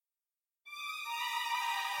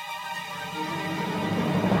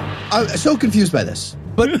I'm so confused by this.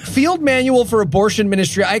 But field manual for abortion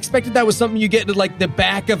ministry, I expected that was something you get into like the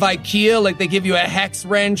back of IKEA, like they give you a hex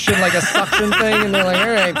wrench and like a suction thing, and they're like,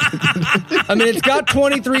 all right. I mean, it's got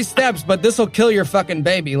 23 steps, but this will kill your fucking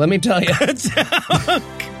baby, let me tell you. What's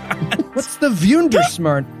the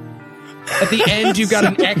Wundersmart? At the end, you got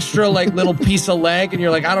an extra like little piece of leg, and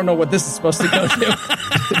you're like, I don't know what this is supposed to go to.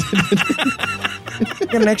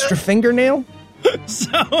 Got an extra fingernail?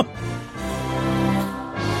 So...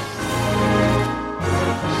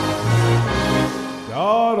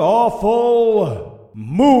 God-awful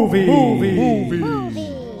movies.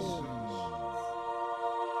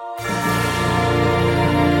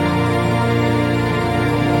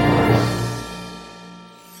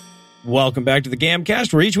 Welcome back to the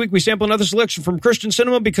Gamcast, where each week we sample another selection from Christian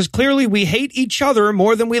cinema because clearly we hate each other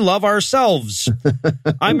more than we love ourselves.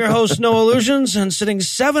 I'm your host, Noah Illusions, and sitting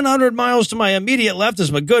 700 miles to my immediate left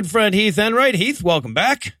is my good friend Heath Enright. Heath, welcome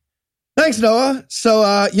back. Thanks, Noah.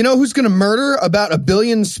 So, you know who's going to murder about 1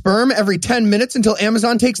 billion sperm every 10 minutes until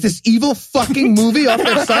Amazon takes this evil fucking movie off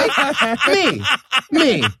their site?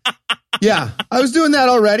 Me. Yeah, I was doing that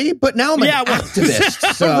already, but now I'm an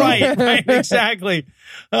activist. So. Right, exactly.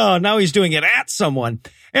 Oh, now he's doing it at someone.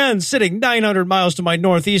 And sitting 900 miles to my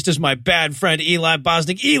northeast is my bad friend Eli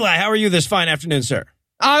Bosnick. Eli, how are you this fine afternoon, sir?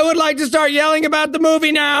 I would like to start yelling about the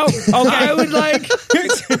movie now. Okay, I would like...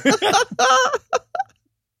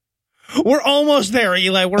 We're almost there,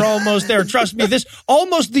 Eli. We're almost there. Trust me.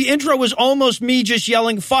 The intro was almost me just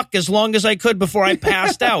yelling fuck as long as I could before I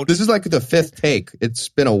passed out. This is like the 5th take. It's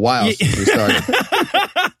been a while since we started.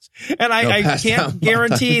 And I can't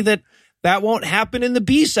guarantee that won't happen in the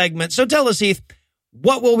B segment. So tell us, Heath,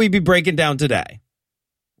 what will we be breaking down today?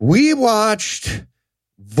 We watched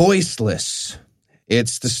Voiceless.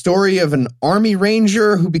 It's the story of an Army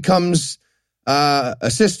Ranger who becomes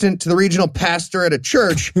assistant to the regional pastor at a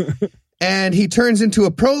church. And he turns into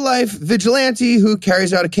a pro-life vigilante who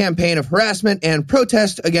carries out a campaign of harassment and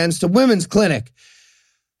protest against a women's clinic.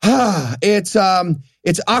 It's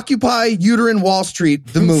Occupy Uterine Wall Street,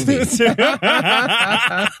 the movie.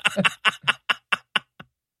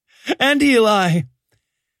 And Eli,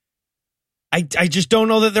 I just don't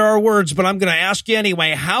know that there are words, but I'm going to ask you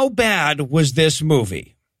anyway. How bad was this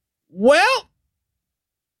movie? Well,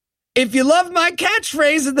 if you love my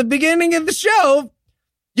catchphrase at the beginning of the show,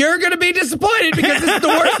 you're going to be disappointed because this is the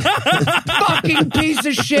worst fucking piece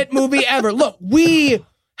of shit movie ever. Look, we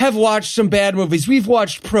have watched some bad movies. We've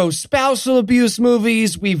watched pro-spousal abuse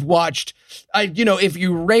movies. We've watched, if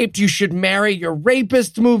you raped, you should marry your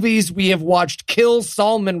rapist movies. We have watched Kill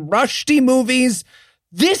Salman Rushdie movies.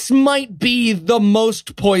 This might be the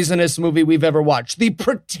most poisonous movie we've ever watched. The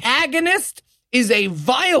protagonist is a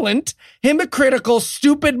violent, hypocritical,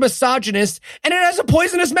 stupid misogynist, and it has a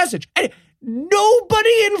poisonous message. And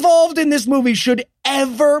nobody involved in this movie should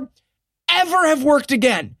ever have worked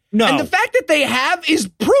again. No. And the fact that they have is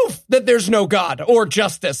proof that there's no God or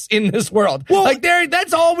justice in this world. Well,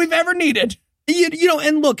 that's all we've ever needed.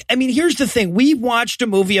 And look, I mean, here's the thing. We watched a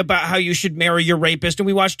movie about how you should marry your rapist, and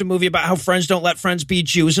we watched a movie about how friends don't let friends be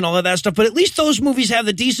Jews and all of that stuff. But at least those movies have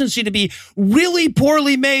the decency to be really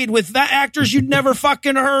poorly made with actors you'd never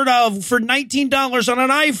fucking heard of for $19 on an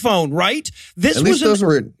iPhone, right? At least those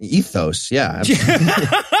were ethos, yeah.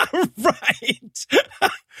 Right.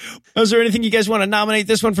 Is there anything you guys want to nominate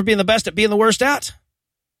this one for being the best at being the worst at?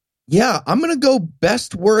 Yeah, I'm going to go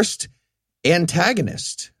best worst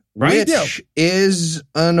antagonist. Right. Which is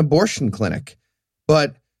an abortion clinic.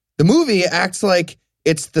 But the movie acts like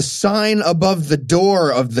it's the sign above the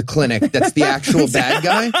door of the clinic that's the actual bad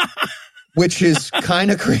guy, which is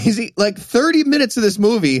kind of crazy. Like 30 minutes of this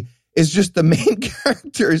movie is just the main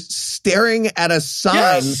characters staring at a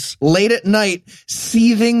sign late at night,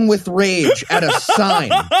 seething with rage at a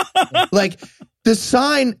sign. Like the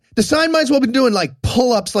sign might as well be doing like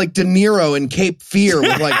pull-ups like De Niro in Cape Fear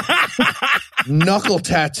with like knuckle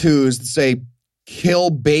tattoos that say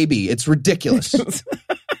kill baby. It's ridiculous.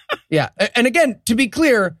 Yeah. And again, to be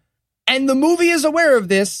clear, and the movie is aware of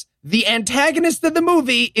this, the antagonist of the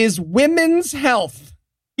movie is women's health.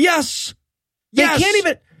 Yes.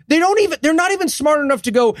 They're not even smart enough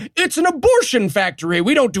to go, it's an abortion factory.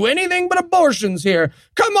 We don't do anything but abortions here.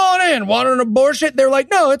 Come on in. Want an abortion? They're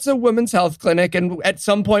like, no, it's a women's health clinic. And at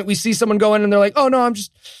some point we see someone go in and they're like, oh no, I'm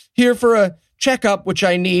just here for a checkup, which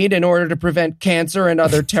I need in order to prevent cancer and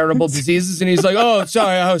other terrible diseases. And he's like, oh,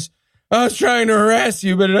 sorry, I was trying to harass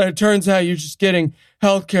you, but it turns out you're just getting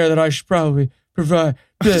health care that I should probably provide.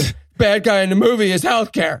 The bad guy in the movie is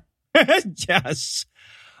health care. Yes.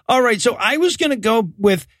 All right. So I was going to go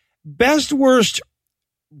with best worst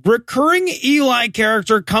recurring Eli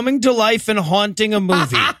character coming to life and haunting a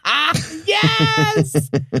movie. Yes!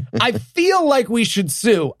 I feel like we should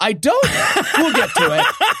sue. I don't. We'll get to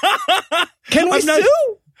it. Can we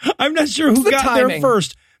sue? I'm not sure who got there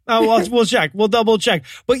first. We'll check. We'll double check.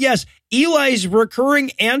 But yes, Eli's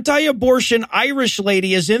recurring anti-abortion Irish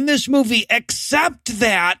lady is in this movie, except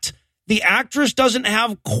that the actress doesn't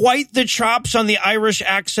have quite the chops on the Irish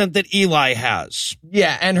accent that Eli has.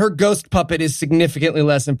 Yeah, and her ghost puppet is significantly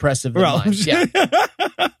less impressive than mine. Yeah.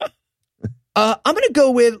 I'm going to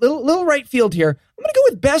go with little right field here. I'm going to go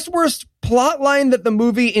with best worst plot line that the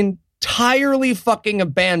movie entirely fucking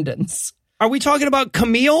abandons. Are we talking about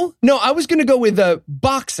Camille? No, I was going to go with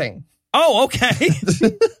boxing. Oh, okay.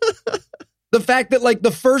 The fact that like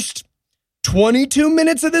the first 22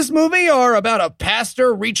 minutes of this movie are about a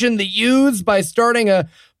pastor reaching the youths by starting a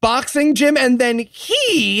boxing gym, and then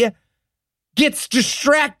he gets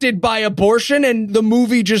distracted by abortion and the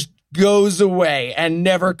movie just goes away and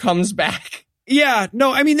never comes back. Yeah,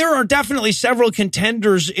 no, I mean, there are definitely several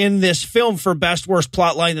contenders in this film for best worst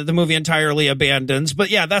plotline that the movie entirely abandons. But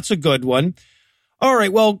yeah, that's a good one. All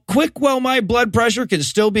right, well, quick, while my blood pressure can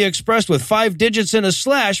still be expressed with 5 digits in a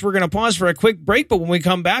slash, we're going to pause for a quick break. But when we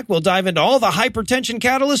come back, we'll dive into all the hypertension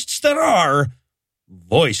catalysts that are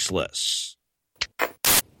voiceless.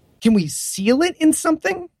 Can we seal it in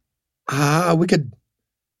something? We could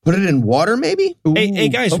put it in water, maybe? Hey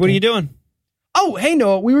guys, What are you doing? Oh, hey,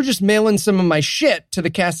 Noah, we were just mailing some of my shit to the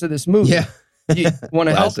cast of this movie. Yeah. You want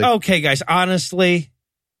to help? Okay, guys, honestly.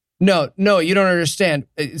 No, you don't understand.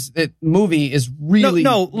 The movie is really,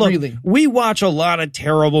 look, really. We watch a lot of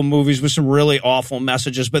terrible movies with some really awful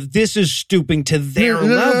messages, but this is stooping to their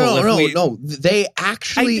level. No. They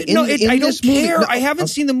actually, I don't care. I haven't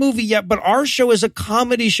seen the movie yet, but our show is a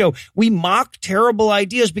comedy show. We mock terrible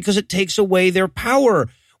ideas because it takes away their power.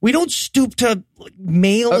 We don't stoop to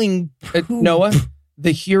mailing poop. Noah,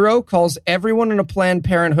 the hero calls everyone in a Planned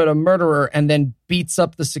Parenthood a murderer and then beats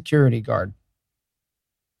up the security guard.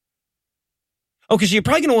 Okay, so you're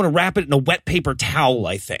probably going to want to wrap it in a wet paper towel,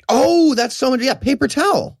 I think. Oh, that's so much. Yeah, paper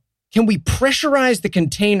towel. Can we pressurize the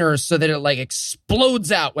containers so that it like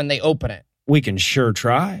explodes out when they open it? We can sure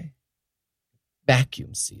try.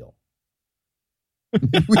 Vacuum seal.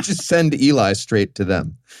 We just send Eli straight to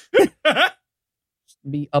them.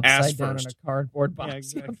 Be upside down in a cardboard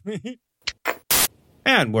box. Yeah, exactly.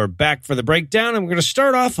 And we're back for the breakdown, and we're going to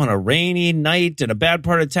start off on a rainy night in a bad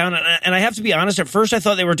part of town. And I have to be honest, at first I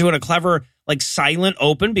thought they were doing a clever, like, silent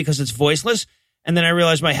open because it's voiceless. And then I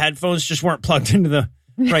realized my headphones just weren't plugged into the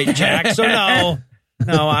right jack. So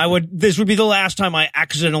this would be the last time I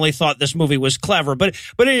accidentally thought this movie was clever. But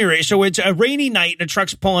anyway, so it's a rainy night and a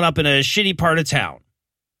truck's pulling up in a shitty part of town.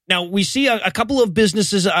 Now, we see a couple of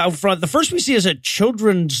businesses out front. The first we see is a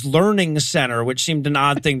children's learning center, which seemed an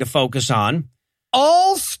odd thing to focus on.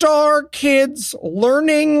 All-Star Kids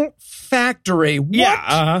Learning Factory.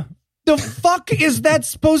 What the fuck is that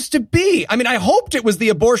supposed to be? I mean, I hoped it was the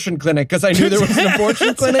abortion clinic because I knew there was an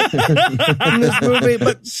abortion clinic in this movie.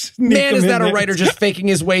 But man, is that a writer just faking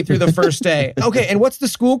his way through the first day? Okay, and what's the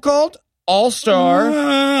school called?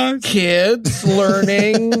 All-Star Kids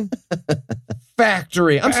Learning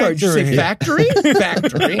Factory. I'm sorry, did you say factory?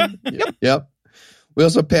 Factory. Yep. We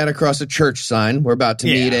also pan across a church sign. We're about to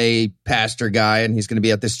meet a pastor guy, and he's going to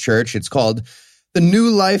be at this church. It's called the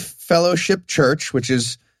New Life Fellowship Church, which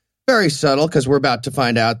is very subtle because we're about to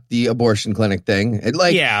find out the abortion clinic thing.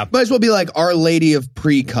 Might as well be like Our Lady of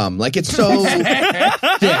Pre-Cum. Like, it's so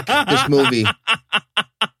thick, this movie.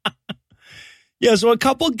 Yeah, so a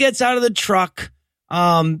couple gets out of the truck.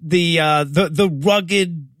 The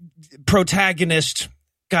rugged protagonist.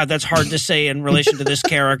 God, that's hard to say in relation to this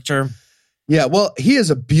character. Yeah, well, he is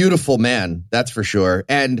a beautiful man, that's for sure.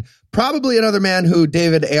 And probably another man who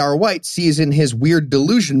David A.R. White sees in his weird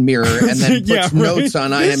delusion mirror and then puts notes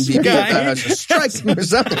on IMDb as a striking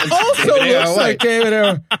resemblance. Also looks like David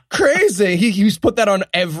A.R. Crazy. He's put that on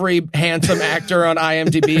every handsome actor on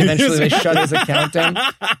IMDb. Eventually they shut his account down.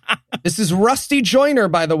 This is Rusty Joyner,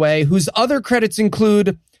 by the way, whose other credits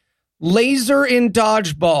include Laser in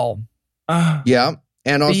Dodgeball. Yeah.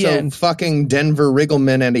 And also fucking Denver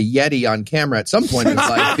Riggleman and a Yeti on camera at some point in his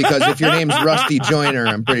life, because if your name's Rusty Joyner,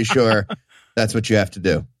 I'm pretty sure that's what you have to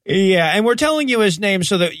do. Yeah, and we're telling you his name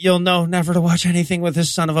so that you'll know never to watch anything with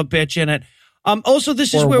this son of a bitch in it. Also,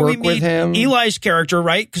 this is where we meet Eli's character,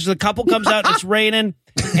 right? Because the couple comes out, it's raining,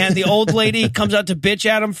 and the old lady comes out to bitch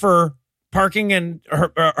at him for parking in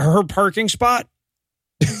her parking spot.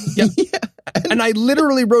 Yep. Yeah. And I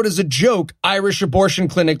literally wrote as a joke, Irish abortion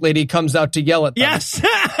clinic lady comes out to yell at them. Yes.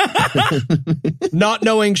 Not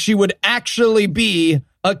knowing she would actually be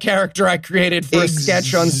a character I created for a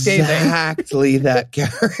sketch on Scathing. Exactly that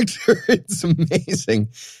character. It's amazing.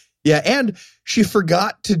 Yeah, and she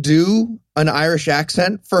forgot to do an Irish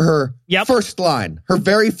accent for her first line. Her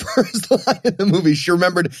very first line in the movie. She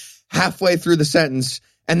remembered halfway through the sentence,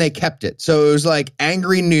 and they kept it. So it was like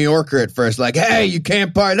angry New Yorker at first, like, hey, you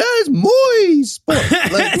can't party. That is muy sport.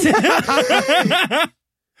 Like,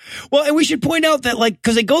 well, and we should point out that, like,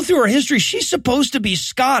 because they go through her history, she's supposed to be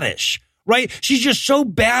Scottish, right? She's just so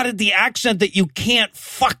bad at the accent that you can't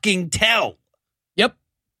fucking tell. Yep.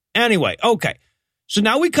 Anyway, okay. So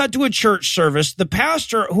now we cut to a church service. The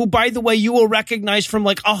pastor, who, by the way, you will recognize from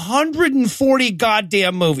like 140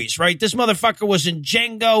 goddamn movies, right? This motherfucker was in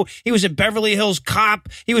Django. He was in Beverly Hills Cop.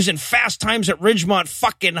 He was in Fast Times at Ridgemont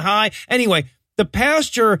fucking High. Anyway, the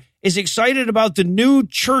pastor is excited about the new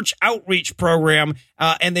church outreach program,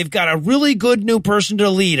 and they've got a really good new person to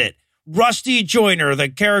lead it. Rusty Joyner, the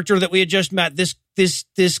character that we had just met.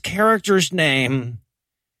 This character's name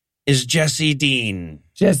is Jesse Dean.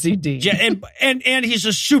 Jesse Dean. And he's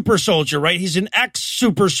a super soldier, right? He's an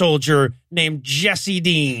ex-super soldier named Jesse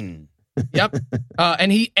Dean. Yep.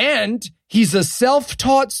 And he's a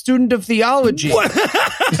self-taught student of theology.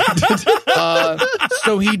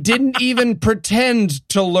 So he didn't even pretend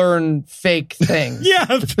to learn fake things. Yeah.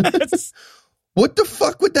 What the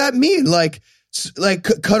fuck would that mean? Like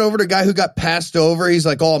cut over to a guy who got passed over. He's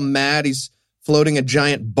like all mad. He's floating a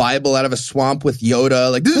giant Bible out of a swamp with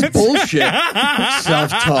Yoda. Like, this is bullshit.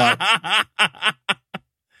 Self-taught.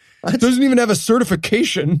 Doesn't even have a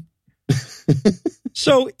certification.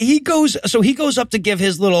 So he goes up to give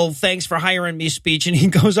his little thanks for hiring me speech, and he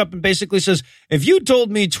goes up and basically says, if you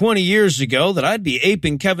told me 20 years ago that I'd be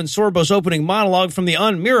aping Kevin Sorbo's opening monologue from The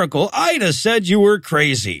Unmiracle, I'd have said you were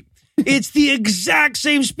crazy. It's the exact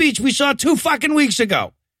same speech we saw 2 fucking weeks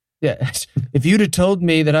ago. Yeah. If you'd have told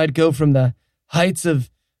me that I'd go from the heights of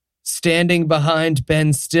standing behind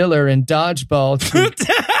Ben Stiller in Dodgeball to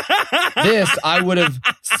this, I would have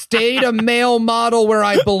stayed a male model where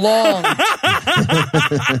I belonged.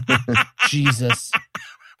 Jesus.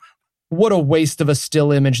 What a waste of a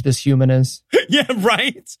still image this human is. Yeah,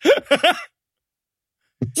 right?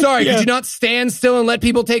 Sorry, Did you not stand still and let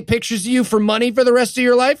people take pictures of you for money for the rest of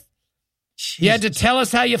your life? Jesus. You had to tell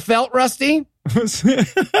us how you felt, Rusty?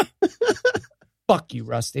 Fuck you,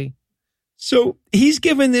 Rusty. So he's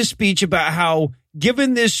given this speech about how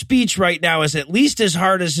giving this speech right now is at least as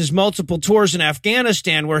hard as his multiple tours in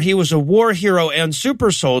Afghanistan, where he was a war hero and super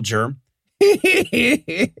soldier.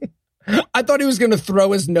 I thought he was going to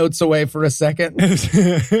throw his notes away for a second.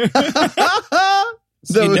 You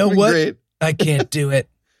know what? Great. I can't do it.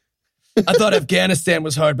 I thought Afghanistan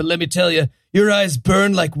was hard, but let me tell you, your eyes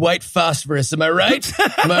burn like white phosphorus. Am I right?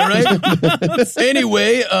 Am I right?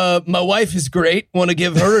 Anyway, my wife is great. Want to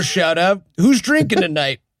give her a shout out. Who's drinking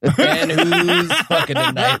tonight? And who's fucking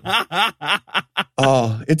tonight?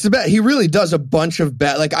 Oh, it's about, he really does a bunch of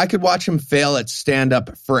bad, like I could watch him fail at stand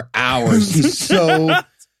up for hours. He's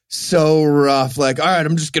so rough. Like, all right,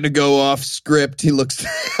 I'm just going to go off script. He looks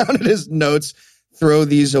down at his notes, throw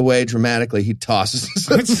these away dramatically. He tosses.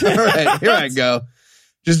 All right, here I go.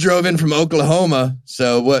 Just drove in from Oklahoma.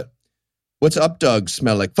 So what's up dog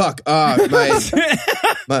smell like? Fuck. My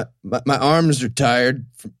arms are tired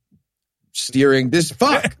from steering this.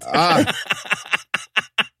 Fuck.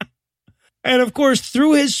 And of course,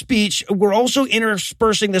 through his speech, we're also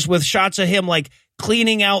interspersing this with shots of him like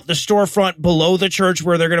cleaning out the storefront below the church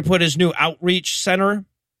where they're going to put his new outreach center.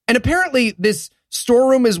 And apparently this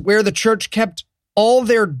storeroom is where the church kept all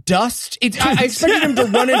their dust. I expected him to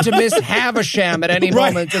run into Miss Havisham at any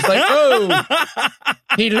moment. Just like, oh,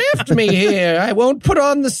 he left me here. I won't put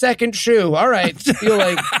on the second shoe. All right. Feel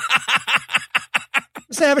like,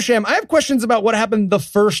 Miss Havisham, I have questions about what happened the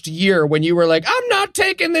first year when you were like, I'm not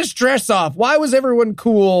taking this dress off. Why was everyone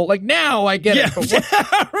cool? Like, now I get it.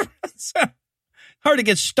 But hard to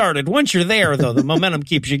get started. Once you're there, though, the momentum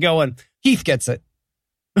keeps you going. Heath gets it.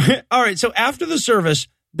 All right. So after the service,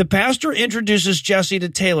 the pastor introduces Jesse to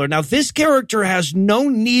Taylor. Now, this character has no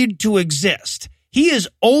need to exist. He is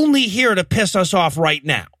only here to piss us off right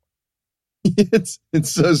now. It's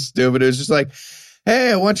so stupid. It was just like,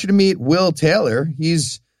 hey, I want you to meet Will Taylor.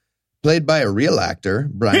 He's played by a real actor,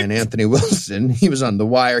 Brian Anthony Wilson. He was on The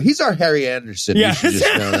Wire. He's our Harry Anderson. Yeah. You should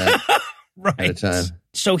just know that right. at a time.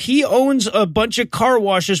 So he owns a bunch of car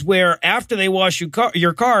washes where after they wash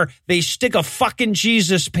your car, they stick a fucking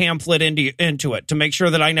Jesus pamphlet into it to make sure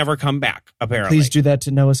that I never come back, apparently. Please do that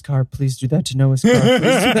to Noah's car. Please do that to Noah's car. Please do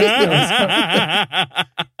that to Noah's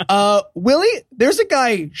car. Willie, there's a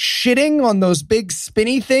guy shitting on those big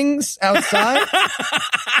spinny things outside.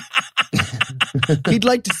 He'd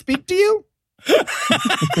like to speak to you.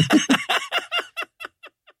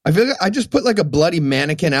 I feel like I just put like a bloody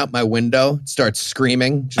mannequin out my window, starts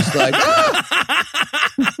screaming, just like,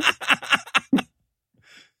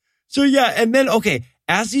 So yeah, and then, okay,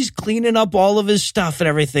 as he's cleaning up all of his stuff and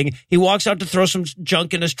everything, he walks out to throw some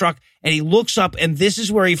junk in his truck, and he looks up, and this is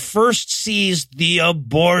where he first sees the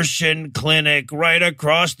abortion clinic right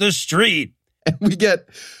across the street. and we get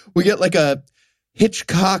like a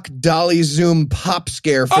Hitchcock dolly zoom pop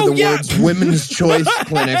scare for words Women's Choice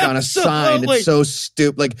Clinic on a sign. It's so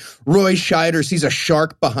stupid. Like Roy Scheider sees a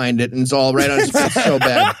shark behind it and it's all right on his face so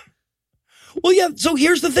bad. Well, yeah, so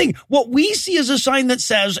here's the thing. What we see is a sign that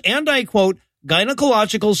says, and I quote,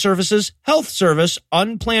 gynecological services, health service,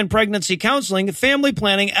 unplanned pregnancy counseling, family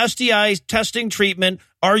planning, STI testing treatment,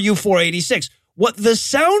 RU486. What the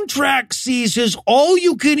soundtrack sees is all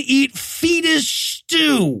you can eat fetus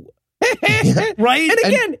stew. Right? And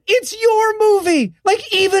again, it's your movie. Like,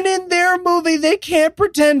 even in their movie, they can't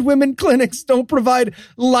pretend women clinics don't provide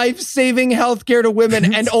life-saving health care to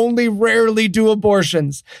women and only rarely do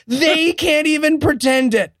abortions. They can't even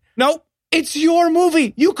pretend it. Nope. It's your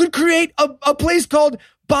movie. You could create a place called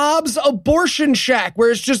Bob's Abortion Shack, where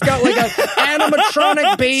it's just got like an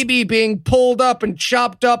animatronic baby being pulled up and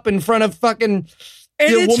chopped up in front of fucking...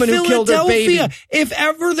 And the it's woman who killed her baby. If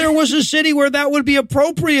ever there was a city where that would be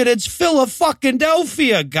appropriate, it's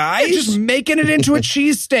Philadelphia, guys. You're just making it into a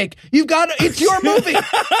cheesesteak. It's your movie.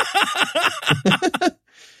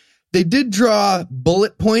 They did draw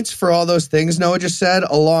bullet points for all those things Noah just said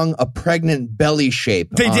along a pregnant belly shape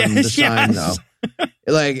They on did, the sign, yes. though.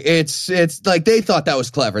 Like, it's like they thought that was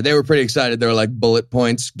clever. They were pretty excited. They were like, bullet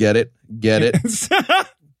points, get it. Might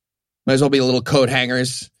as well be little coat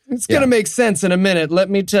hangers. It's going to make sense in a minute, let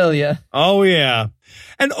me tell you. Oh, yeah.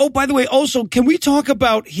 And, oh, by the way, also, can we talk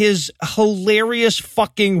about his hilarious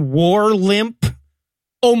fucking war limp?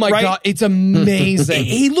 Oh, my God. It's amazing.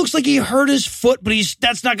 He looks like he hurt his foot, but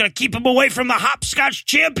that's not going to keep him away from the hopscotch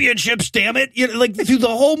championships, damn it. You know, like, through the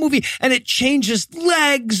whole movie. And it changes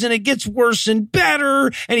legs, and it gets worse and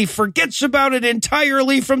better, and he forgets about it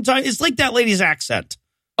entirely from time. It's like that lady's accent.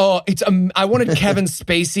 Oh, I wanted Kevin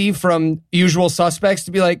Spacey from Usual Suspects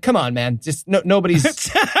to be like, come on, man. Just nobody's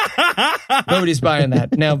buying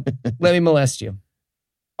that. Now, let me molest you.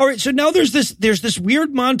 All right, so now there's this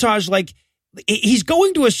weird montage, like, he's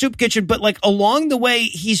going to a soup kitchen, but like along the way,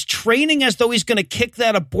 he's training as though he's going to kick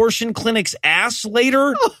that abortion clinic's ass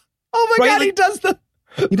later. Oh my God, like, he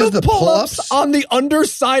does the pull-ups on the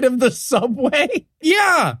underside of the subway.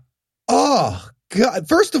 Yeah. Oh, God.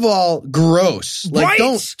 First of all, gross. Like, right?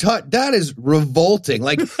 Don't touch. That is revolting.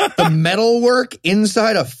 Like, the metal work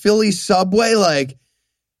inside a Philly subway, like,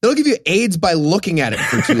 they'll give you AIDS by looking at it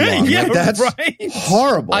for too long. Yeah, like, that's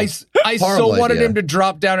horrible. I so wanted him to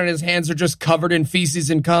drop down and his hands are just covered in feces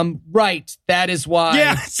and cum. Right. That is why.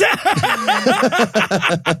 Yes.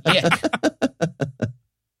 Yeah.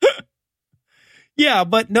 Yeah,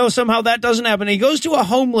 but no, somehow that doesn't happen. He goes to a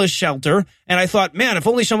homeless shelter, and I thought, man, if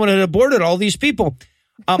only someone had aborted all these people.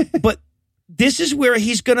 But this is where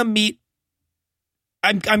he's going to meet,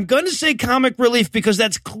 I'm going to say comic relief because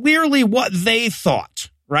that's clearly what they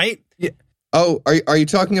thought, right? Yeah. Oh, are you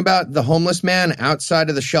talking about the homeless man outside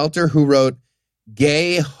of the shelter who wrote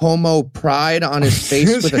gay homo pride on his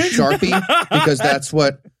face with a Sharpie? Because that's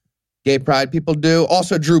what gay pride people do.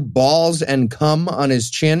 Also drew balls and cum on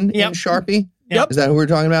his chin in Sharpie. Yep. Is that who we're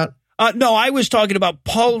talking about? No, I was talking about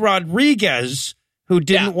Paul Rodriguez, who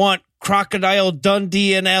didn't want Crocodile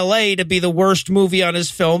Dundee in L.A. to be the worst movie on his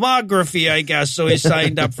filmography, I guess, so he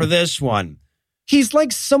signed up for this one. He's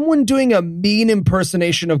like someone doing a mean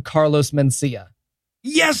impersonation of Carlos Mencia.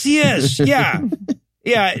 Yes, he is. Yeah.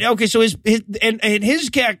 Yeah. Okay, so his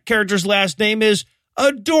character's last name is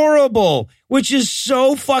Adorable, which is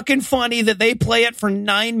so fucking funny that they play it for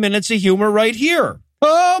 9 minutes of humor right here.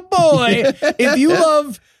 Oh, boy. If you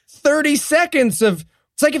love 30 seconds of...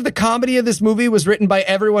 It's like if the comedy of this movie was written by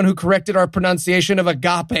everyone who corrected our pronunciation of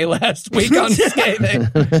agape last week on Scathing.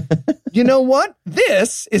 You know what?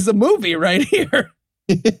 This is a movie right here.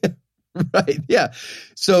 Right, yeah.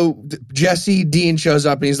 So Jesse Dean shows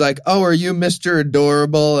up and he's like, oh, are you Mr.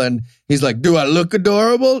 Adorable? And he's like, do I look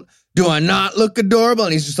adorable? Do I not look adorable?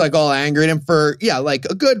 And he's just like all angry at him for, like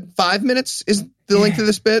a good 5 minutes is the length of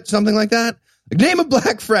this bit, something like that. Name a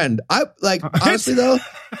black friend. I like, honestly though,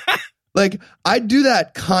 like I'd do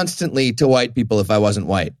that constantly to white people if I wasn't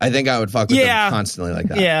white. I think I would fuck with them constantly like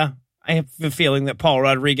that. Yeah. I have the feeling that Paul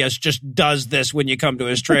Rodriguez just does this when you come to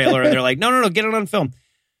his trailer and they're like, no, get it on film.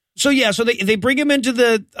 So yeah, so they bring him into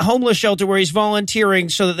the homeless shelter where he's volunteering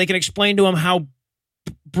so that they can explain to him how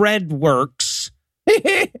bread works.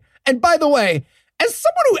 And by the way, as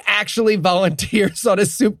someone who actually volunteers on a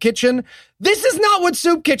soup kitchen, this is not what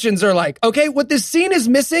soup kitchens are like, okay? What this scene is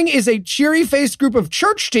missing is a cheery-faced group of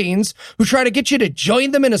church teens who try to get you to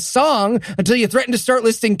join them in a song until you threaten to start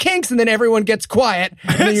listing kinks, and then everyone gets quiet,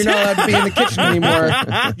 and then you're not allowed to be in the kitchen anymore.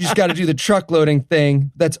 You just got to do the truck loading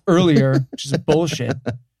thing. That's earlier, which is bullshit.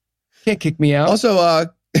 Can't kick me out.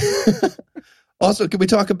 Also, can we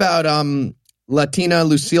talk about Latina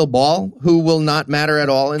Lucille Ball, who will not matter at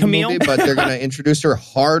all in Camille? the movie, but they're going to introduce her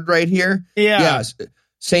hard right here. Yeah.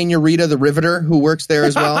 Senorita the Riveter, who works there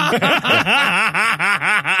as well.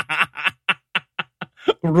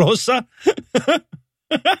 Rosa.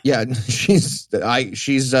 Yeah, she's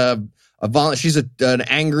an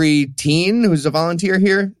angry teen who's a volunteer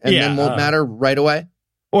here, and then won't matter right away.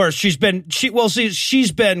 Or she's been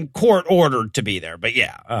court ordered to be there, but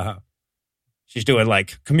she's doing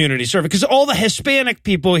like community service because all the Hispanic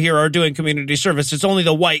people here are doing community service. It's only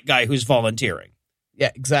the white guy who's volunteering.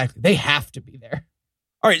 Yeah, exactly. They have to be there.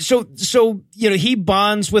 All right, so he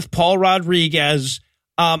bonds with Paul Rodriguez,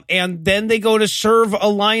 and then they go to serve a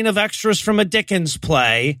line of extras from a Dickens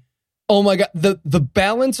play. Oh my God, the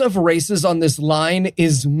balance of races on this line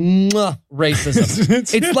is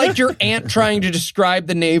racism. It's like your aunt trying to describe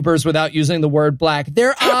the neighbors without using the word black.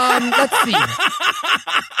 They're let's see.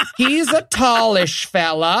 He's a tallish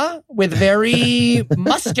fella with very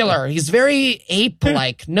muscular. He's very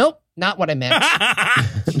ape-like. Nope, not what I meant.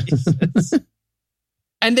 Jesus.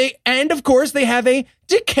 And of course they have a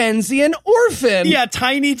Dickensian orphan. Yeah,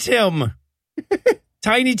 Tiny Tim.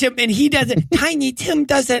 Tiny Tim, and he doesn't. Tiny Tim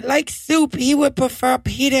doesn't like soup. He would prefer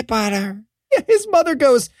peanut butter. Yeah, his mother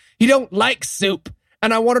goes, "He don't like soup."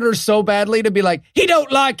 And I wanted her so badly to be like, "He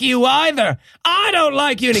don't like you either. I don't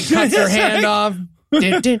like you." And he cuts her hand off.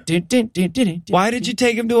 Why did you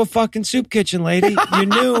take him to a fucking soup kitchen, lady? You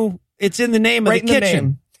knew it's in the name of Right the in the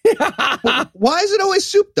kitchen. Why is it always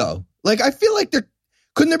soup though? Like, I feel like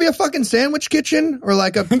couldn't there be a fucking sandwich kitchen or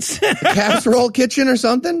like a casserole kitchen or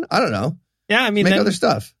something? I don't know. Yeah, I mean, make other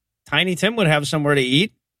stuff. Tiny Tim would have somewhere to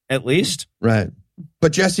eat, at least. Right.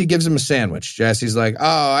 But Jesse gives him a sandwich. Jesse's like,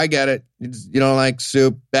 "Oh, I get it. You don't like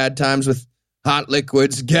soup. Bad times with hot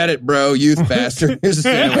liquids. Get it, bro. Youth bastard. Here's a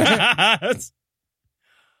sandwich."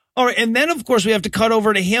 All right, and then, of course, we have to cut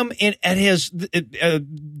over to him at his,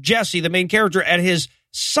 Jesse, the main character, at his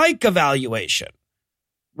psych evaluation,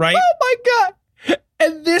 right? Oh, my God.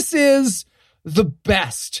 And this is the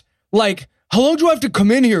best. Like, how long do I have to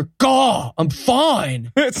come in here? Gaw, I'm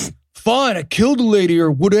fine. It's fine. I killed a lady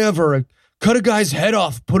or whatever. I cut a guy's head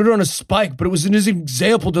off, put it on a spike, but it was an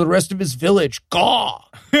example to the rest of his village. Gaw.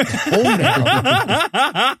 Home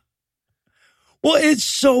now. Well, it's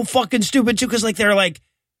so fucking stupid, too, because, like, they're like,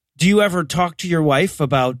 "Do you ever talk to your wife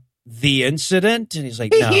about the incident?" And he's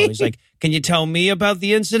like, "No." He's like, "Can you tell me about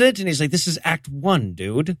the incident?" And he's like, "This is Act 1,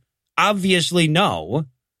 dude. Obviously, no."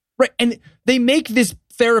 Right. And they make this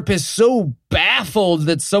therapist so baffled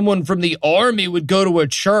that someone from the army would go to a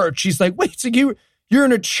church. She's like, "Wait, so you're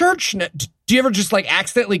in a church? Do you ever just like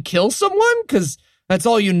accidentally kill someone? Because that's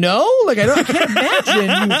all you know?" Like, I can't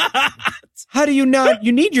imagine. How do you not?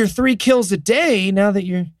 You need your 3 kills a day now that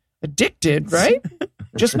you're addicted, right?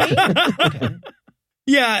 Just me? Okay.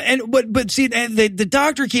 Yeah, and but see, the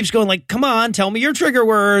doctor keeps going like, "Come on, tell me your trigger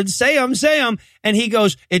words. Say them. And he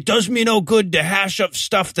goes, "It does me no good to hash up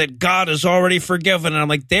stuff that God has already forgiven." And I'm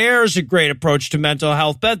like, there's a great approach to mental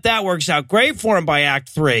health. Bet that works out great for him by Act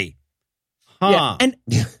 3. Huh. Yeah, and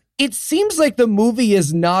it seems like the movie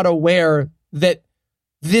is not aware that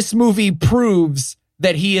this movie proves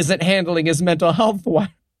that he isn't handling his mental health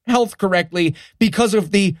correctly because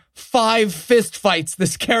of the 5 fist fights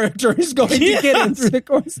this character is going to get in through the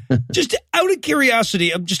course. Just out of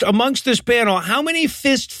curiosity, just amongst this panel, how many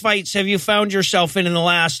fist fights have you found yourself in the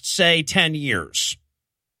last, say, 10 years?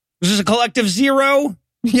 Was this a collective 0?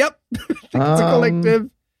 Yep. It's a collective.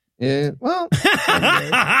 Yeah, well,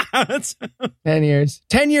 10 years.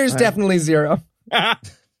 10 years, definitely 0.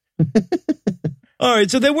 All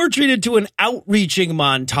right, so then we're treated to an outreaching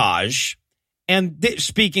montage. And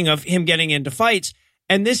speaking of him getting into fights,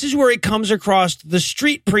 and this is where he comes across the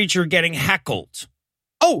street preacher getting heckled.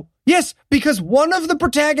 Oh, yes, because one of the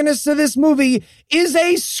protagonists of this movie is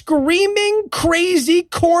a screaming, crazy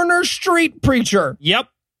corner street preacher. Yep.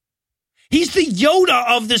 He's the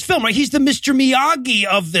Yoda of this film, right? He's the Mr. Miyagi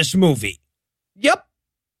of this movie. Yep.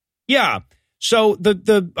 Yeah. So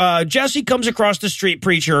the Jesse comes across the street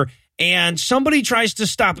preacher, and somebody tries to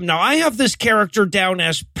stop him. Now, I have this character down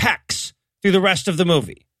as Pex through the rest of the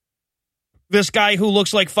movie. This guy who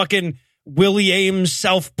looks like fucking Willie Ames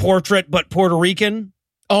self-portrait, but Puerto Rican.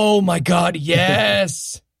 Oh, my God,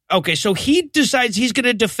 yes. Okay, so he decides he's going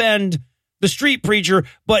to defend the street preacher,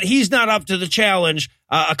 but he's not up to the challenge.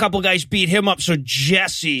 A couple guys beat him up, so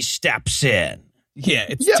Jesse steps in. Yeah,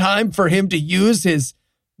 it's time for him to use his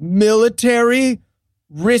military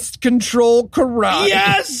wrist control karate.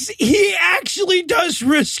 Yes, he actually does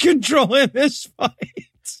wrist control in this fight.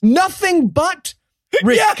 Nothing but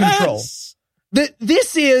wrist control.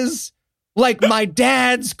 This is like my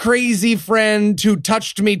dad's crazy friend who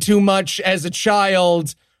touched me too much as a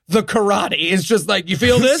child. The karate is just like, you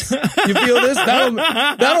feel this? You feel this?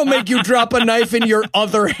 That'll make you drop a knife in your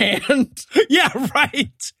other hand. Yeah,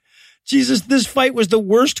 right. Jesus, this fight was the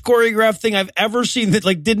worst choreographed thing I've ever seen that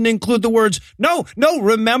like didn't include the words, no,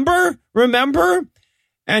 remember?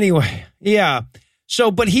 Anyway, yeah. So,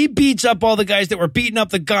 but he beats up all the guys that were beating up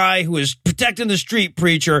the guy who was protecting the street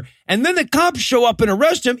preacher. And then the cops show up and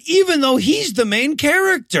arrest him, even though he's the main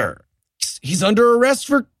character. He's under arrest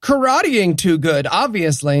for karateing too good,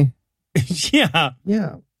 obviously. Yeah.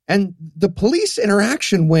 Yeah. And the police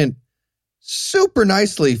interaction went super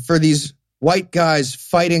nicely for these white guys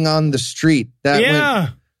fighting on the street. That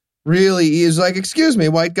went really, he was like, excuse me,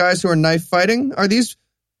 white guys who are knife fighting, are these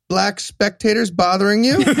black spectators bothering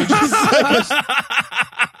you?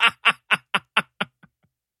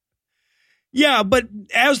 Yeah, but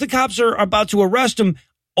as the cops are about to arrest him,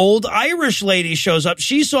 old Irish lady shows up.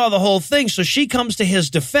 She saw the whole thing, so she comes to his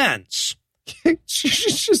defense. She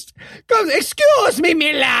just goes, excuse me,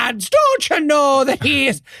 me lads, don't you know that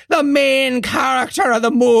he's the main character of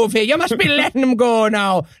the movie? You must be letting him go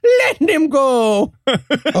now. Letting him go.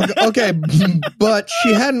 Okay, but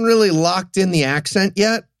she hadn't really locked in the accent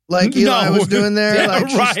yet. Like Eli was doing there. Yeah, like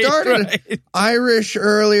she started Irish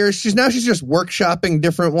earlier. She's just workshopping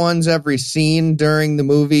different ones every scene during the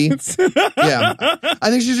movie. Yeah. I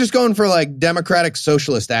think she's just going for like democratic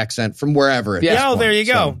socialist accent from wherever. Yeah, there you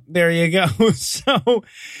go. There you go. So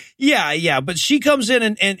yeah. But she comes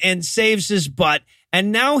in and saves his butt.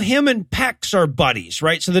 And now him and Pex are buddies,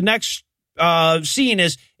 right? So the next scene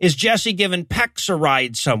is Jesse giving Pex a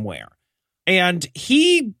ride somewhere. And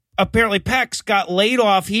apparently, Pex got laid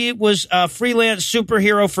off. He was a freelance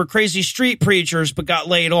superhero for crazy street preachers, but got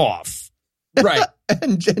laid off. Right.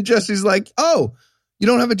 And Jesse's like, oh, you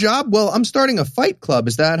don't have a job? Well, I'm starting a fight club.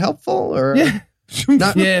 Is that helpful? Or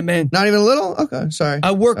yeah, man. Not even a little? Okay, sorry.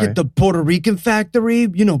 I work at the Puerto Rican factory,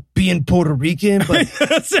 being Puerto Rican, but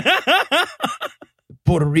the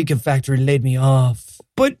Puerto Rican factory laid me off.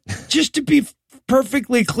 But just to be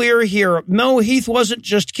perfectly clear here, no, Heath wasn't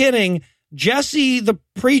just kidding. Jesse, the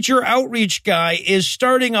preacher outreach guy, is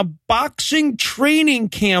starting a boxing training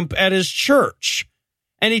camp at his church.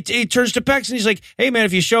 And he turns to Pex and he's like, hey, man,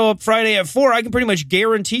 if you show up Friday at 4, I can pretty much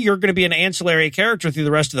guarantee you're going to be an ancillary character through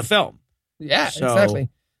the rest of the film. Yeah, exactly.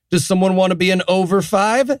 Does someone want to be an over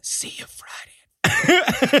 5? See you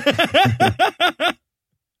Friday.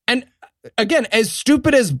 And again, as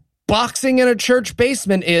stupid as boxing in a church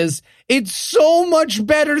basement is, it's so much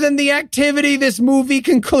better than the activity this movie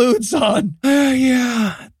concludes on.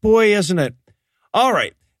 Yeah, boy, isn't it? All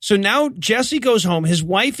right. So now Jesse goes home. His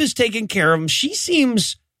wife is taking care of him. She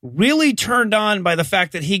seems really turned on by the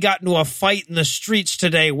fact that he got into a fight in the streets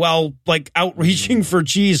today while like outreaching for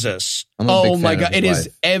Jesus. Oh my God. It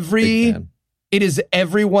is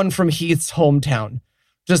everyone from Heath's hometown.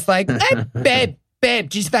 Just like, hey, babe,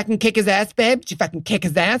 did you fucking kick his ass, babe? Did you fucking kick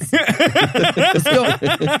his ass? Let's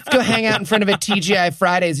go hang out in front of a TGI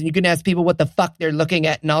Fridays and you can ask people what the fuck they're looking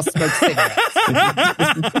at and I'll smoke cigarettes.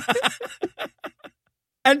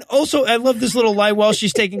 And also, I love this little line while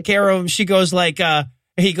she's taking care of him. She goes like,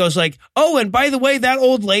 he goes like, oh, and by the way, that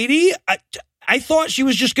old lady, I thought she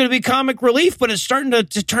was just going to be comic relief, but it's starting to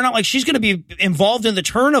turn out like she's going to be involved in the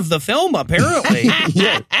turn of the film, apparently.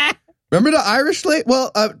 Yeah. Remember the Irish lady?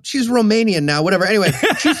 Well, she's Romanian now, whatever. Anyway,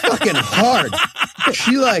 she's fucking hard.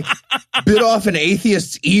 She like bit off an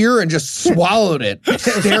atheist's ear and just swallowed it,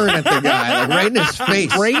 staring at the guy, like right in his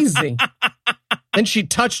face. Crazy. Then she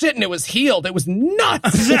touched it and it was healed. It was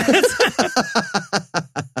nuts.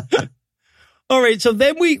 All right, so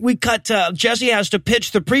then we cut to Jesse has to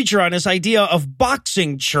pitch the preacher on his idea of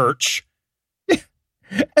boxing church.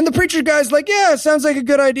 And the preacher guy's like, yeah, sounds like a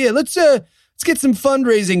good idea. Let's get some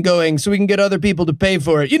fundraising going so we can get other people to pay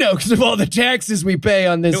for it. Because of all the taxes we pay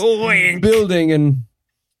on this building and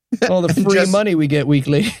all the free money we get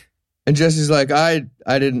weekly. And Jesse's like, I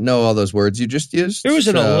didn't know all those words you just used. There was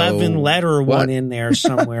an 11-letter one in there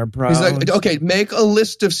somewhere, bro. He's like, okay, make a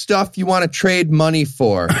list of stuff you want to trade money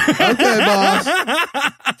for. Okay, boss.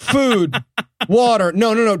 Food, water.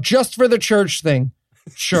 No, just for the church thing.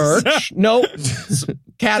 Church? No.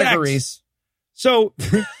 Categories. Sex. So,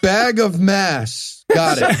 bag of mass.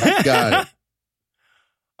 Got it.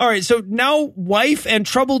 All right, so now wife and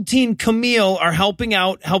troubled teen Camille are helping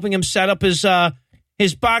him set up his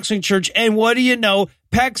boxing church. And what do you know?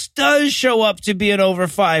 Pex does show up to be an over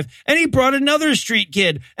 5, and he brought another street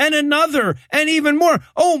kid and another and even more.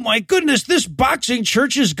 Oh my goodness, this boxing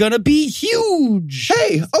church is gonna be huge.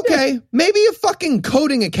 Hey, okay, maybe a fucking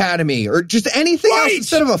coding academy or just anything else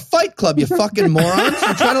instead of a fight club, you fucking morons.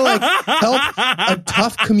 You're trying to like help a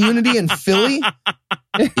tough community in Philly?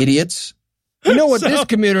 Idiots. You know what this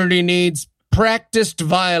community needs? Practiced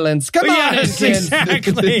violence. Come on in, kids.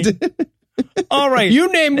 Exactly. All right.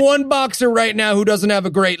 You name one boxer right now who doesn't have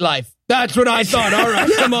a great life. That's what I thought. All right,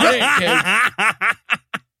 come on in, kid.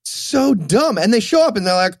 So dumb. And they show up and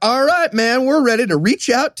they're like, all right, man, we're ready to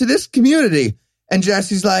reach out to this community. And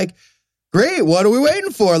Jesse's like, great, what are we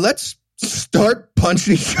waiting for? Let's start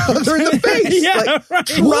punching each other in the face. Yeah, like, right.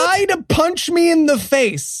 Try to punch me in the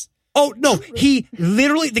face. Oh, no, he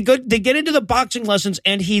literally, they get into the boxing lessons,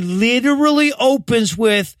 and he literally opens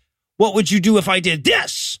with, what would you do if I did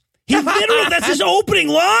this? He literally, that's his opening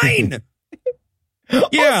line.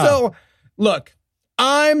 Yeah. Also, look,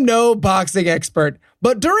 I'm no boxing expert,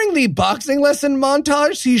 but during the boxing lesson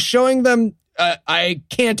montage, he's showing them, I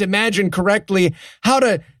can't imagine correctly, how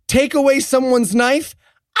to take away someone's knife.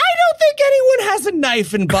 I don't think anyone has a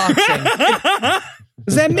knife in boxing.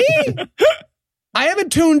 Is that me? I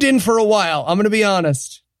haven't tuned in for a while. I'm going to be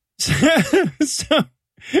honest. So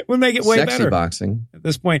we'll make it way sexy better boxing at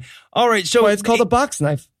this point. All right. So It's called a box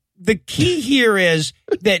knife. The key here is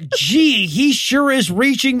that, gee, he sure is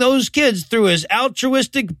reaching those kids through his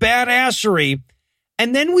altruistic badassery.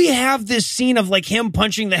 And then we have this scene of like him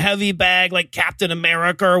punching the heavy bag like Captain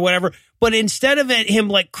America or whatever. But instead of him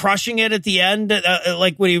like crushing it at the end,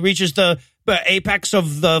 like when he reaches the apex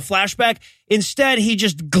of the flashback, instead he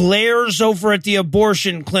just glares over at the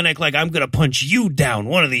abortion clinic like, I'm going to punch you down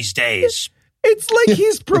one of these days. It's like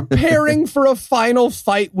he's preparing for a final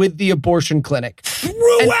fight with the abortion clinic.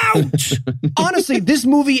 Throughout! Honestly, this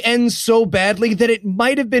movie ends so badly that it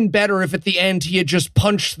might have been better if at the end he had just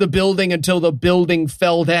punched the building until the building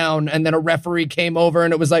fell down and then a referee came over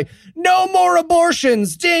and it was like, no more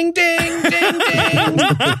abortions! Ding, ding, ding, ding!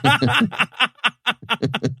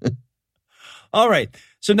 All right.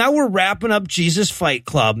 So now we're wrapping up Jesus Fight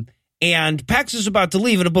Club. And Pax is about to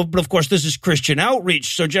leave, but of course, this is Christian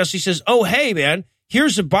Outreach. So Jesse says, oh, hey, man,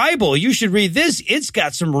 here's a Bible. You should read this. It's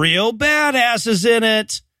got some real badasses in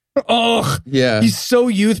it. Oh, yeah. He's so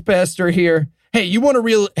youth pastor here. Hey, you want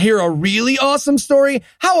to hear a really awesome story?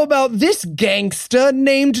 How about this gangsta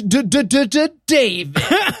named David?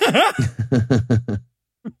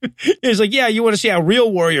 He's like, yeah, you want to see how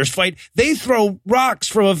real warriors fight? They throw rocks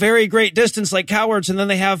from a very great distance like cowards, and then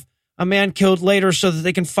they have a man killed later so that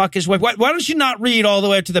they can fuck his wife. Why don't you not read all the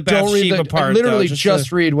way to the Bathsheba part? Literally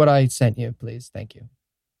just read what I sent you, please. Thank you.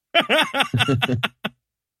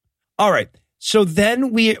 All right. So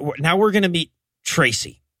then now we're going to meet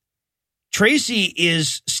Tracy. Tracy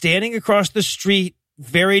is standing across the street,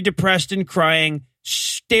 very depressed and crying,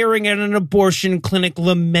 staring at an abortion clinic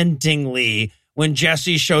lamentingly when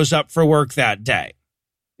Jesse shows up for work that day.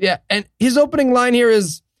 Yeah, and his opening line here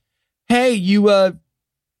is, hey, you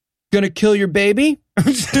gonna kill your baby?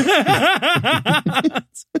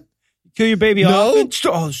 Kill your baby No. off?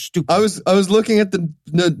 Oh, stupid. I was looking at the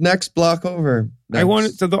next block over. I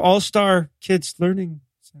wanted to the All-Star Kids Learning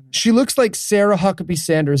Center. She looks like Sarah Huckabee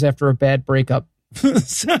Sanders after a bad breakup.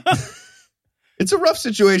 It's a rough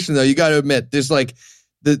situation, though. You got to admit, there's like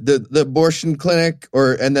the abortion clinic,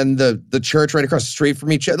 and then the church right across the street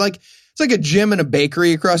from each other. Like it's like a gym and a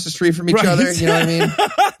bakery across the street from each other. You know what I mean?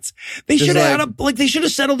 They Just should have they should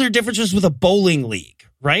have settled their differences with a bowling league,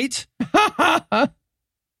 right?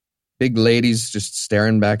 Big ladies just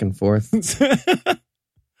staring back and forth.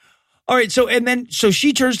 All right, so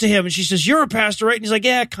she turns to him and she says, "You're a pastor, right?" And he's like,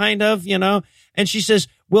 "Yeah, kind of, you know." And she says,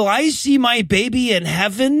 "Will I see my baby in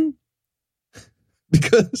heaven?"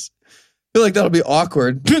 Because I feel like that'll be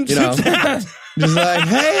awkward, you know. Just like,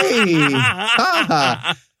 hey,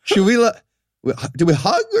 should we do we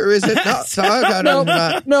hug or is it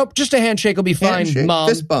not? Nope, just a handshake will be fine, handshake, Mom.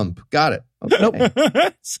 fist bump, got it. Okay. Nope.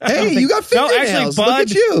 Hey, you got fingernails. Bud, look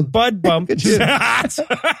at you. Bud bump. Look at you.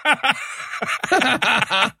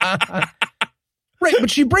 Right,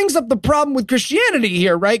 but she brings up the problem with Christianity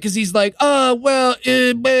here, right? Because he's like, because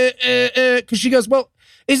she goes, well,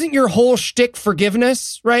 isn't your whole shtick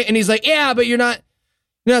forgiveness, right? And he's like, yeah, but you're not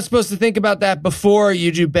supposed to think about that before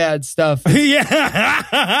you do bad stuff.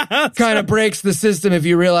 Yeah. Kind of breaks the system if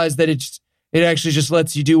you realize that it actually just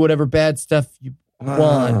lets you do whatever bad stuff you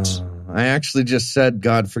want. I actually just said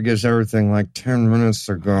God forgives everything like 10 minutes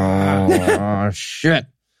ago. Oh, shit.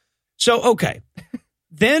 So, okay.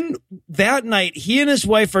 then that night, he and his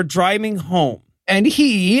wife are driving home. And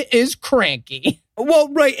he is cranky.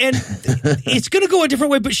 Well, right. And it's going to go a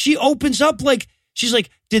different way. But she opens up like, she's like,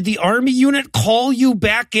 did the army unit call you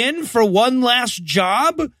back in for one last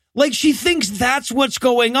job? Like, she thinks that's what's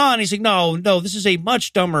going on. He's like, no, this is a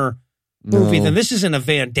much dumber movie than this. Isn't a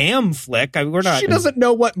Van Damme flick. I mean, we're not. She doesn't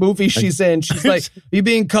know what movie she's in. She's like, you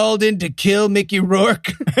being called in to kill Mickey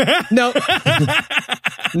Rourke? No.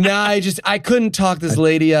 I couldn't talk this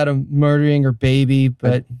lady out of murdering her baby,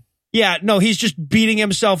 but. Yeah, no, he's just beating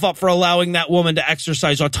himself up for allowing that woman to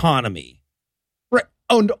exercise autonomy. Right.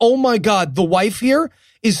 Oh my God, the wife here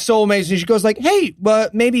is so amazing. She goes like, hey,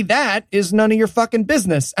 maybe that is none of your fucking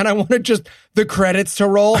business. And I wanted just the credits to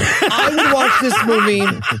roll. I would watch this movie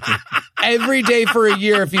every day for a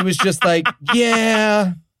year if he was just like,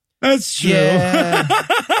 yeah. That's true. Yeah.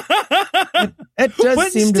 It does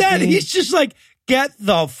but seem instead, to be. he's just like, get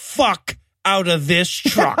the fuck out of this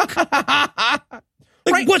truck.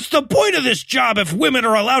 Like, Right. What's the point of this job if women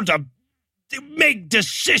are allowed to make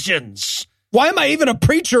decisions? Why am I even a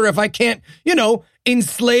preacher if I can't,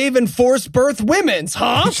 enslave and force birth women's,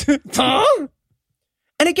 huh? Huh?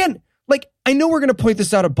 And again, like, I know we're going to point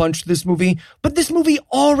this out a bunch, this movie, but this movie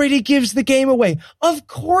already gives the game away. Of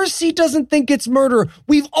course he doesn't think it's murder.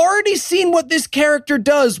 We've already seen what this character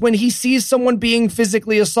does when he sees someone being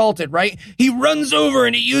physically assaulted, right? He runs over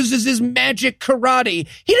and he uses his magic karate.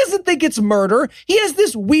 He doesn't think it's murder. He has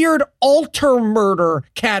this weird alter murder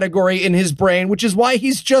category in his brain, which is why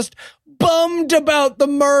he's just bummed about the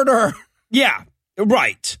murder. Yeah,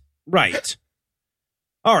 right.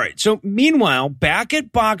 All right. So meanwhile, back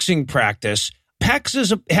at boxing practice,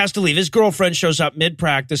 Pex has to leave. His girlfriend shows up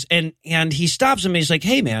mid-practice, and he stops him. And he's like,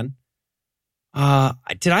 hey, man,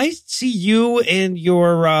 did I see you and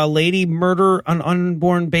your lady murder an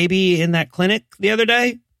unborn baby in that clinic the other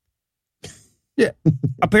day? Yeah.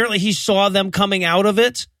 Apparently he saw them coming out of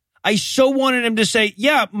it. I so wanted him to say,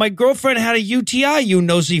 yeah, my girlfriend had a UTI, you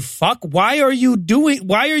nosy fuck. Why are you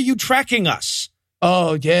tracking us?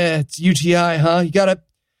 Oh, yeah, it's UTI, huh? You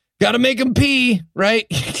gotta make him pee, right?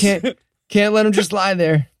 You can't let him just lie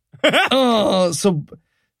there. Oh, so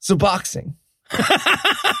boxing.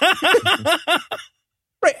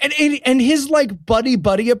 Right, and his like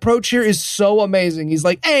buddy approach here is so amazing. He's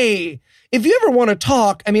like, hey, if you ever want to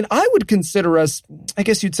talk, I mean, I would consider us, I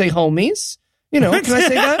guess you'd say homies. Can I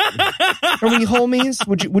say that? Are we homies?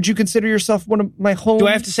 Would you consider yourself one of my homies? Do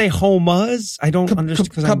I have to say homas? I don't understand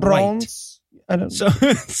because I'm white. I don't. So,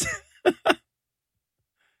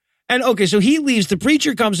 and okay, so he leaves. The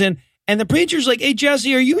preacher comes in, and the preacher's like, "Hey,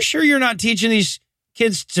 Jesse, are you sure you're not teaching these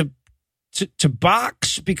kids to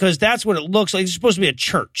box? Because that's what it looks like. It's supposed to be a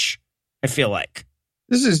church. I feel like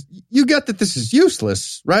You get that this is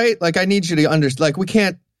useless, right? Like, I need you to understand. Like, we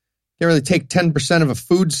can't really take 10% of a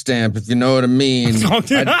food stamp, if you know what I mean."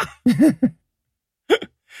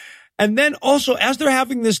 And then also, as they're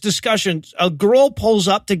having this discussion, a girl pulls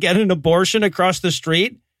up to get an abortion across the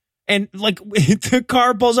street. And like the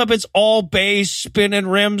car pulls up, it's all bass, spinning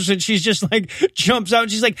rims. And she's just like, jumps out.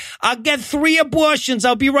 And she's like, I'll get 3 abortions.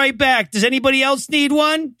 I'll be right back. Does anybody else need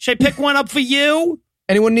one? Should I pick one up for you?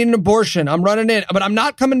 Anyone need an abortion? I'm running in, but I'm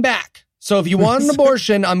not coming back. So if you want an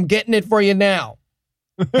abortion, I'm getting it for you now.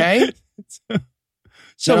 Okay?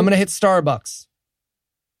 So I'm going to hit Starbucks.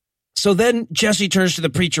 So then Jesse turns to the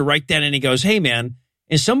preacher right then and he goes, hey, man,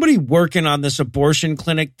 is somebody working on this abortion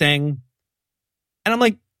clinic thing? And I'm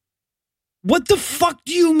like, what the fuck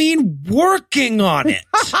do you mean working on it?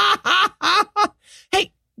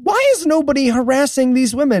 Hey, why is nobody harassing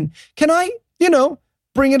these women? Can I,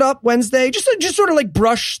 bring it up Wednesday? Just sort of like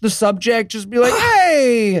brush the subject. Just be like,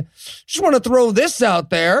 hey, just want to throw this out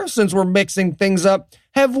there since we're mixing things up.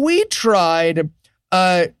 Have we tried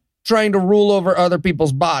trying to rule over other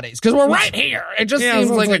people's bodies? Because we're right here. It just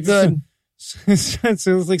seems like a good... It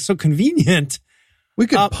sounds like so convenient. We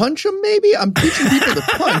could punch them, maybe? I'm teaching people to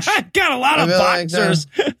punch. Got a lot of boxers.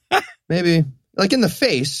 Like maybe. Like in the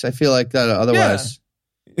face, I feel like that otherwise.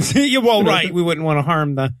 Yeah, well, right. We wouldn't want to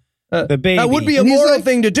harm the baby. That would be a moral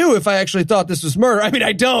thing to do if I actually thought this was murder. I mean,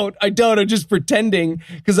 I don't. I'm just pretending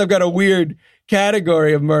because I've got a weird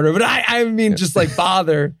category of murder. But I mean, just like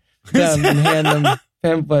bother them and hand them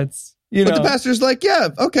pamphlets. But the pastor's like, yeah,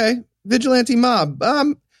 okay, vigilante mob.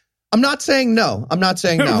 I'm not saying no.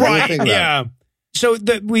 Right, yeah. So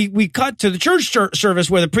we cut to the church service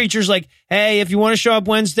where the preacher's like, hey, if you want to show up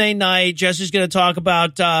Wednesday night, Jesse's going to talk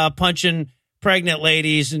about punching pregnant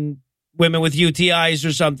ladies and women with UTIs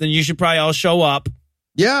or something. You should probably all show up.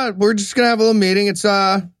 Yeah, we're just going to have a little meeting. It's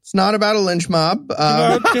not about a lynch mob.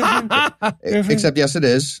 Except, yes, it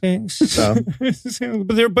is. So.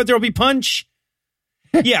 But there'll be punch.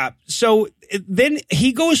 Yeah. So then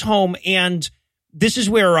he goes home, and this is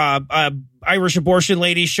where Irish abortion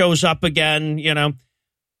lady shows up again. You know,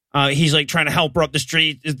 he's like trying to help her up the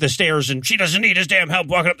stairs, and she doesn't need his damn help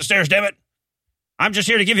walking up the stairs. Damn it! I'm just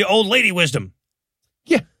here to give you old lady wisdom.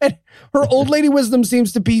 Yeah, and her old lady wisdom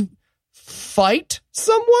seems to be fight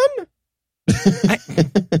someone.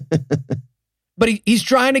 But he's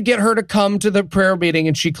trying to get her to come to the prayer meeting,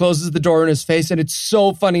 and she closes the door in his face, and it's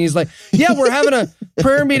so funny. He's like, yeah, we're having a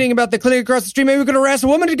prayer meeting about the clinic across the street. Maybe we can harass a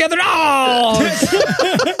woman together. Oh!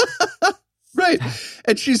 Right.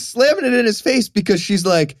 And she's slamming it in his face because she's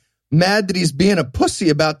like mad that he's being a pussy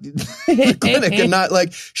about the clinic and not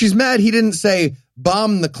like, she's mad he didn't say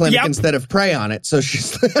bomb the clinic instead of pray on it. So she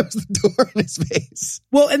slams the door in his face.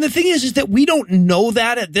 Well, and the thing is that we don't know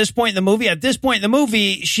that at this point in the movie. At this point in the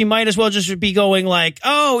movie, she might as well just be going like,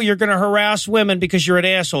 oh, you're going to harass women because you're an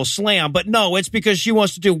asshole, slam. But no, it's because she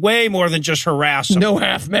wants to do way more than just harass them. No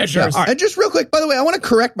half measures. Yeah. And just real quick, by the way, I want to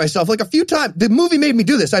correct myself. Like a few times, the movie made me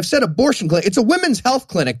do this. I've said abortion clinic. It's a women's health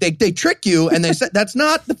clinic. They trick you and they said that's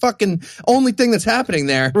not the fucking only thing that's happening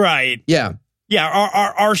there. Right. Yeah. Yeah,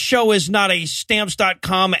 our show is not a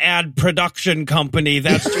Stamps.com ad production company.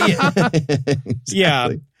 That's Exactly.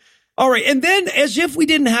 Yeah. All right. And then, as if we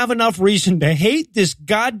didn't have enough reason to hate this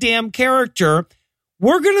goddamn character,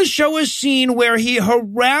 we're going to show a scene where he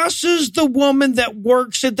harasses the woman that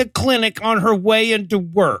works at the clinic on her way into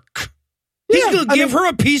work. He's going to give her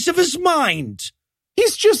a piece of his mind.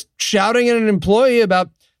 He's just shouting at an employee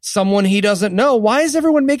about someone he doesn't know. Why is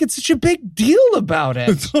everyone making such a big deal about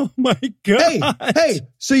it? Oh, my God. Hey,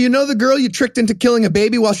 so you know the girl you tricked into killing a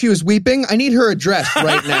baby while she was weeping? I need her address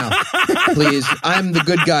right now. Please. I'm the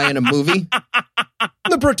good guy in a movie.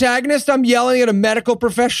 The protagonist, I'm yelling at a medical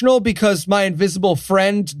professional because my invisible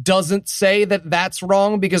friend doesn't say that that's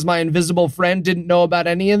wrong because my invisible friend didn't know about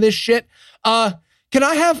any of this shit. Can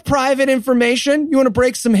I have private information? You want to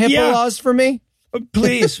break some HIPAA laws for me?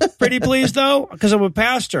 Please. Pretty please, though, because I'm a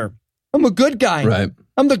pastor. I'm a good guy. Right.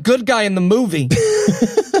 I'm the good guy in the movie.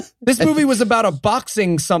 This movie was about a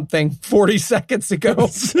boxing something 40 seconds ago.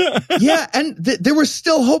 Yeah, and there was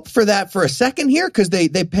still hope for that for a second here because they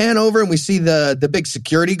pan over and we see the big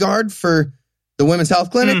security guard for the women's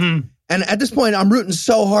health clinic. Mm-hmm. And at this point, I'm rooting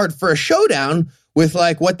so hard for a showdown with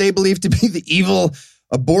like what they believe to be the evil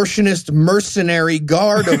abortionist mercenary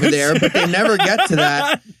guard over there, but they never get to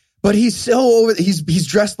that. But he's so over. He's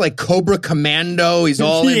dressed like Cobra Commando. He's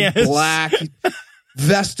all in black,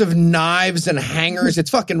 vest of knives and hangers.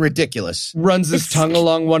 It's fucking ridiculous. Runs his tongue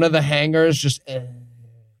along one of the hangers. Just.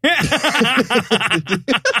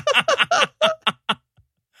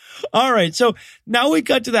 All right. So now we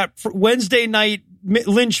got to that Wednesday night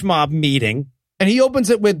lynch mob meeting, and he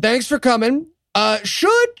opens it with, "Thanks for coming.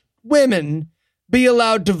 Should women be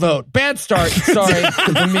allowed to vote?" Bad start. Sorry.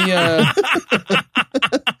 Let me.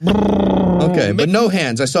 Okay, but no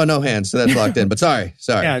hands. I saw no hands, so that's locked in. But sorry.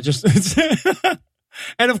 Yeah, just.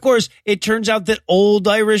 And of course, it turns out that old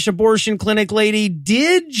Irish abortion clinic lady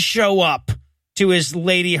did show up to his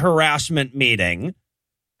lady harassment meeting.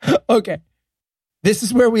 Okay, this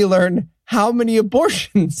is where we learn how many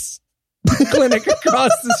abortions the clinic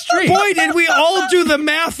across the street. Boy, did we all do the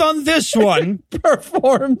math on this one.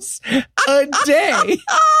 Performs a day.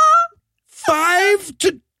 5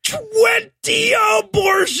 to 20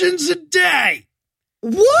 abortions a day.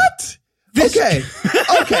 What? Okay.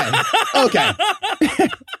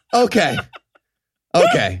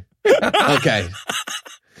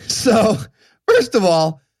 So, first of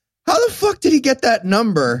all, how the fuck did he get that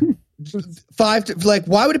number? 5 to, like,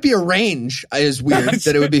 why would it be a range? Is weird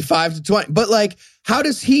that it would be 5 to 20. But like, how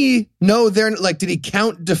does he know they're like, did he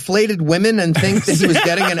count deflated women and think that he was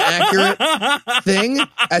getting an accurate thing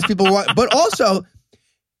as people were? But also,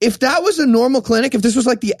 if that was a normal clinic, if this was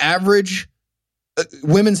like the average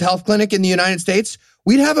women's health clinic in the United States,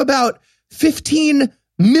 we'd have about 15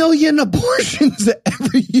 million abortions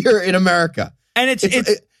every year in America. And it's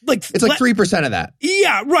like 3% of that.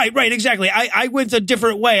 Yeah, right, exactly. I went a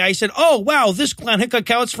different way. I said, oh, wow, this clinic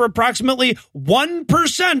accounts for approximately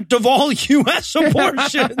 1% of all U.S.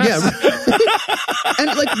 abortions. Yeah. And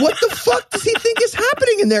like, what the fuck does he think is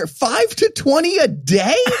happening in there? 5 to 20 a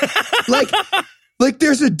day? Like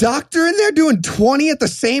there's a doctor in there doing 20 at the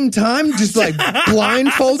same time, just like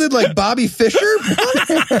blindfolded like Bobby Fischer?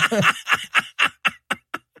 What?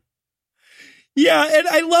 Yeah, and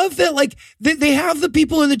I love that, like, they have the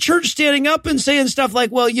people in the church standing up and saying stuff like,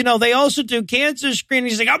 well, you know, they also do cancer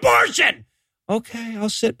screenings. Like, abortion! Okay, I'll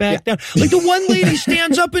sit back down. Like, the one lady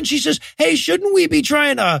stands up and she says, hey, shouldn't we be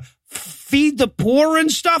trying to feed the poor and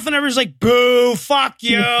stuff? And everyone's like, boo, fuck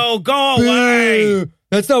you, go away.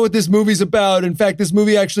 That's not what this movie's about. In fact, this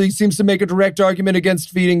movie actually seems to make a direct argument against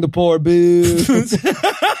feeding the poor. Boo.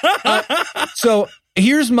 So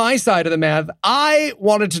here's my side of the math. I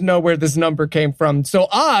wanted to know where this number came from. So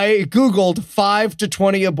I Googled 5 to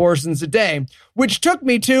 20 abortions a day, which took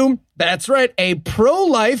me to, that's right, a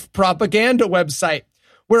pro-life propaganda website,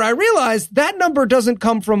 where I realized that number doesn't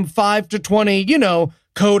come from 5 to 20,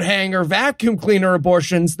 coat hanger, vacuum cleaner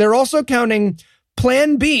abortions. They're also counting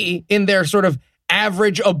Plan B in their sort of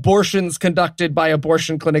average abortions conducted by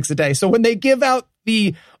abortion clinics a day. So when they give out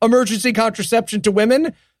the emergency contraception to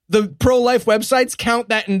women, the pro-life websites count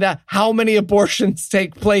that in the how many abortions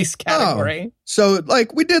take place category. Oh, so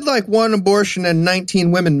we did one abortion and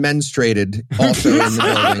 19 women menstruated also in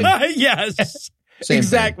the building. Yes. Same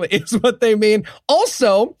exactly. Thing. It's what they mean.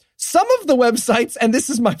 Also, some of the websites, and this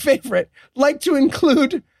is my favorite, like to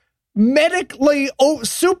include medically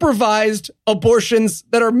supervised abortions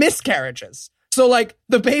that are miscarriages. So,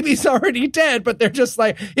 the baby's already dead, but they're just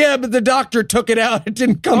but the doctor took it out. It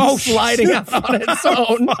didn't come sliding out on its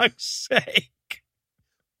own. For fuck's sake.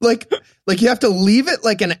 Like you have to leave it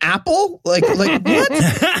like an apple? Like what?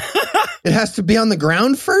 It has to be on the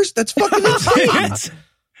ground first? That's fucking insane.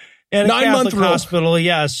 In a 9-month Catholic hospital,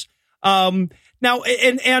 yes. Now,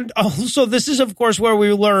 and also, this is, of course, where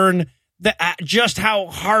we learn just how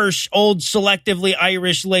harsh old selectively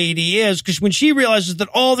Irish lady is, because when she realizes that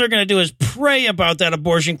all they're going to do is pray about that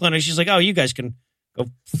abortion clinic, she's like, oh, you guys can go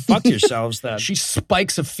fuck yourselves then. She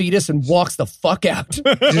spikes a fetus and walks the fuck out.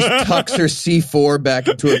 Just tucks her C4 back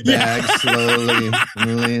into a bag slowly.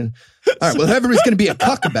 All right, well, everybody's going to be a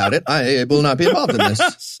cuck about it. I will not be involved in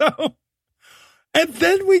this. And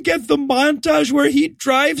then we get the montage where he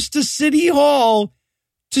drives to City Hall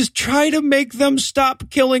to try to make them stop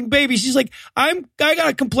killing babies. He's like, I got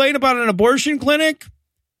to complain about an abortion clinic.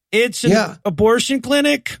 It's an abortion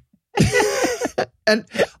clinic. And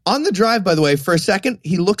on the drive, by the way, for a second,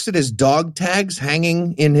 he looks at his dog tags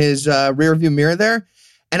hanging in his rearview mirror there.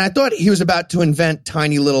 And I thought he was about to invent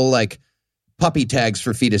tiny little, puppy tags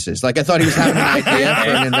for fetuses. I thought he was having an idea for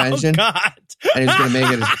an invention. Oh, God. And he was going to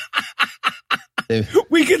make it.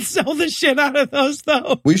 We could sell the shit out of those,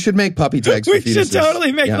 though. We should make puppy tags for fetuses. We should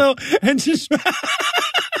totally make them and just...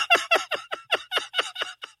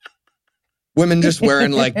 Women just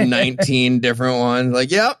wearing 19 different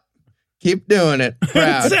ones. Yep, keep doing it.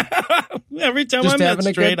 Proud. Every time Just I having a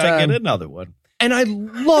menstruate, good time. I get another one. And I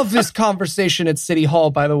love this conversation at City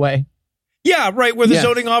Hall, by the way. Yeah, right, where the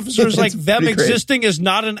zoning officer is like, It's them pretty great. existing is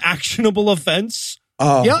not an actionable offense.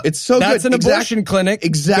 Oh, Yep, it's so that's good. an abortion clinic.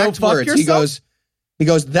 Exact Go fuck words. yourself. He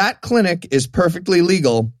goes, that clinic is perfectly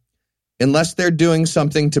legal unless they're doing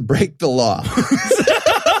something to break the law.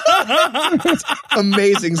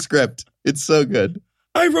 Amazing script. It's so good.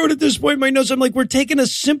 I wrote at this point in my notes, I'm like, we're taking a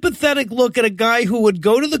sympathetic look at a guy who would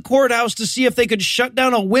go to the courthouse to see if they could shut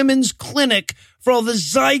down a women's clinic for all the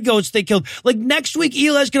zygotes they killed. Next week,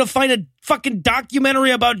 Eli's going to find a fucking documentary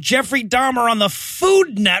about Jeffrey Dahmer on the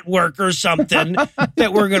Food Network or something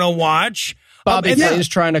that we're going to watch. Bobby Flay is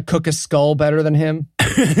trying to cook a skull better than him.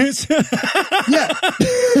 Yeah.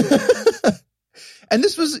 And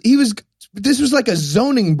this was like a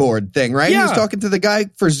zoning board thing, right? Yeah. He was talking to the guy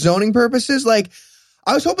for zoning purposes.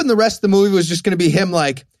 I was hoping the rest of the movie was just going to be him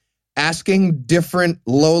asking different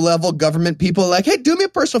low-level government people hey, do me a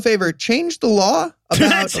personal favor, change the law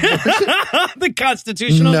about abortion. The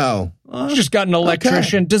constitutional. No. Just got an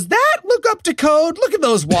electrician. Okay. Does that look up to code? Look at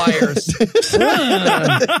those wires.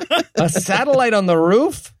 A satellite on the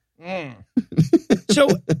roof? So,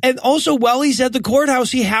 and also while he's at the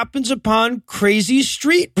courthouse, he happens upon Crazy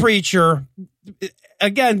Street Preacher.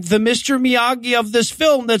 Again, the Mr. Miyagi of this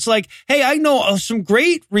film that's like, hey, I know some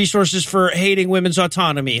great resources for hating women's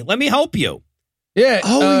autonomy. Let me help you. Yeah.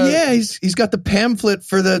 Yeah. He's got the pamphlet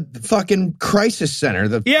for the fucking crisis center.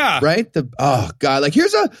 Right? Oh, God.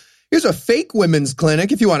 Here's a fake women's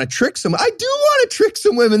clinic if you want to trick some. I do want to trick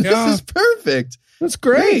some women. Yeah. This is perfect. That's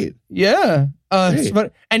great. Yeah.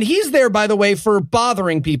 And he's there, by the way, for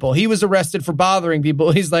bothering people. He was arrested for bothering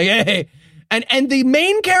people. He's like, hey. And the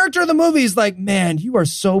main character of the movie is like, man, you are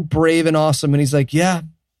so brave and awesome. And he's like, yeah,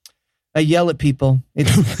 I yell at people.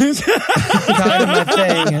 It's kind of my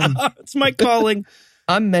thing. And it's my calling.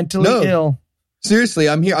 I'm mentally ill. Seriously,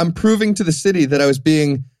 I'm here. I'm proving to the city that I was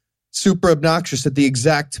being super obnoxious at the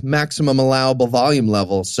exact maximum allowable volume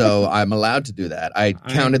level. So I'm allowed to do that. I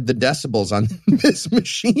counted the decibels on this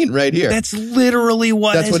machine right here. That's literally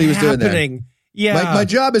what he was doing there. Yeah. My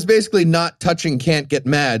job is basically not touching can't get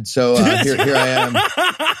mad. So here I am.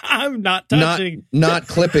 I'm not touching. Not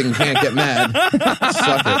clipping can't get mad.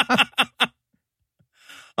 Suck it.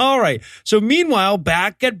 All right. So meanwhile,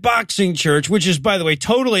 back at Boxing Church, which is, by the way,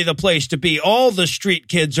 totally the place to be. All the street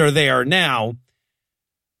kids are there now.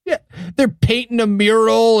 Yeah, they're painting a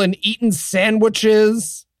mural and eating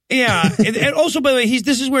sandwiches. Yeah. And also, by the way,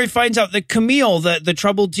 this is where he finds out that Camille, the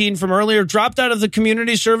troubled teen from earlier, dropped out of the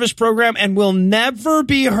community service program and will never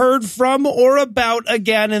be heard from or about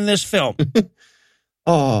again in this film.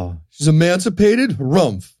 Oh, she's emancipated?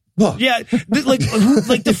 Rumph. Oh. Yeah, like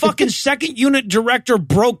the fucking second unit director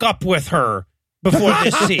broke up with her before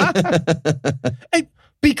this scene.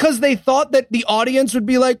 Because they thought that the audience would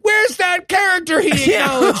be like, where's that character he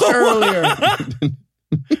acknowledged earlier?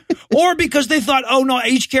 Or because they thought, oh, no,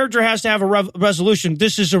 each character has to have a resolution.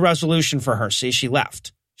 This is a resolution for her. See, she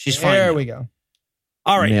left. She's fine. There now. we go.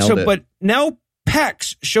 All right. Nailed it. But now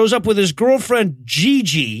Pex shows up with his girlfriend,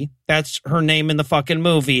 Gigi. That's her name in the fucking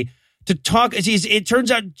movie. To talk. It turns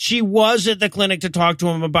out she was at the clinic to talk to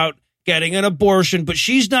him about getting an abortion, but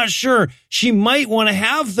she's not sure. She might want to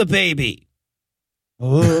have the baby.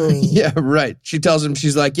 Oh. Yeah, right. She tells him,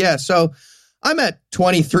 she's like, yeah, so I'm at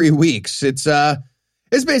 23 weeks. It's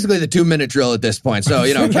basically the 2-minute drill at this point.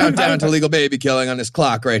 So, countdown to legal baby killing on this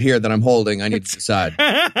clock right here that I'm holding. I need to decide.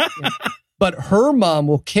 But her mom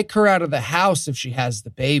will kick her out of the house if she has the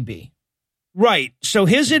baby. Right. So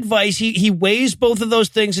his advice, he weighs both of those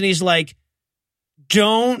things and he's like,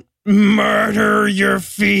 don't murder your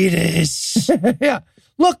fetus. Yeah.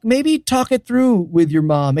 Look, maybe talk it through with your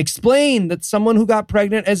mom. Explain that someone who got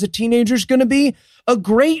pregnant as a teenager is going to be a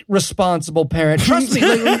great responsible parent. Trust me.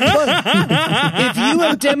 Look, if you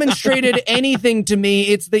have demonstrated anything to me,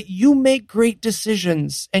 it's that you make great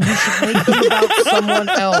decisions and you should make them about someone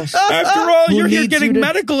else. After all, who you're here needs getting you to-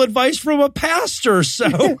 medical advice from a pastor, so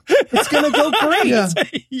It's going to go great. Yeah.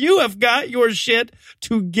 you have got your shit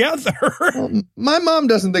together. My mom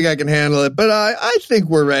doesn't think I can handle it, but I think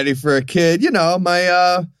we're ready for a kid.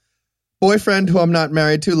 My boyfriend, who I'm not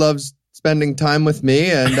married to, loves spending time with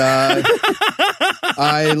me, and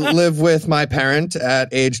I live with my parent at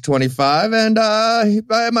age 25, and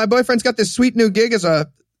my boyfriend's got this sweet new gig as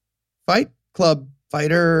a fight club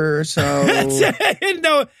fighter, so...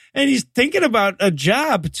 No, and he's thinking about a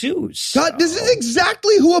job, too. So. God, this is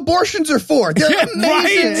exactly who abortions are for. They're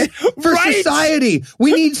amazing for right. society.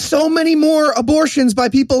 We need so many more abortions by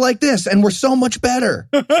people like this, and we're so much better.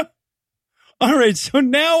 All right, so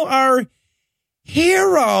now our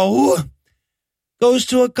hero goes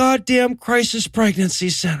to a goddamn crisis pregnancy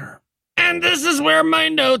center. And this is where my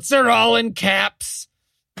notes are all in caps.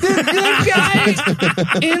 The good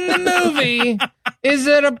guy in the movie is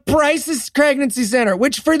at a crisis pregnancy center,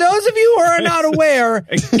 which for those of you who are not aware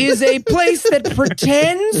is a place that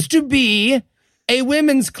pretends to be a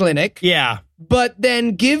women's clinic. Yeah. But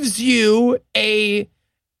then gives you a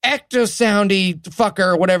ectosoundy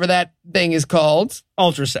fucker, whatever that thing is called.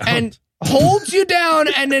 Ultrasound. And holds you down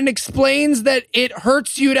and then explains that it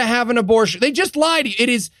hurts you to have an abortion. They just lie to you. It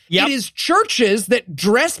is churches that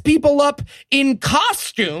dress people up in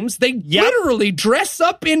costumes. They literally dress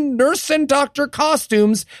up in nurse and doctor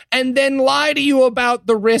costumes and then lie to you about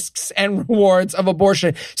the risks and rewards of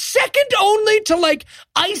abortion. Second only to like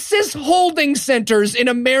ISIS holding centers in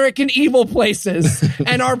American evil places.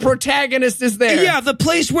 And our protagonist is there. Yeah, the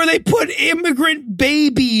place where they put immigrant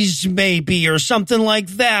babies, maybe, or something like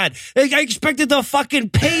that. I expected the fucking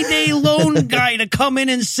payday loan guy to come in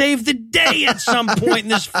and save the day at some point in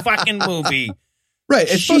this fucking movie. Right.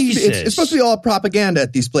 It's supposed to be all propaganda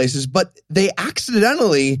at these places, but they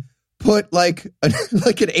accidentally put like an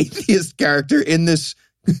atheist character in this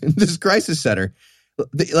crisis center.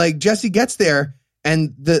 Like Jesse gets there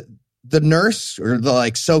and the nurse, or the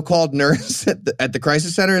like so-called nurse at the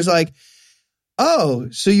crisis center, is like, "Oh,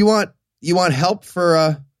 so you want help for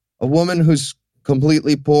a woman who's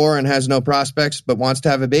completely poor and has no prospects but wants to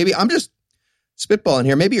have a baby? I'm just spitballing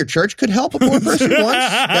here. Maybe your church could help a poor person once.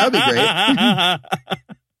 That would be great."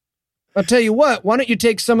 I'll tell you what, why don't you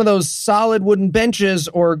take some of those solid wooden benches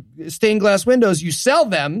or stained glass windows, you sell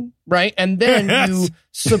them, right? And then you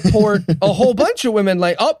support a whole bunch of women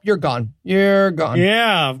like, oh, you're gone. You're gone.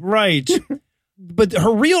 Yeah, right. But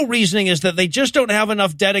her real reasoning is that they just don't have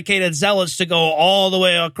enough dedicated zealots to go all the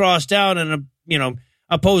way across town and,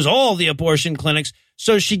 oppose all the abortion clinics.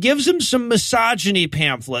 So she gives him some misogyny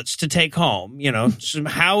pamphlets to take home, some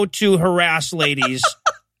how to harass ladies.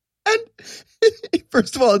 And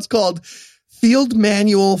first of all, it's called Field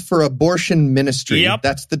Manual for Abortion Ministry. Yep.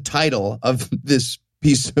 That's the title of this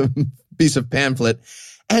piece of pamphlet.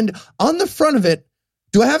 And on the front of it,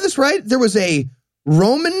 do I have this right? There was a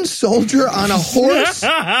Roman soldier on a horse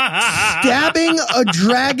stabbing a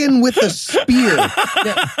dragon with a spear.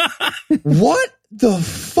 What the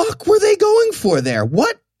fuck were they going for there?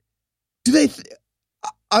 What Do they?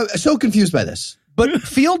 I'm so confused by this. But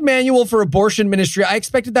field manual for abortion ministry, I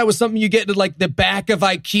expected that was something you get to like the back of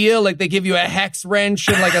IKEA, like they give you a hex wrench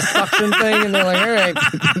and like a suction thing, and they're like, all right.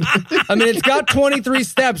 I mean, it's got 23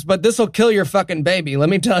 steps, but this will kill your fucking baby, let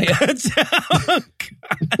me tell you.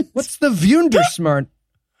 What's the Wundersmart?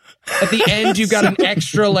 At the end, you've got an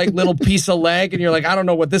extra like little piece of leg, and you're like, I don't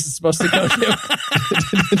know what this is supposed to go to.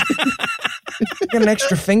 Got an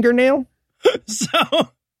extra fingernail? So...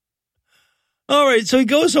 All right, so he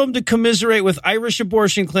goes home to commiserate with Irish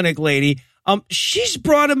abortion clinic lady. She's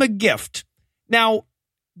brought him a gift. Now,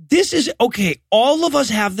 this is, okay, all of us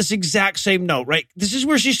have this exact same note, right? This is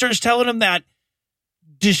where she starts telling him that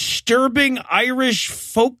disturbing Irish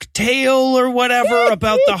folk tale or whatever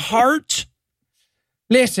about the heart.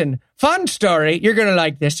 Listen, fun story. You're going to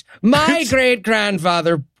like this. My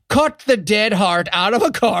great-grandfather cut the dead heart out of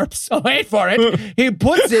a corpse. Oh, wait for it. He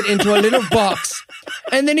puts it into a little box.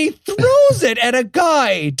 And then he throws it at a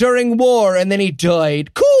guy during war, and then he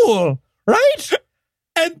died. Cool, right?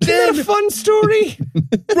 And then a fun story.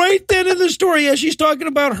 Right then in the story, as she's talking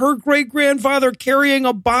about her great-grandfather carrying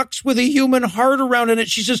a box with a human heart around in it,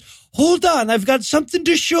 she says, hold on, I've got something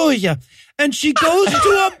to show you. And she goes to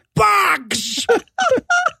a box.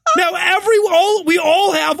 Now, we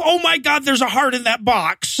all have, oh my God, there's a heart in that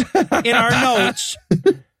box in our notes.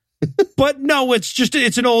 But no,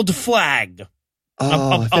 it's an old flag.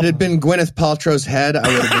 Oh, if it had been Gwyneth Paltrow's head, I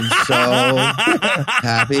would have been so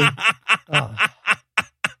happy. Oh.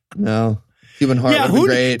 No, human heart would have been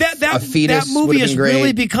great. A fetus that movie has great.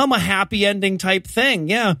 really become a happy ending type thing,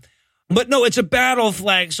 yeah. But no, it's a battle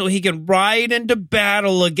flag, so he can ride into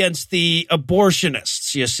battle against the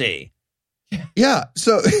abortionists, you see. Yeah,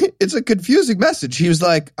 so it's a confusing message. He was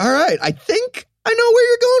like, all right, I think I know where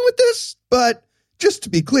you're going with this, but just to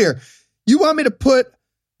be clear, you want me to put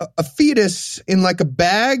a fetus in like a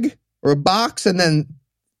bag or a box and then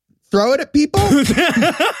throw it at people? Is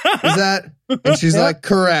that? And she's like,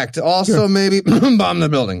 correct. Also, maybe bomb the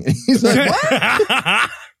building. He's like, what?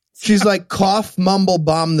 She's like, cough, mumble,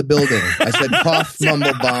 bomb the building. I said, cough,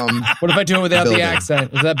 mumble, bomb. What if I do it without the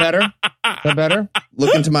accent? Is that better? Is that better?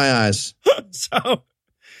 Look into my eyes. So,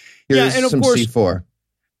 here's some C4.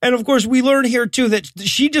 And of course, we learn here, too, that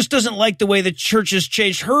she just doesn't like the way the church has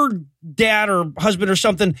changed. Her dad or husband or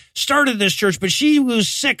something started this church, but she was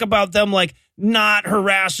sick about them, like, not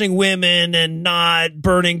harassing women and not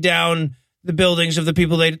burning down the buildings of the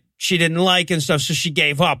people she didn't like and stuff. So she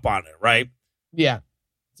gave up on it, right? Yeah,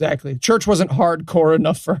 exactly. Church wasn't hardcore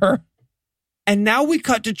enough for her. And now we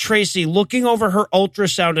cut to Tracy looking over her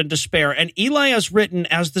ultrasound in despair. And Eli has written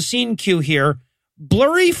as the scene cue here,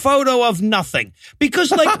 blurry photo of nothing.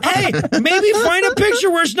 Because, like, hey, maybe find a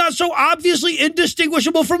picture where it's not so obviously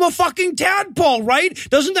indistinguishable from a fucking tadpole, right?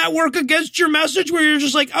 Doesn't that work against your message where you're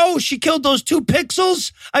just like, oh, she killed those 2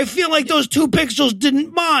 pixels? I feel like those 2 pixels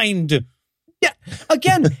didn't mind. Yeah,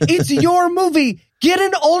 again, it's your movie. Get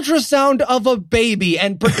an ultrasound of a baby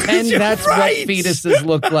and pretend that's right. What fetuses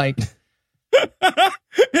look like.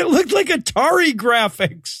 It looked like Atari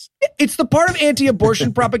graphics. It's the part of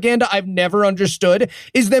anti-abortion propaganda I've never understood,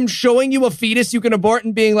 is them showing you a fetus you can abort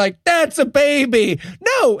and being like, that's a baby.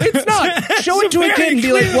 No, it's not. Show it to a kid and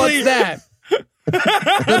be like, what's that?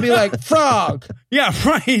 They'll be like, frog. Yeah,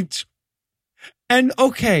 right. And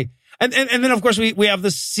okay. And then, of course, we have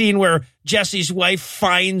this scene where Jesse's wife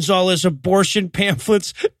finds all his abortion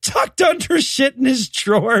pamphlets tucked under shit in his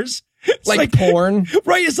drawers. It's like porn.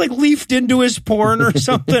 Right, it's like leafed into his porn or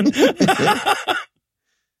something.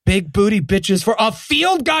 Big booty bitches for a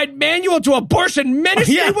field guide manual to abortion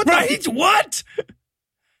ministry. Yeah, right? What?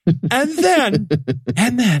 And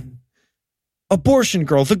then, abortion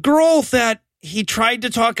girl. The girl that he tried to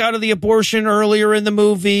talk out of the abortion earlier in the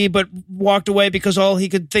movie, but walked away because all he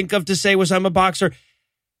could think of to say was, I'm a boxer,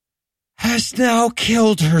 has now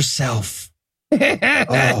killed herself.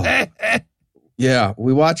 Oh. Yeah,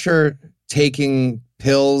 we watch her taking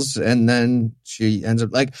pills and then she ends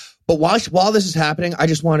up like, but while this is happening, I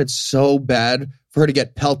just wanted so bad for her to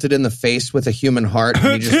get pelted in the face with a human heart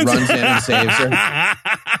and he just runs in and saves her.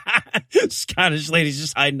 Scottish lady's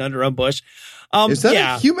just hiding under a bush. Is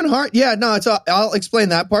that a human heart? Yeah, no, I'll explain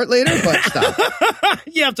that part later, but stop.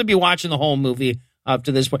 You have to be watching the whole movie up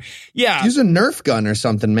to this point. Yeah. Use a Nerf gun or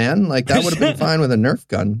something, man. Like that would have been fine with a Nerf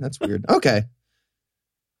gun. That's weird. Okay.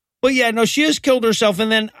 But yeah, no, she has killed herself,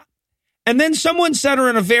 and then someone set her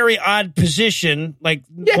in a very odd position, like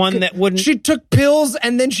one that wouldn't. She took pills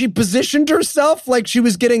and then she positioned herself like she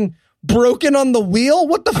was getting broken on the wheel.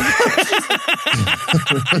 What the fuck?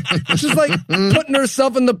 She's like putting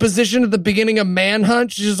herself in the position at the beginning of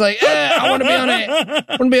Manhunt. She's just like, I want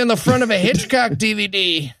to be on the front of a Hitchcock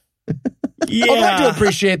DVD. Yeah. I'd like to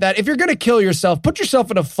appreciate that. If you're going to kill yourself, put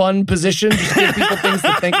yourself in a fun position. Just give people things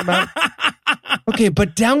to think about. Okay,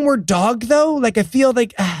 but downward dog, though? Like, I feel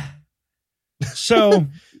like... So...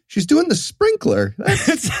 She's doing the sprinkler.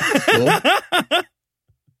 That's cool.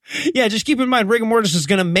 Yeah, just keep in mind, rigor mortis is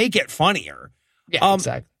going to make it funnier. Yeah,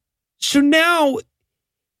 exactly. So now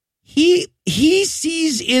he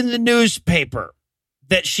sees in the newspaper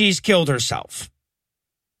that she's killed herself,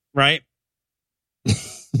 right?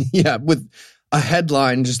 Yeah, with a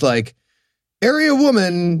headline just like, area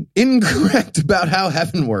woman incorrect about how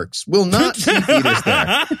heaven works. Will not see fetus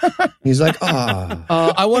there. He's like,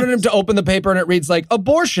 I wanted him to open the paper and it reads like,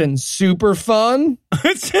 abortion, super fun.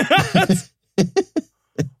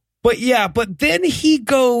 But then he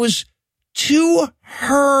goes to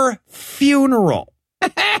her funeral.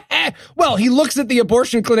 Well, he looks at the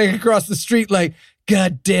abortion clinic across the street like,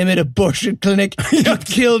 God damn it, abortion clinic. You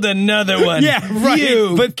killed another one. Yeah, right.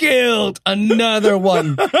 You killed another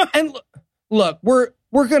one. And look, we're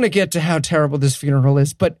going to get to how terrible this funeral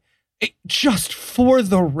is, but just for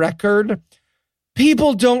the record,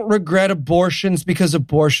 people don't regret abortions because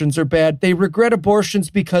abortions are bad. They regret abortions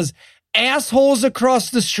because assholes across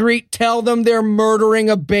the street tell them they're murdering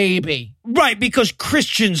a baby. Right, because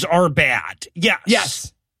Christians are bad.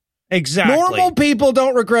 Yes. Exactly. Normal people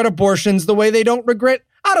don't regret abortions the way they don't regret,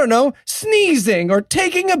 I don't know, sneezing or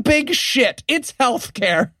taking a big shit. It's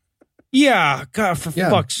healthcare. Yeah, God, for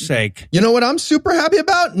fuck's sake. you know what I'm super happy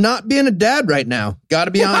about? Not being a dad right now. Got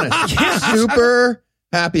to be honest. Super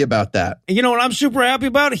happy about that. You know what I'm super happy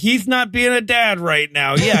about? Heath not being a dad right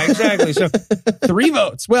now. Yeah, exactly. So 3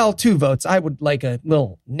 votes. Well, 2 votes. I would like a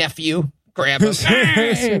little nephew. Grab him.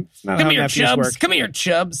 Come here, Chubbs. Come here,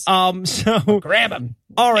 Chubbs. So grab him.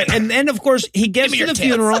 All right, and then of course he gets to the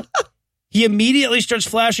funeral. He immediately starts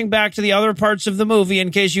flashing back to the other parts of the movie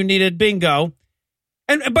in case you needed bingo.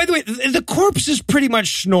 And by the way, the corpse is pretty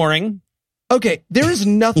much snoring. Okay, there is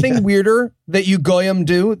nothing weirder that you goyim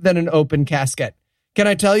do than an open casket. Can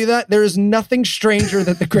I tell you that? There is nothing stranger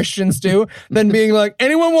that the Christians do than being like,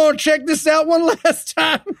 anyone want to check this out one last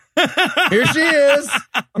time? Here she is.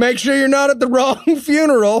 Make sure you're not at the wrong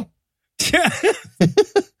funeral.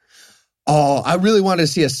 Oh, I really wanted to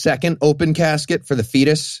see a second open casket for the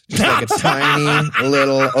fetus. Just like a tiny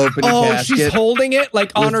little open casket. She's holding it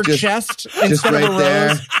like on her chest instead of a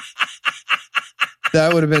rose.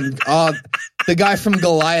 That would have been the guy from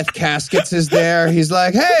Goliath Caskets is there. He's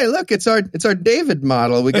like, hey, look, it's our David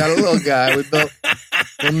model. We got a little guy. We built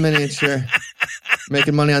a miniature.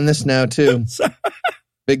 Making money on this now, too.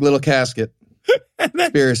 Big little casket.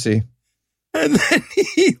 Conspiracy. And then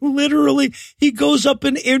he goes up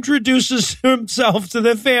and introduces himself to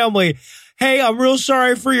the family. Hey, I'm real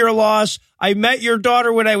sorry for your loss. I met your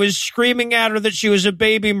daughter when I was screaming at her that she was a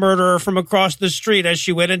baby murderer from across the street as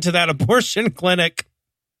she went into that abortion clinic.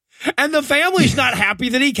 And the family's not happy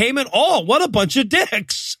that he came at all. What a bunch of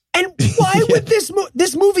dicks. And why would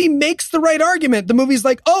this movie makes the right argument? The movie's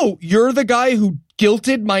like, oh, you're the guy who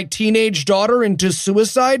guilted my teenage daughter into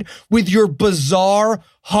suicide with your bizarre,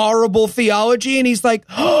 horrible theology. And he's like,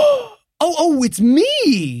 oh, it's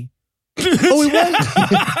me. Oh, it was.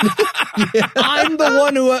 I'm the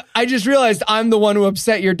one who, I just realized I'm the one who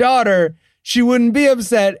upset your daughter. She wouldn't be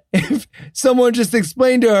upset if someone just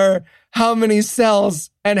explained to her how many cells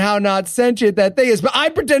and how not sentient that thing is. But I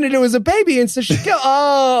pretended it was a baby, and so she go,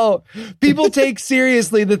 oh, people take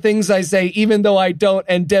seriously the things I say, even though I don't,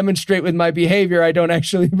 and demonstrate with my behavior I don't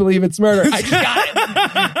actually believe it's murder. I just got it.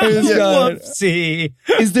 Whoopsie.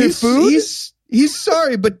 Is there food? He's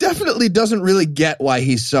sorry, but definitely doesn't really get why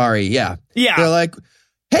he's sorry. Yeah. They're like,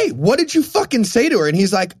 hey, what did you fucking say to her? And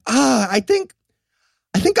he's like, I think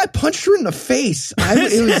I punched her in the face.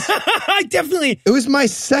 It was my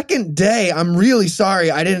second day. I'm really sorry.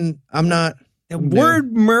 The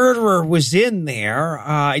word murderer was in there.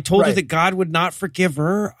 I told her that God would not forgive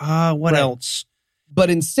her. What else? But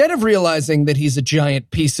instead of realizing that he's a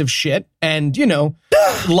giant piece of shit and,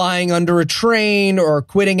 lying under a train or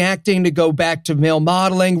quitting acting to go back to male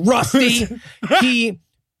modeling, Rusty, he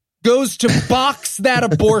goes to box that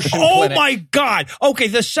abortion clinic. Oh, my God. Okay,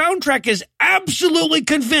 the soundtrack is absolutely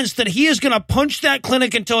convinced that he is going to punch that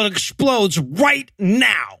clinic until it explodes right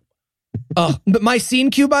now. But my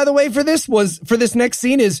scene cue, by the way, for this next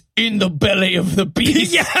scene is in the belly of the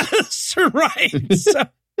beast. Yes, right. So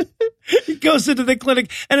he goes into the clinic,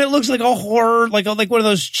 and it looks like a horror, like one of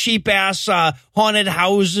those cheap-ass haunted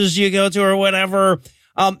houses you go to or whatever.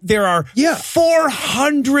 There are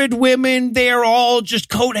 400 women. They're all just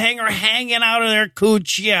coat hanger hanging out of their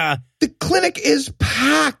cooch. Yeah. The clinic is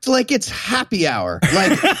packed like it's happy hour.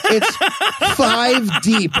 Like it's 5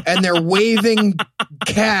 deep and they're waving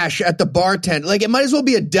cash at the bartender. Like, it might as well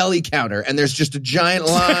be a deli counter, and there's just a giant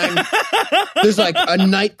line. There's like a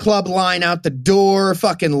nightclub line out the door,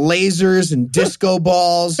 fucking lasers and disco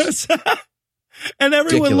balls. And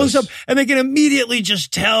everyone Ridiculous. looks up and they can immediately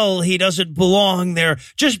just tell he doesn't belong there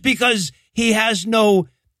just because he has no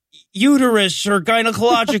uterus or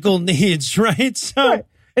gynecological needs, right? So, Right.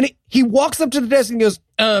 And he walks up to the desk and goes,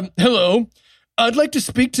 hello, I'd like to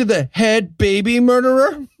speak to the head baby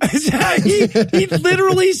murderer. he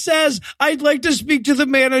literally says, I'd like to speak to the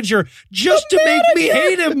manager just to make me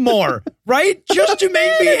hate him more, right? Just to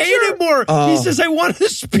make me hate him more. He says, I want to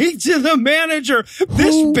speak to the manager.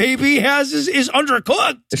 This baby is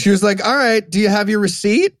undercooked. She was like, all right, do you have your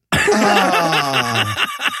receipt?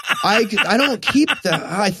 I don't keep the,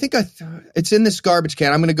 I think it's in this garbage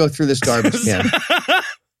can. I'm going to go through this garbage can.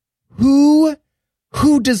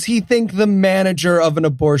 Who does he think the manager of an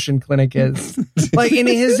abortion clinic is? Like,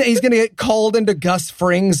 he's going to get called into Gus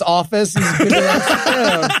Fring's office. He's going to be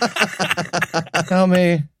like, tell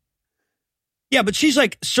me. Yeah, but she's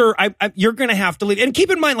like, sir, you're going to have to leave. And keep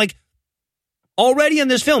in mind, like, already in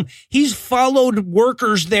this film, he's followed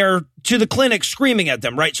workers there to the clinic screaming at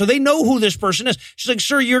them, right? So they know who this person is. She's like,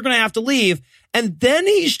 sir, you're going to have to leave. And then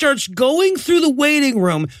he starts going through the waiting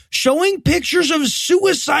room, showing pictures of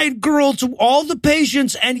Suicide Girl to all the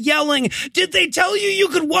patients and yelling, did they tell you you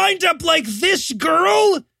could wind up like this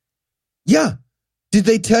girl? Yeah. Did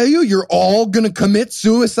they tell you you're all going to commit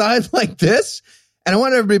suicide like this? And I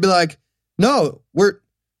want everybody to be like, no, you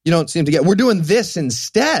don't seem to get, we're doing this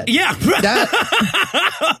instead. Yeah.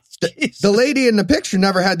 The lady in the picture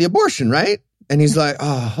never had the abortion, right? And he's like,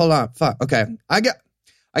 oh, hold on. Fuck. Okay. I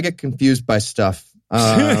get confused by stuff.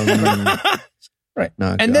 Right.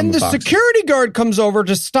 No, And then I'm a the boxer. security guard comes over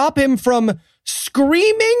to stop him from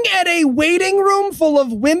screaming at a waiting room full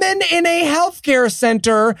of women in a healthcare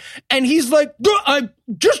center. And he's like,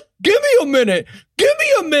 just give me a minute. Give me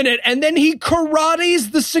a minute. And then he karates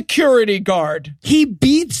the security guard. He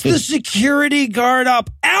beats the security guard up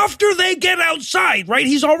after they get outside, right?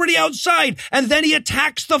 He's already outside. And then he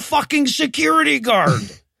attacks the fucking security guard.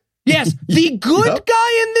 Yes, the good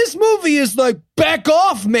guy in this movie is like, back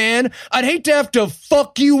off, man. I'd hate to have to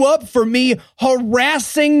fuck you up for me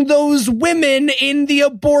harassing those women in the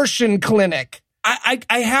abortion clinic. I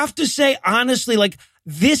have to say, honestly, like,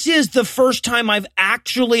 this is the first time I've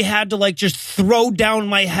actually had to, like, just throw down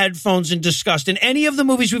my headphones in disgust. In any of the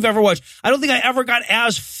movies we've ever watched, I don't think I ever got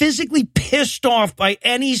as physically pissed off by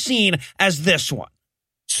any scene as this one.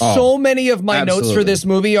 So many of my notes for absolutely. this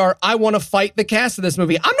movie are, I want to fight the cast of this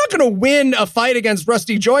movie. I'm not going to win a fight against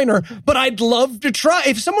Rusty Joyner, but I'd love to try.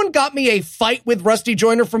 If someone got me a fight with Rusty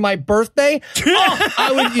Joyner for my birthday,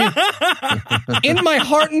 I would, in my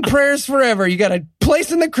heart and prayers forever, you got a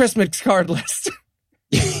place in the Christmas card list.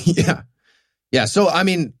 Yeah. Yeah. So, I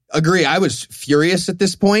mean, agree. I was furious at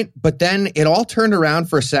this point, but then it all turned around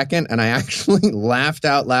for a second and I actually laughed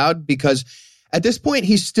out loud because at this point,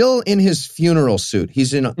 he's still in his funeral suit.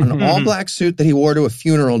 He's in an all black suit that he wore to a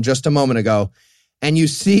funeral just a moment ago. And you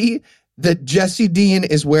see that Jesse Dean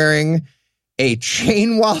is wearing a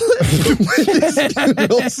chain wallet with his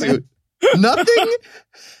funeral suit. Nothing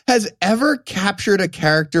has ever captured a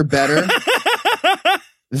character better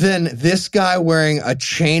than this guy wearing a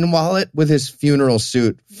chain wallet with his funeral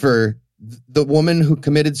suit for the woman who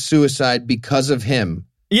committed suicide because of him.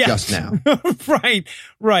 Yeah. Just now.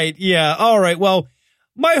 Right. Yeah. All right. Well,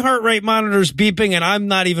 my heart rate monitor's beeping and I'm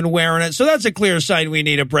not even wearing it. So that's a clear sign we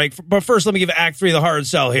need a break. But first, let me give Act 3 the hard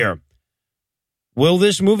sell here. Will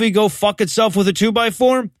this movie go fuck itself with a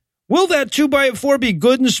 2x4? Will that 2x4 be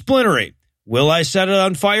good and splintery? Will I set it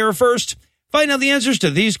on fire first? Find out the answers to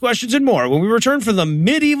these questions and more when we return from the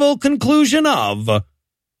medieval conclusion of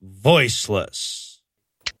Voiceless.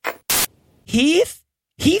 Heath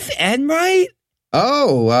Enright?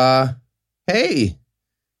 Oh, hey,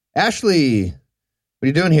 Ashley, what are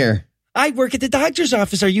you doing here? I work at the doctor's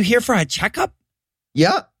office. Are you here for a checkup?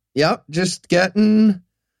 Yep, just getting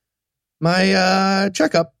my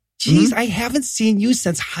checkup. Jeez, I haven't seen you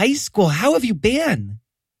since high school. How have you been?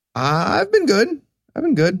 I've been good.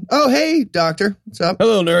 Oh, hey, doctor, what's up?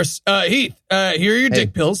 Hello, nurse. Heath, here are your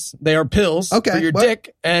dick pills. They are pills for your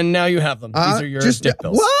dick, and now you have them. These are your dick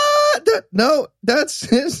pills. What? No,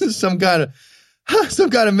 this is some kind of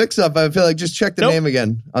mix-up. I feel like just check the name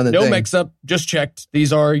again on the thing. No mix-up. Just checked.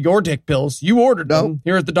 These are your dick pills. You ordered them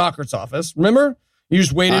here at the doctor's office. Remember? You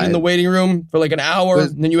just waited in the waiting room for like an hour,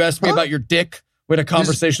 and then you asked me about your dick. We had a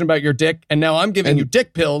conversation about your dick, and now I'm giving you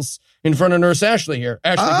dick pills in front of Nurse Ashley here.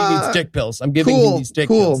 Ashley, he needs dick pills. I'm giving him these dick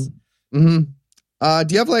pills. Mm-hmm.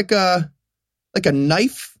 Do you have like a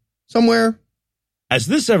knife somewhere? Has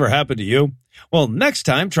this ever happened to you? Well, next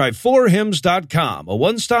time, try 4hims.com, a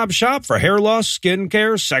one-stop shop for hair loss, skin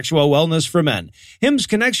care, sexual wellness for men. Hims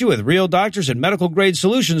connects you with real doctors and medical-grade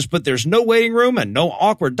solutions, but there's no waiting room and no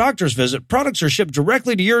awkward doctor's visit. Products are shipped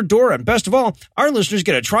directly to your door, and best of all, our listeners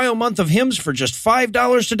get a trial month of Hims for just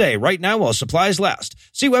 $5 today, right now while supplies last.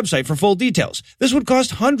 See website for full details. This would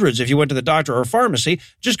cost hundreds if you went to the doctor or pharmacy.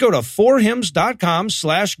 Just go to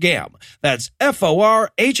 4hims.com/gam. That's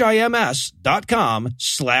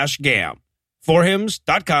FORHIMS.com/gam.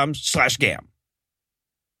 4hims.com/gam.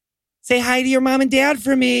 Say hi to your mom and dad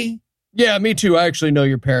for me. Yeah, me too. I actually know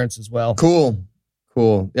your parents as well. Cool.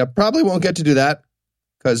 Yeah, probably won't get to do that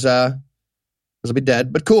because I'll be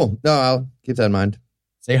dead. But cool. No, I'll keep that in mind.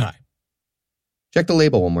 Say hi. Check the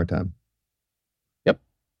label one more time. Yep.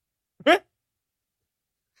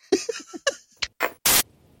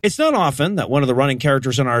 It's not often that one of the running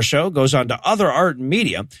characters on our show goes on to other art and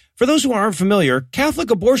media. For those who aren't familiar, Catholic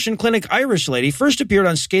abortion clinic Irish Lady first appeared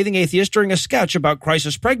on Scathing Atheist during a sketch about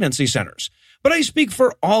crisis pregnancy centers. But I speak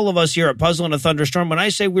for all of us here at Puzzle in a Thunderstorm when I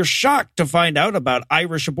say we're shocked to find out about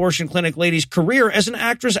Irish abortion clinic lady's career as an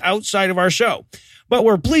actress outside of our show. But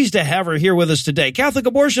we're pleased to have her here with us today. Catholic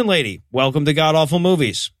abortion lady, welcome to God Awful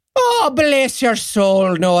Movies. Oh, bless your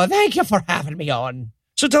soul, Noah. Thank you for having me on.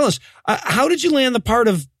 So tell us, how did you land the part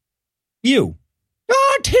of you?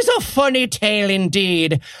 Oh, 'tis a funny tale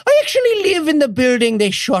indeed. I actually live in the building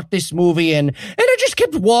they shot this movie in, and I just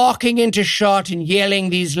kept walking into shot and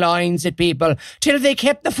yelling these lines at people till they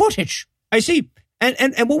kept the footage. I see.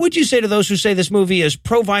 And what would you say to those who say this movie is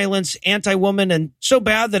pro-violence, anti-woman, and so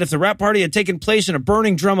bad that if the rap party had taken place in a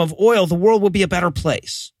burning drum of oil, the world would be a better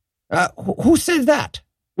place? Who said that?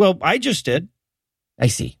 Well, I just did. I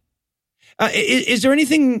see. Is there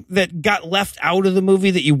anything that got left out of the movie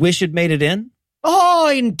that you wish had made it in? Oh,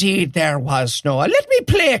 indeed there was, Noah. Let me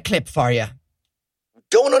play a clip for you.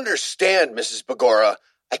 Don't understand, Mrs. Begora.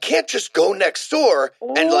 I can't just go next door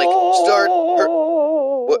and, start her...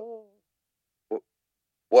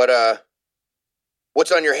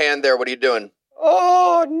 What's on your hand there? What are you doing?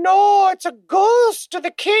 Oh, no, it's a ghost of the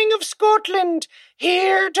King of Scotland,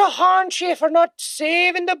 here to haunt you for not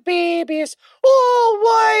saving the babies. Oh,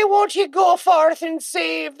 why won't you go forth and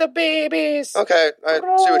save the babies? Okay, I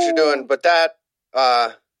see what you're doing, but that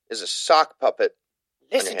is a sock puppet.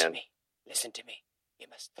 Listen to me. You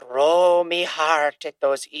must throw me heart at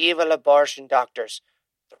those evil abortion doctors.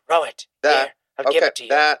 Throw it. Here, I'll give it to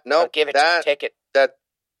you. I'll give it to you. Take it.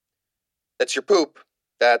 That's your poop.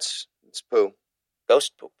 It's poo.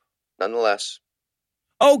 Ghost poop. Nonetheless.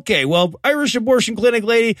 Okay, well, Irish abortion clinic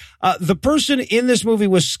lady, the person in this movie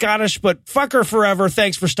was Scottish, but fuck her forever.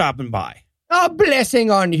 Thanks for stopping by. A blessing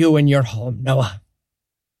on you and your home, Noah.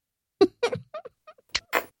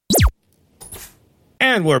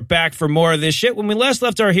 And we're back for more of this shit. When we last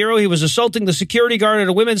left our hero, he was assaulting the security guard at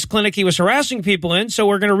a women's clinic he was harassing people in, so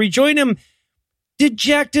we're going to rejoin him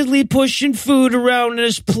dejectedly pushing food around in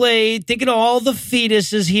his plate, thinking of all the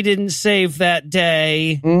fetuses he didn't save that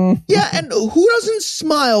day. Yeah, and who doesn't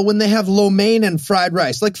smile when they have lo mein and fried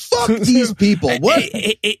rice? Like, fuck these people. What?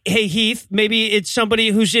 Hey, Heath, maybe it's somebody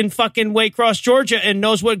who's in fucking Waycross, Georgia, and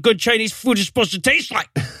knows what good Chinese food is supposed to taste like.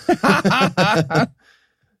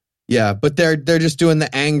 Yeah, but they're just doing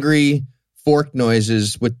the angry fork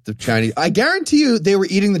noises with the Chinese. I guarantee you they were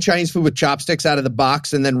eating the Chinese food with chopsticks out of the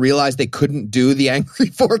box and then realized they couldn't do the angry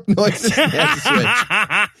fork noises. They had to switch.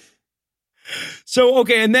 So,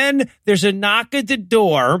 okay, and then there's a knock at the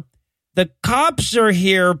door. The cops are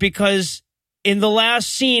here because in the last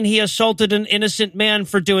scene, he assaulted an innocent man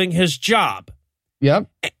for doing his job. Yep.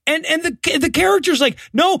 And the character's like,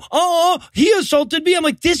 no, he assaulted me. I'm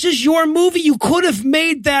like, this is your movie. You could have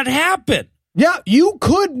made that happen. Yeah, you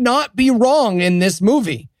could not be wrong in this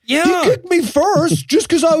movie. Yeah. He kicked me first just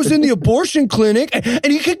because I was in the abortion clinic, and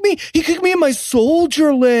he kicked me in my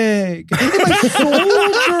soldier leg.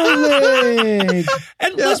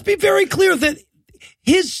 And let's be very clear that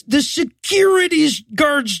the security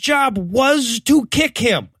guard's job was to kick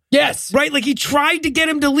him. Yes. Right? Like, he tried to get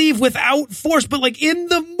him to leave without force, but like in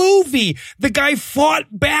the movie, the guy fought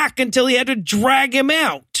back until he had to drag him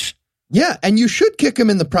out. Yeah, and you should kick him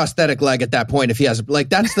in the prosthetic leg at that point if he has,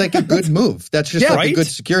 that's like a good move. That's just a good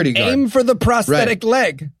security guard. Aim for the prosthetic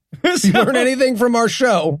leg. You learn anything from our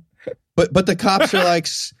show. But the cops are like,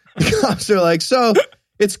 so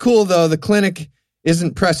it's cool though. The clinic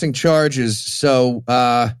isn't pressing charges, so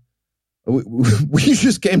we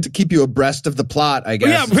just came to keep you abreast of the plot. I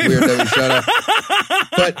guess it's weird that we showed up.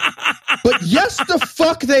 But yes, the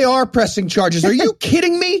fuck they are pressing charges. Are you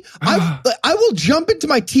kidding me? I will jump into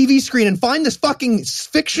my TV screen and find this fucking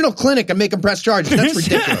fictional clinic and make them press charges. That's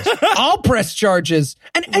ridiculous. I'll press charges.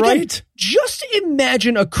 And again, Right. just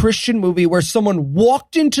imagine a Christian movie where someone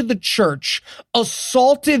walked into the church,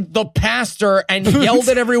 assaulted the pastor, and yelled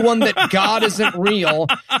at everyone that God isn't real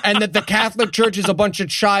and that the Catholic Church is a bunch of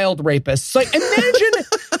child rapists. Like, imagine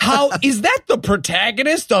is that the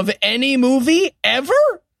protagonist of any movie ever?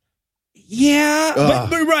 Yeah,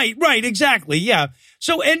 but right, exactly, yeah.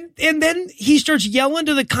 So, and then he starts yelling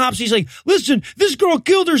to the cops. He's like, listen, this girl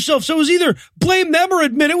killed herself, so it was either blame them or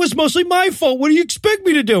admit it was mostly my fault. What do you expect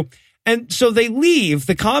me to do? And so they leave.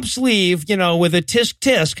 The cops leave, with a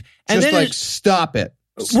tisk-tisk. And Just then stop it.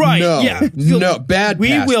 Right, No, yeah. no, bad We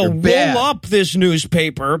pastor, will bad. roll up this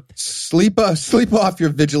newspaper. Sleep off your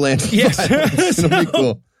vigilante Yes. violence. It'll be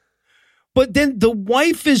cool. But then the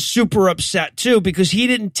wife is super upset, too, because he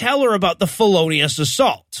didn't tell her about the felonious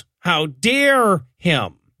assault. How dare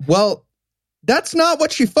him? Well, that's not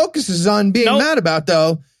what she focuses on being Nope. mad about,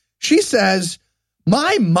 though. She says,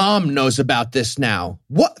 my mom knows about this now.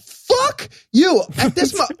 What? Fuck you. At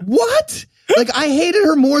this what? Like, I hated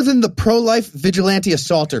her more than the pro-life vigilante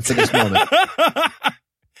assaulter for this moment.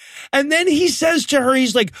 And then he says to her,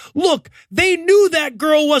 he's like, look, they knew that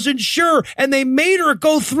girl wasn't sure, and they made her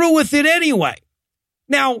go through with it anyway.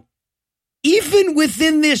 Now, even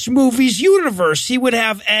within this movie's universe, he would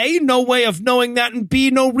have A, no way of knowing that, and B,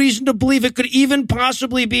 no reason to believe it could even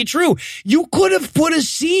possibly be true. You could have put a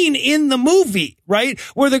scene in the movie, right,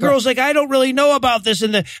 where the girl's like, I don't really know about this,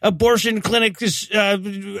 and the abortion clinic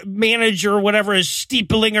manager or whatever is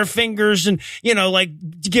steepling her fingers and, like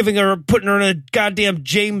putting her in a goddamn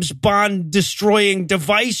James Bond destroying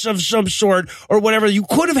device of some sort or whatever. You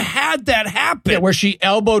could have had that happen. Yeah, where she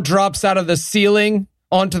elbow drops out of the ceiling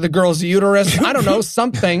onto the girl's uterus. I don't know,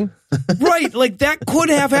 something. Right, like that could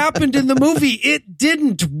have happened in the movie. It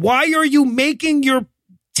didn't. Why are you making your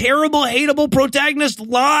terrible, hateable protagonist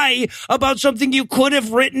lie about something you could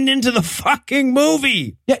have written into the fucking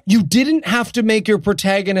movie? Yeah, you didn't have to make your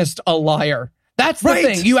protagonist a liar. That's the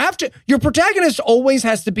Right. thing. Your protagonist always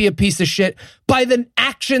has to be a piece of shit by the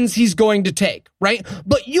actions he's going to take, right?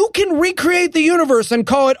 But you can recreate the universe and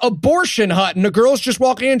call it Abortion Hut, and the girl's just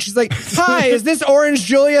walking in, she's like, hi, is this Orange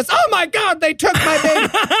Julius? Oh my God, they took my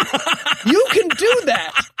baby. You can do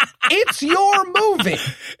that. It's your movie.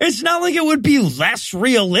 It's not like it would be less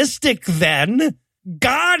realistic then.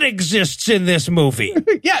 God exists in this movie.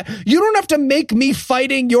 Yeah, you don't have to make me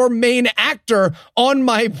fighting your main actor on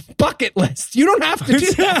my bucket list. You don't have to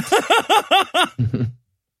do that.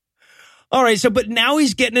 All right, but now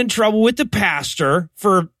he's getting in trouble with the pastor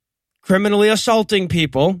for criminally assaulting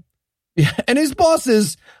people. Yeah, and his boss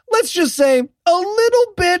is, let's just say, a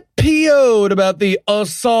little bit PO'd about the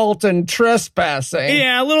assault and trespassing.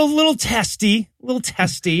 Yeah, a little testy.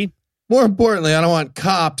 More importantly, I don't want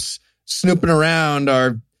cops snooping around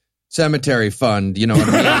our cemetery fund. You know what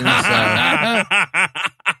I mean?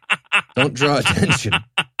 So, don't draw attention.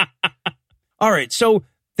 All right, so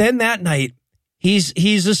then that night,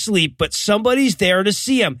 he's asleep, but somebody's there to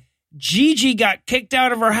see him. Gigi got kicked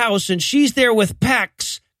out of her house, and she's there with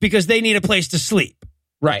Pex because they need a place to sleep.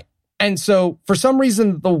 Right. And so, for some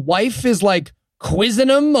reason, the wife is like quizzing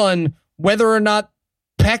him on whether or not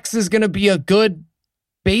Pex is going to be a good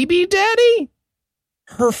baby daddy.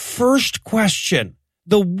 Her first question,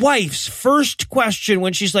 the wife's first question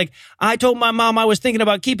when she's like, I told my mom I was thinking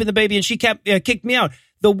about keeping the baby and she kicked me out.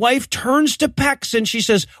 The wife turns to Pex and she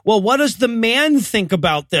says, well, what does the man think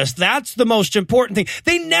about this? That's the most important thing.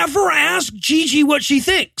 They never ask Gigi what she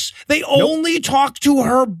thinks. They only talk to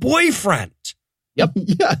her boyfriend. Yep.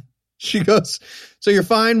 Yeah. She goes, so you're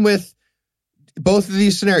fine with both of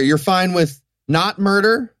these scenarios. You're fine with not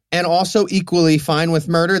murder and also equally fine with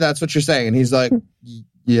murder. That's what you're saying. And he's like,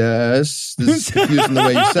 yes. This is confusing the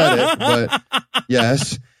way you said it, but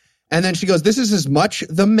yes. And then she goes, this is as much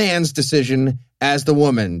the man's decision as the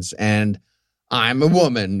woman's. And I'm a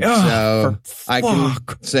woman, so I can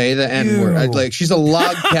say the N-word. Like, she's a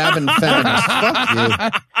log cabin feminist.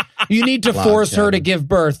 Fuck you. You need to Log force her cabin. to give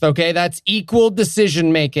birth, okay? That's equal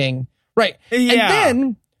decision making. Right. Yeah. And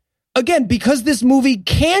then, again, because this movie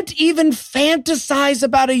can't even fantasize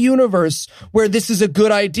about a universe where this is a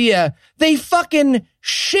good idea, they fucking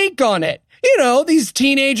shake on it. You know, these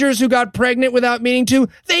teenagers who got pregnant without meaning to,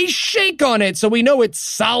 they shake on it so we know it's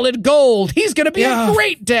solid gold. He's going to be a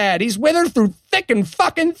great dad. He's with her through thick and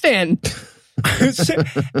fucking thin.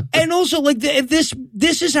 And also, like, this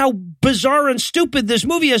is how bizarre and stupid this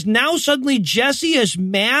movie is. Now suddenly Jesse is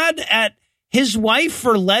mad at his wife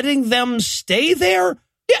for letting them stay there.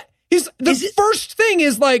 Yeah, First thing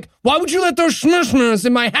is like, why would you let those schmers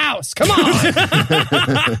in my house? Come on.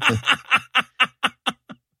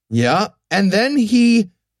 Yeah. And then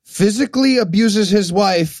he physically abuses his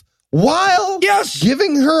wife while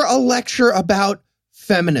giving her a lecture about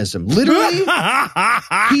feminism. Literally,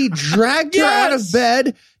 he dragged her out of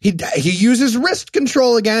bed. He uses wrist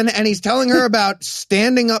control again, and he's telling her about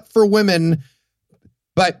standing up for women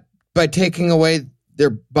by taking away their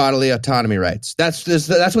bodily autonomy rights. That's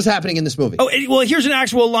what's happening in this movie. Oh, well, here's an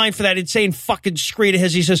actual line for that insane fucking screed of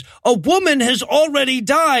his. He says, a woman has already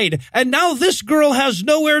died, and now this girl has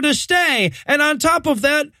nowhere to stay. And on top of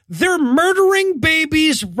that, they're murdering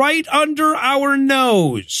babies right under our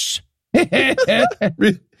nose.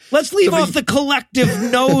 Let's leave off the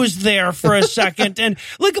collective nose there for a second. And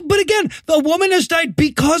look, but again, the woman has died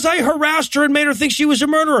because I harassed her and made her think she was a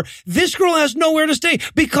murderer. This girl has nowhere to stay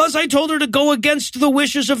because I told her to go against the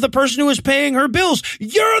wishes of the person who is paying her bills.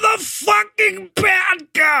 You're the fucking bad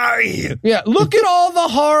guy. Yeah, look at all the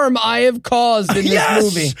harm I have caused in this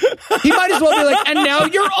movie. He might as well be like, and now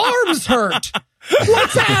your arm's hurt.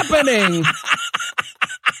 What's happening?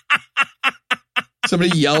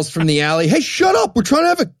 Somebody yells from the alley, hey, shut up. We're trying to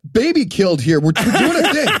have a baby killed here. We're doing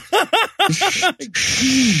a thing.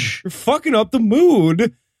 You're fucking up the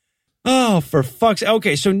mood. Oh, for fuck's sake.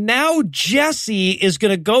 Okay, so now Jesse is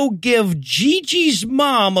going to go give Gigi's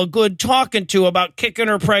mom a good talking to about kicking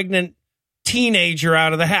her pregnant teenager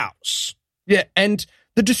out of the house. Yeah, and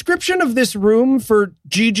the description of this room for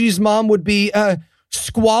Gigi's mom would be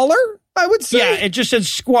squalor, I would say. Yeah, it just said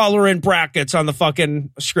squalor in brackets on the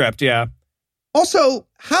fucking script, yeah. Also,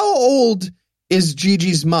 how old is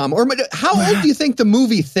Gigi's mom? Or how old do you think the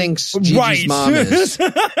movie thinks Gigi's mom is?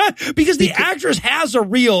 Because the actress has a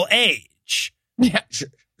real age. Yeah.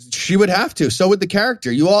 She would have to. So would the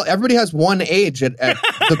character. Everybody has one age at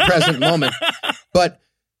the present moment. But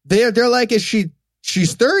they're like, she's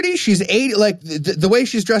 30, she's 80. Like the way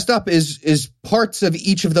she's dressed up is parts of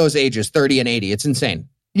each of those ages, 30 and 80. It's insane.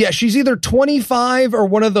 Yeah, she's either 25 or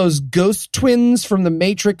one of those ghost twins from The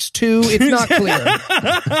Matrix 2. It's not clear.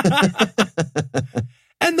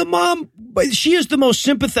 And the mom, she is the most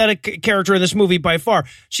sympathetic character in this movie by far.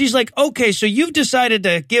 She's like, okay, so you've decided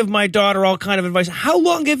to give my daughter all kind of advice. How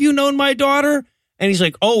long have you known my daughter? And he's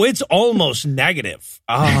like, oh, it's almost negative.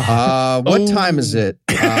 What time is it?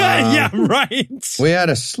 Yeah, right. We had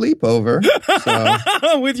a sleepover.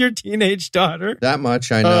 So with your teenage daughter. That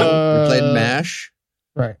much I know. We played MASH.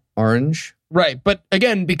 Right. Orange. Right. But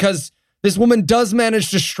again, because this woman does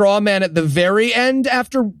manage to straw man at the very end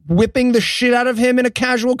after whipping the shit out of him in a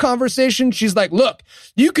casual conversation. She's like, look,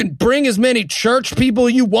 you can bring as many church people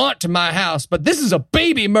you want to my house, but this is a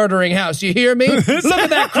baby murdering house. You hear me? Look at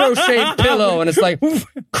that crocheted pillow. And it's like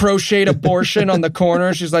crocheted abortion on the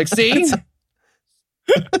corner. She's like, see?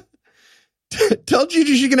 Tell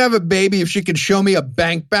Gigi she can have a baby if she can show me a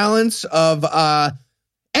bank balance of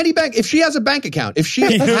any bank. If she has a bank account, if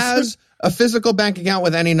she has a physical bank account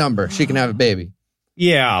with any number, she can have a baby.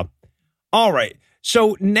 Yeah. All right.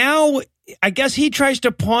 So now I guess he tries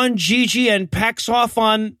to pawn Gigi and pecks off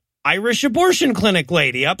on Irish abortion clinic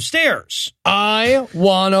lady upstairs. I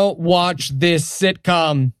want to watch this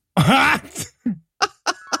sitcom.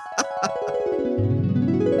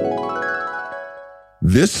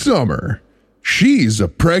 This summer, she's a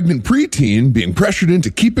pregnant preteen being pressured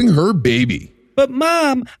into keeping her baby. But,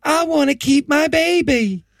 Mom, I want to keep my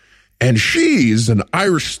baby. And she's an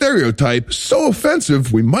Irish stereotype so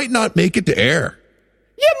offensive we might not make it to air.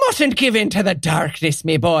 You mustn't give in to the darkness,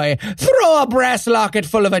 me boy. Throw a brass locket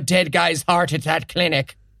full of a dead guy's heart at that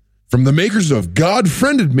clinic. From the makers of God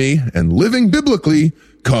Friended Me and Living Biblically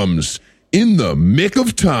comes In the Mick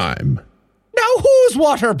of Time. Now whose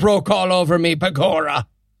water broke all over me, Pagora?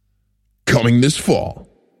 Coming this fall.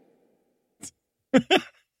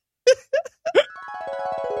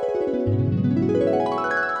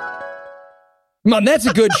 Man, that's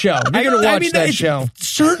a good show. You're going to watch that show.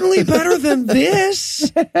 Certainly better than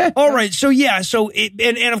this. All right. So, yeah.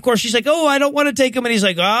 And of course, she's like, oh, I don't want to take him. And he's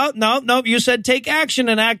like, oh, no, you said take action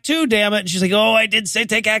in Act 2, damn it. And she's like, oh, I did say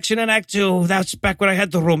take action in Act 2. That's back when I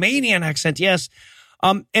had the Romanian accent. Yes.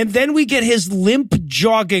 And then we get his limp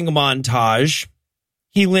jogging montage.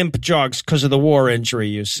 He limp jogs because of the war injury,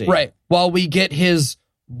 you see. Right. While we get his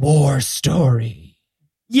war story.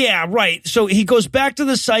 Yeah, right. So he goes back to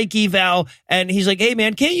the psych eval and he's like, hey,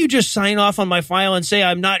 man, can't you just sign off on my file and say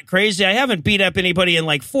I'm not crazy? I haven't beat up anybody in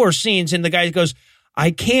like 4 scenes. And the guy goes,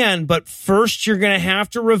 I can, but first you're going to have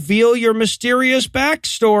to reveal your mysterious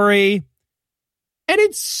backstory. And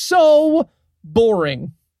it's so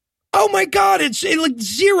boring. Oh, my God. It's like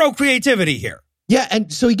zero creativity here. Yeah.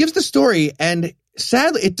 And so he gives the story and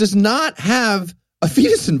sadly, it does not have a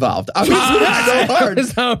fetus involved. I was so hard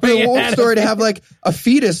for the whole story to have like a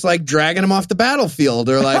fetus like dragging him off the battlefield,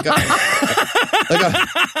 or like a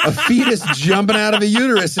fetus jumping out of a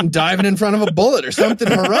uterus and diving in front of a bullet, or something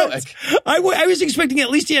heroic. I was expecting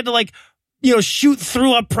at least he had to like, shoot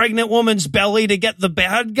through a pregnant woman's belly to get the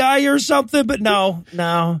bad guy or something, but no.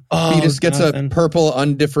 Fetus gets a purple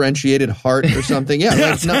undifferentiated heart or something. Yeah,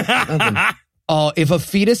 like, nothing. Oh, if a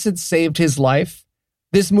fetus had saved his life,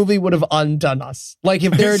 this movie would have undone us. Like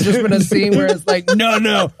if there had just been a scene where it's like,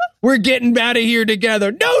 no, we're getting out of here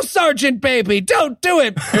together. No, Sergeant Baby, don't do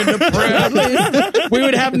it. We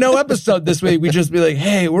would have no episode this week. We'd just be like,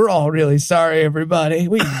 hey, we're all really sorry, everybody.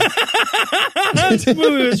 This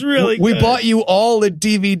movie was really good. We bought you all a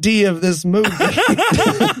DVD of this movie.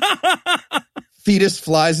 Fetus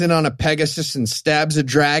flies in on a Pegasus and stabs a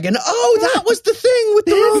dragon. Oh, that was the thing with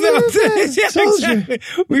the Roman exactly.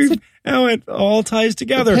 It all ties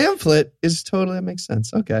together. The pamphlet is totally, that makes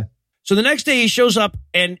sense. Okay. So the next day he shows up,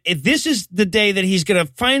 and this is the day that he's going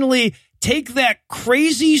to finally take that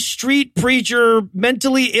crazy street preacher,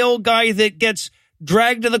 mentally ill guy that gets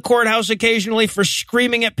dragged to the courthouse occasionally for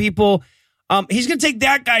screaming at people. He's going to take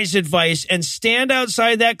that guy's advice and stand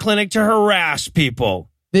outside that clinic to harass people.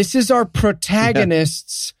 This is our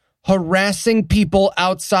protagonists harassing people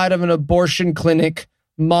outside of an abortion clinic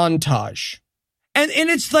montage. And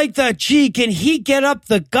it's like can he get up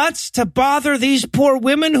the guts to bother these poor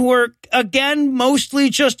women who are, again, mostly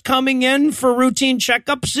just coming in for routine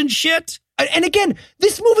checkups and shit? And again,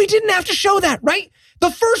 this movie didn't have to show that, right?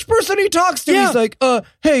 The first person he talks to, he's like,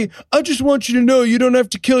 hey, I just want you to know you don't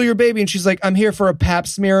have to kill your baby. And she's like, I'm here for a pap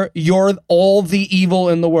smear. You're all the evil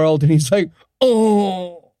in the world. And he's like,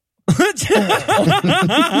 oh. Why?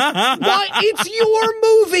 It's your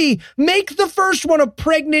movie. Make the first one a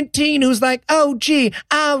pregnant teen who's like, oh,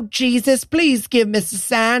 Jesus, please give me a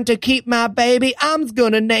sign to keep my baby. I'm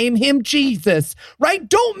going to name him Jesus. Right?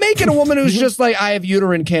 Don't make it a woman who's just like, I have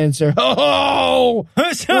uterine cancer. Oh,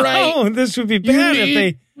 right. This would be bad if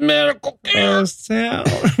they medical care.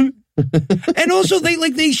 And also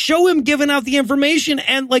they show him giving out the information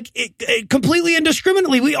and completely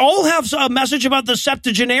indiscriminately. We all have a message about the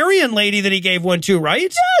septuagenarian lady that he gave one to, right?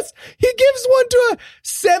 Yes, he gives one to a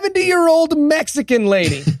 70-year-old Mexican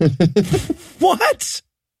lady. What?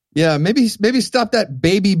 Yeah, maybe stop that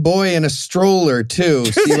baby boy in a stroller too.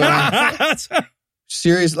 See what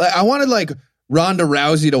seriously, I wanted Ronda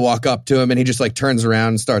Rousey to walk up to him and he just turns around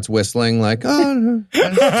and starts whistling like, oh,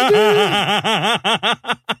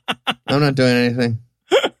 I'm not doing anything.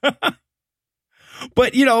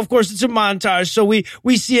 But, of course, it's a montage. So we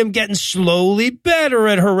see him getting slowly better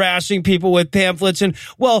at harassing people with pamphlets. And,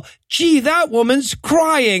 well, that woman's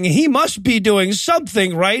crying. He must be doing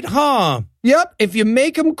something right, huh? Yep. If you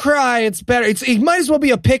make him cry, it's better. He might as well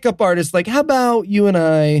be a pickup artist. Like, how about you and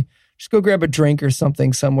I just go grab a drink or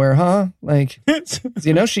something somewhere, huh?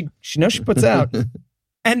 She knows she puts out.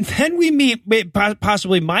 And then we meet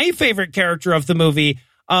possibly my favorite character of the movie.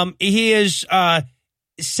 He is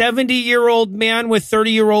 70-year-old man with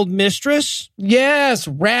 30-year-old mistress. Yes,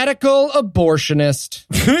 radical abortionist.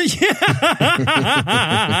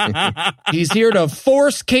 He's here to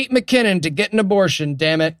force Kate McKinnon to get an abortion,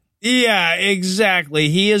 damn it. Yeah, exactly.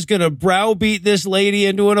 He is going to browbeat this lady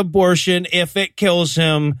into an abortion if it kills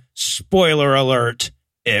him. Spoiler alert,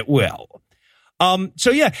 it will.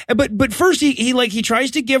 But first he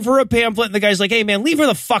tries to give her a pamphlet and the guy's like, hey man, leave her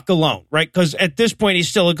the fuck alone, right? Because at this point he's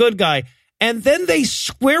still a good guy. And then they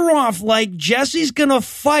square off like Jesse's gonna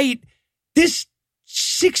fight this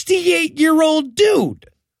 68-year-old dude.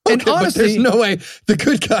 Okay, and honestly, there's no way the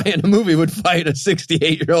good guy in a movie would fight a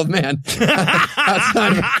 68-year-old man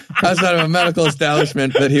outside of a medical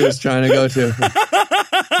establishment that he was trying to go to.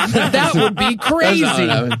 That would be crazy.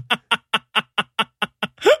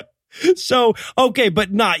 So, okay,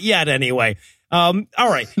 but not yet anyway. All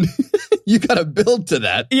right. You got to build to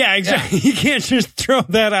that. Yeah, exactly. Yeah. You can't just throw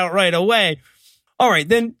that out right away. All right,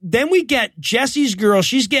 then we get Jesse's girl.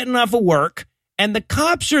 She's getting off of work. And the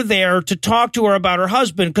cops are there to talk to her about her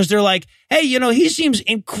husband because they're like, hey, he seems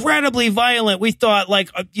incredibly violent. We thought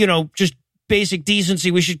just basic decency.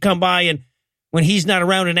 We should come by and when he's not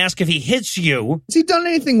around and ask if he hits you. Has he done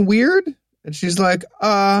anything weird? And she's like,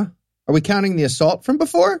 are we counting the assault from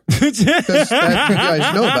before? Because you guys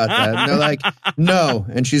know about that. And they're like, no.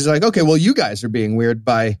 And she's like, okay, well, you guys are being weird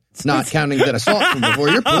by not counting that assault from before.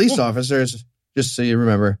 You're police officers, just so you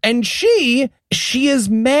remember. And she is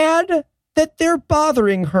mad that they're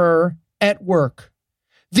bothering her at work.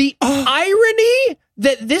 The irony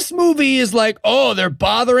that this movie is like, oh, they're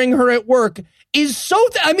bothering her at work is so.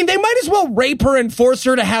 I mean, they might as well rape her and force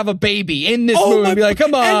her to have a baby in this movie. And be like,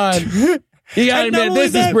 come on, you gotta admit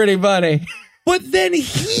this is pretty funny. But then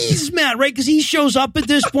he's mad, right? Because he shows up at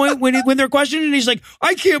this point when they're questioning, and he's like,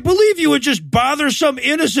 I can't believe you would just bother some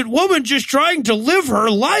innocent woman just trying to live her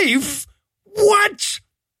life. What?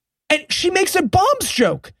 And she makes a bombs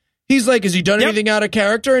joke. He's like, has he done anything out of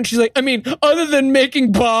character? And she's like, I mean, other than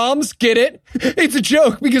making bombs, get it? It's a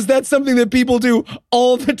joke because that's something that people do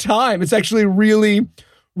all the time. It's actually really,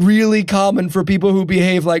 really common for people who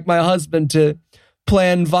behave like my husband to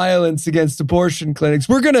plan violence against abortion clinics.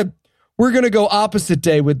 We're gonna go opposite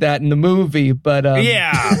day with that in the movie, but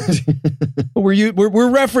yeah, we're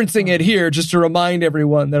referencing it here just to remind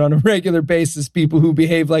everyone that on a regular basis, people who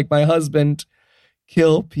behave like my husband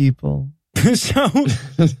kill people. So,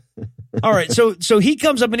 all right. So he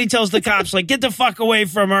comes up and he tells the cops, like, get the fuck away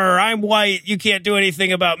from her. I'm white. You can't do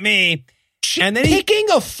anything about me. And then picking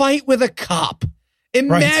a fight with a cop.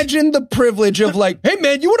 Imagine the privilege of like, hey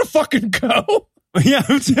man, you want to fucking go? Yeah.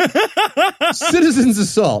 Citizens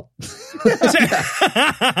assault.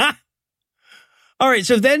 All right.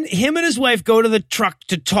 So then him and his wife go to the truck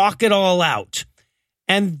to talk it all out.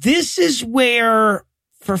 And this is where,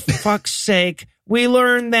 for fuck's sake, we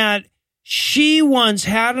learn that she once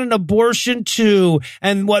had an abortion too.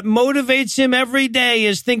 And what motivates him every day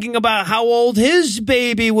is thinking about how old his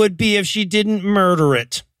baby would be if she didn't murder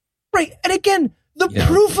it. Right. And again, the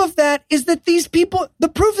proof of that is that these people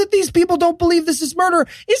don't believe this is murder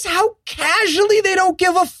is how casually they don't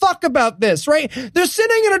give a fuck about this, right? They're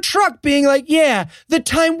sitting in a truck being like, yeah, the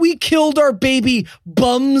time we killed our baby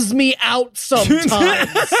bums me out sometimes.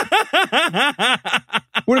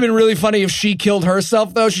 Would have been really funny if she killed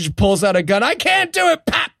herself, though. She just pulls out a gun. I can't do it,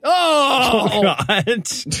 Pat. Oh God.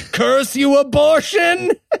 Curse you,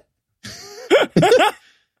 abortion.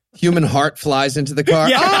 Human heart flies into the car.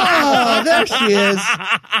 Yeah. Oh, there she is.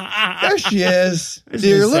 There she is.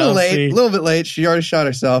 You're a little bit late. She already shot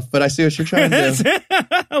herself, but I see what you're trying to do.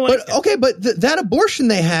 But that abortion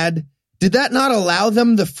they had, did that not allow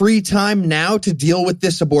them the free time now to deal with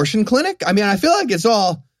this abortion clinic? I mean, I feel like it's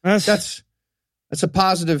all, that's a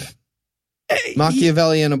positive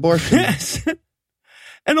Machiavellian abortion. Yes.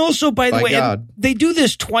 And also, by the way, they do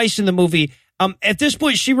this twice in the movie. At this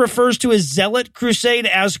point, she refers to his zealot crusade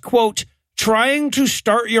as, quote, trying to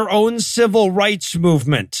start your own civil rights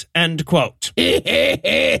movement, end quote.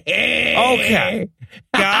 Okay.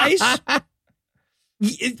 Guys?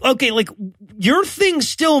 Okay, like, your thing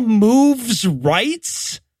still moves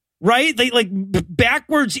rights, right? Like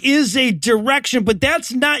backwards is a direction, but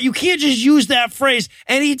that's not, you can't just use that phrase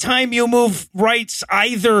anytime you move rights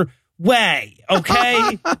either way,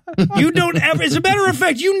 okay? You don't ever, as a matter of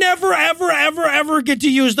fact, you never, ever get to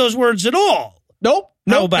use those words at all. Nope.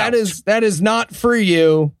 That is not for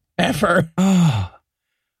you ever.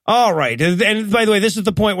 All right. And by the way, this is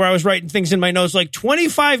the point where I was writing things in my notes like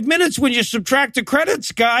 25 minutes when you subtract the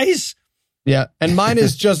credits, guys. Yeah. And mine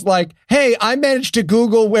is just like, hey, I managed to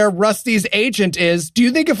Google where Rusty's agent is. Do you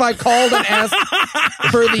think if I called and asked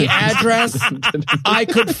for the address, I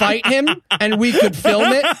could fight him and we could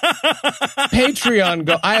film it? Patreon,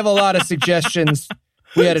 go. I have a lot of suggestions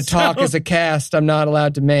we had to talk as a cast I'm not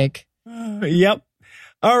allowed to make. Yep.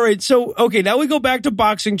 All right. So, okay, now we go back to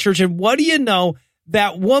Boxing Church. And what do you know?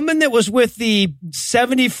 That woman that was with the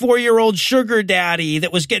 74-year-old sugar daddy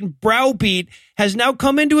that was getting browbeat has now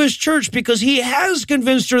come into his church because he has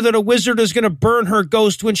convinced her that a wizard is going to burn her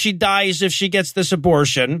ghost when she dies if she gets this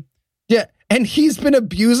abortion. Yeah, and he's been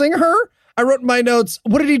abusing her? I wrote in my notes,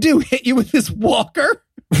 what did he do? Hit you with his walker?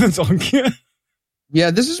 That's all.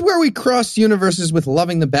 Yeah, this is where we cross universes with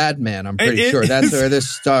Loving the Bad Man, I'm pretty sure. That's where this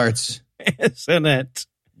starts. Isn't it?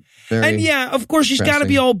 And yeah, of course, she's got to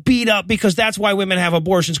be all beat up because that's why women have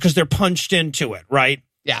abortions, because they're punched into it, right?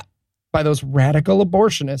 Yeah, by those radical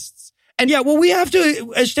abortionists. And yeah, well, we have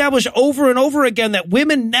to establish over and over again that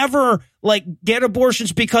women never like get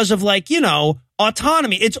abortions because of like, you know,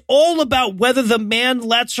 autonomy. It's all about whether the man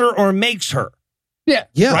lets her or makes her. Yeah.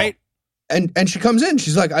 Right. And she comes in.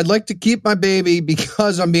 She's like, I'd like to keep my baby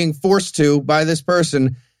because I'm being forced to by this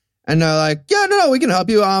person. And they're like, yeah, no, we can help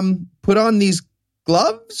you. Put on these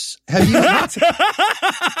gloves. Have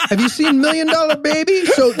you seen $1 Million Baby?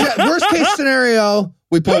 So yeah, worst case scenario,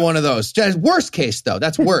 we put one of those. Worst case though,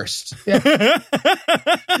 that's worst. Yeah.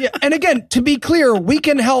 Yeah. And again, to be clear, we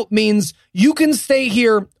can help means you can stay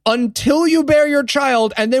here until you bear your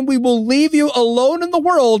child, and then we will leave you alone in the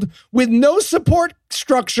world with no support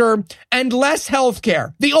structure and less health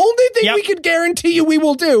care. The only thing we can guarantee you we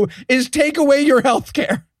will do is take away your health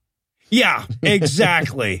care. Yeah,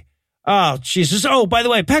 exactly. Oh, Jesus. Oh, by the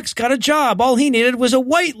way, Peck's got a job. All he needed was a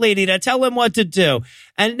white lady to tell him what to do.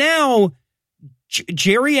 And now,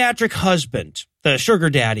 geriatric husband, the sugar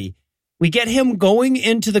daddy, we get him going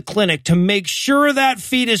into the clinic to make sure that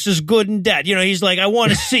fetus is good and dead. You know, he's like, I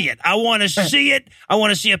want to see it. I want to see it. I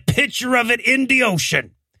want to see a picture of it in the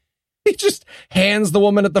ocean. He just hands the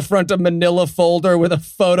woman at the front a manila folder with a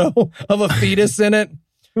photo of a fetus in it.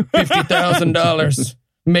 $50,000.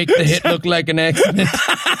 Make the hit look like an accident.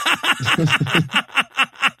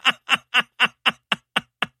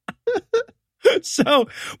 So,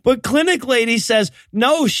 but clinic lady says,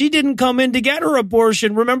 no, she didn't come in to get her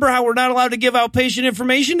abortion. Remember how we're not allowed to give out patient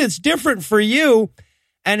information? It's different for you.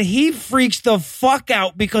 And he freaks the fuck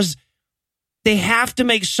out because they have to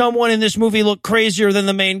make someone in this movie look crazier than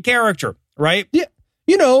the main character, right? Yeah.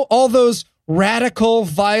 You know, all those radical,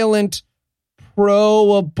 violent,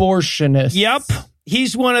 pro-abortionists. Yep.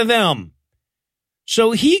 He's one of them.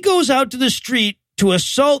 So he goes out to the street to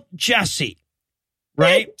assault Jesse.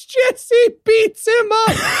 Right? And Jesse beats him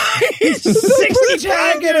up. He's the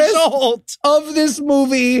 65 years old. Of this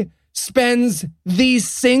movie spends the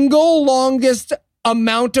single longest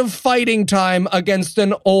amount of fighting time against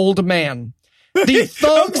an old man. The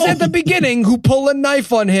thugs at the beginning who pull a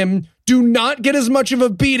knife on him do not get as much of a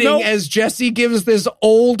beating as Jesse gives this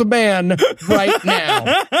old man right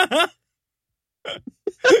now.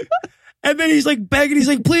 And then he's like begging. He's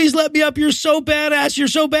like, please let me up. You're so badass. You're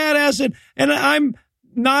so badass. And I'm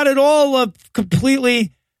not at all a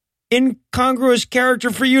completely incongruous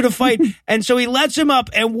character for you to fight. And so he lets him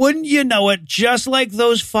up. And wouldn't you know it, just like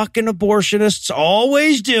those fucking abortionists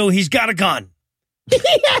always do, he's got a gun.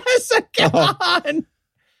 Yes, a gun.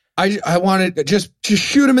 I wanted just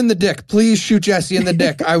shoot him in the dick. Please shoot Jesse in the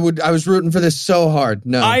dick. I was rooting for this so hard.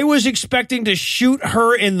 No, I was expecting to shoot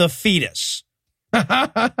her in the fetus.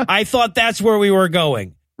 I thought that's where we were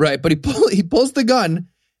going. Right, but he pulls the gun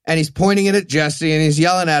and he's pointing it at Jesse and he's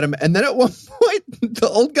yelling at him. And then at one point, the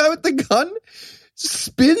old guy with the gun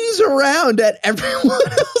spins around at everyone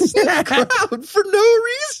else in the crowd for no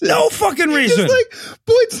reason. No fucking reason. He just like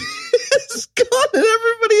points his gun at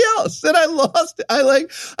everybody else. And I lost it.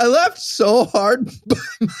 I laughed so hard by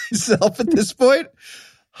myself at this point.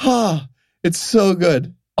 It's so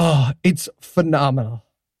good. Oh, it's phenomenal.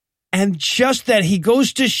 And just that he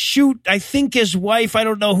goes to shoot, I think his wife, I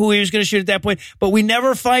don't know who he was going to shoot at that point, but we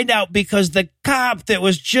never find out because the cop that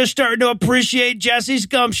was just starting to appreciate Jesse's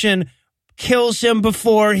gumption kills him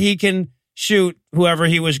before he can shoot whoever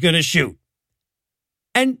he was going to shoot.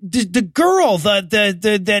 And the girl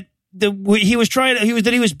he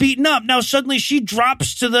was beaten up. Now suddenly she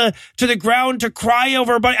drops to the ground to cry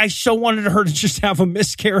over her body. I so wanted her to just have a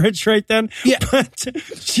miscarriage right then. Yeah, but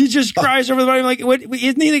she just cries over the body. I'm like, what,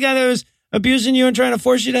 isn't he the guy that was abusing you and trying to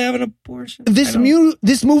force you to have an abortion? This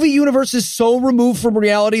movie universe is so removed from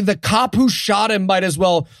reality. The cop who shot him might as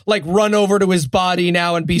well like run over to his body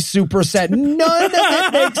now and be super sad. None of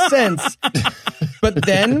it makes sense. But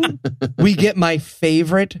then we get my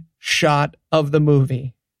favorite shot of the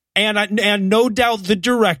movie. And no doubt the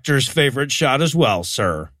director's favorite shot as well,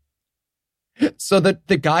 sir. So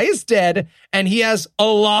the guy is dead and he has a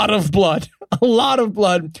lot of blood.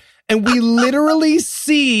 And we literally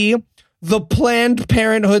see the Planned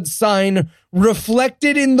Parenthood sign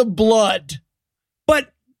reflected in the blood.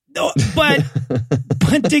 But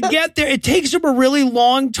to get there, it takes them a really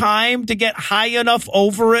long time to get high enough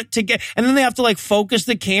over it and then they have to like focus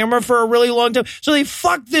the camera for a really long time. So they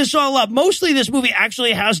fuck this all up. Mostly this movie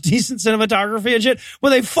actually has decent cinematography and shit, but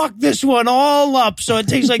they fuck this one all up. So it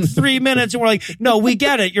takes like 3 minutes and we're like, no, we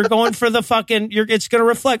get it. You're going for the fucking, it's going to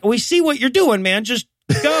reflect. We see what you're doing, man. Just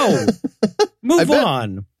go. Move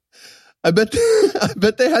on. I bet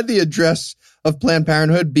they had the address of Planned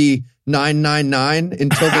Parenthood be 999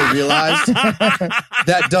 until they realized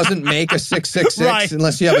that doesn't make a 666 right.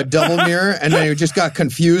 Unless you have a double mirror, and then you just got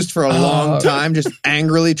confused for a long time, just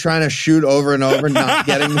angrily trying to shoot over and over, not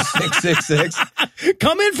getting the 666.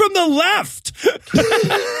 Come in from the left.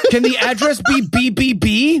 Can the address be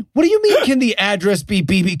BBB? What do you mean? Can the address be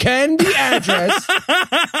BB? Can the address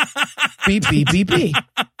be BBB?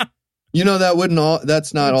 You know that wouldn't all.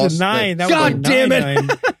 That's not all. 9. That God was damn it! 9.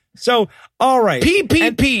 So all right,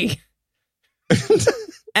 PPP.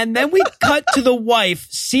 And then we cut to the wife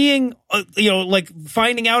seeing, like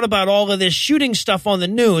finding out about all of this shooting stuff on the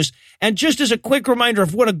news. And just as a quick reminder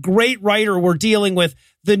of what a great writer we're dealing with,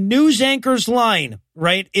 the news anchor's line,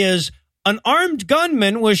 right, is an armed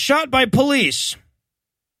gunman was shot by police.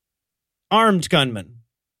 Armed gunman.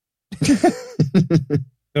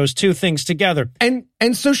 Those two things together. And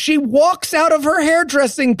so she walks out of her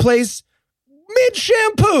hairdressing place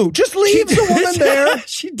mid-shampoo. Just leaves the woman there.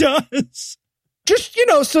 She does. Just,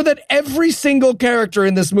 so that every single character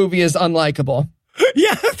in this movie is unlikable.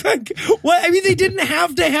 Yeah. Well, I mean, they didn't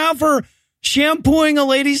have to have her shampooing a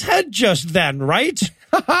lady's head just then, right?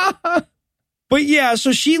 But yeah,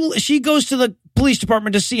 so she goes to the police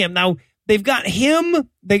department to see him. Now, they've got him,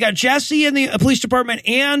 they got Jesse in the police department,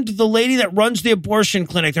 and the lady that runs the abortion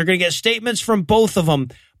clinic. They're going to get statements from both of them.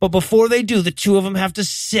 But before they do, the two of them have to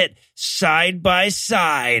sit side by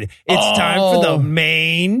side. It's time for the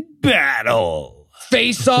main battle.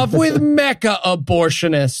 Face off with Mecca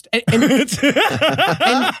abortionist. And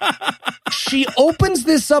she opens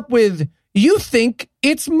this up with, "You think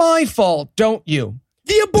it's my fault, don't you?"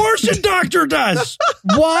 The abortion doctor does.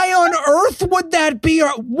 Why on earth would that be?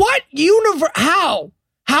 What universe? How?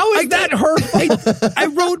 How is that her fault? I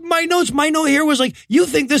wrote my notes. My note here was like, "You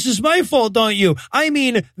think this is my fault, don't you?" I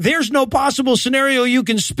mean, there's no possible scenario you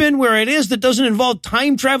can spin where it is that doesn't involve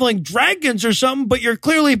time-traveling dragons or something, but you're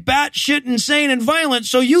clearly batshit insane and violent,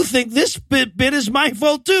 so you think this bit is my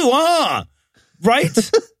fault too, huh?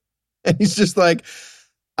 Right? And he's just like,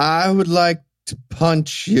 "I would like to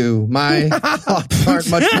punch you. My thoughts aren't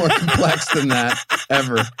much more complex than that,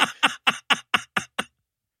 ever."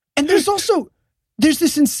 And there's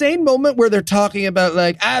this insane moment where they're talking about,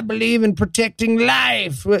 like, "I believe in protecting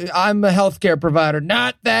life. I'm a healthcare provider."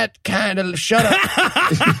 Not that kind of, shut up.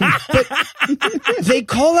 But they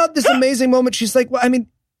call out this amazing moment. She's like, "Well, I mean,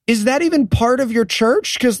 is that even part of your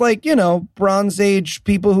church?" Because, like, Bronze Age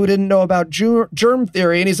people who didn't know about germ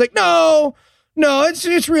theory. And he's like, No,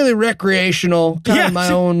 it's really recreational. Kind of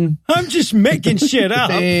my own. I'm just making shit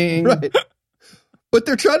up. Thing. Right. But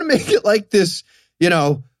they're trying to make it like this,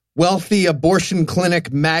 wealthy abortion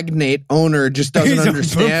clinic magnate owner just doesn't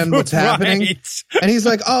understand what's happening. And he's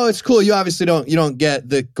like, "Oh, it's cool. You obviously don't get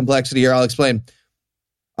the complexity here. I'll explain.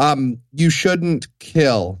 You shouldn't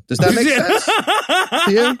kill." Does that make sense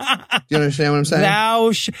to you? Do you understand what I'm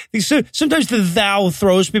saying? Sometimes the thou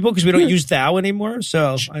throws people because we don't use thou anymore.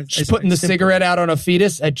 So she's putting the cigarette out on a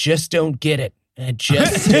fetus. I just don't get it. I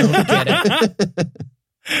just don't get it.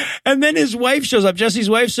 And then his wife shows up. Jesse's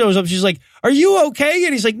wife shows up. She's like, "Are you okay?"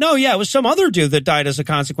 And he's like, "No, yeah, it was some other dude that died as a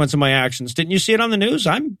consequence of my actions. Didn't you see it on the news?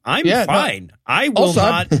 I'm fine. No. I will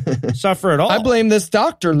not suffer at all. I blame this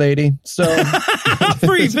doctor lady." So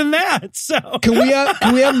for even that. So can we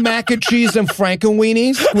have mac and cheese and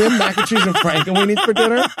Frankenweenies? Can we have mac and cheese and Frankenweenies for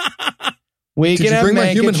dinner? Did you bring my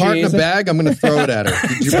human heart in a bag? I'm going to throw it at her.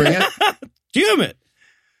 Did you bring it? Damn it.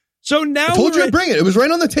 So now I told you I'd bring it. It was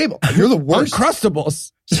right on the table. You're the worst.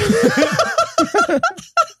 Uncrustables.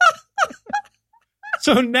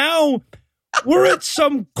 So now we're at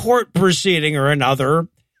some court proceeding or another.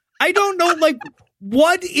 I don't know, like,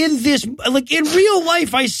 what in this, like, in real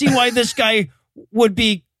life, I see why this guy would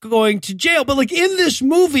be going to jail. But, like, in this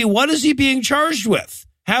movie, what is he being charged with?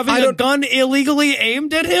 Having a gun illegally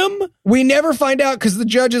aimed at him? We never find out because the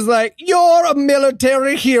judge is like, "You're a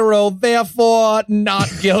military hero, therefore not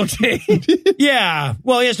guilty." Yeah.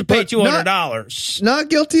 Well, he has to pay $200. Not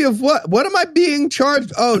guilty of what? What am I being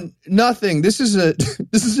charged? Oh, nothing. This is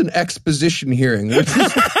an exposition hearing.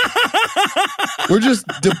 We're just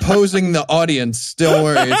deposing the audience. Don't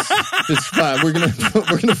worry, it's fine. We're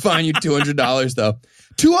gonna fine you $200 though.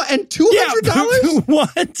 $200?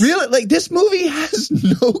 What? Really? Like, this movie has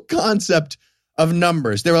no concept of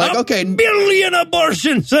numbers. They were like, okay, billion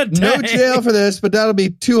abortions a day. No jail for this, but that'll be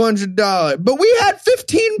 $200. But we had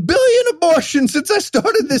 15 billion abortions since I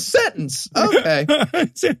started this sentence. Okay.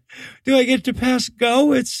 Do I get to pass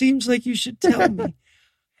go? It seems like you should tell me.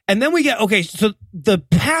 And then we get, so the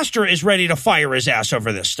pastor is ready to fire his ass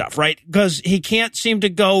over this stuff, right? Because he can't seem to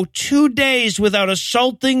go 2 days without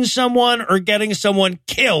assaulting someone or getting someone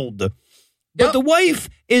killed. But the wife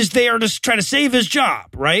is there to try to save his job,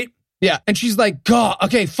 right? Yeah, and she's like, "God,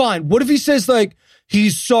 okay, fine. What if he says, like,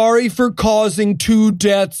 he's sorry for causing 2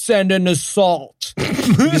 deaths and an assault?"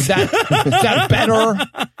 Is that better?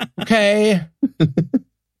 Okay. Can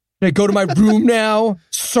I go to my room now,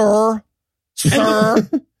 sir?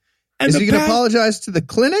 And is he going to apologize to the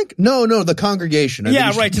clinic? No, the congregation. To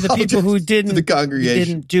the people who didn't, to the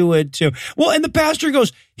congregation. Didn't do it too. Well, and the pastor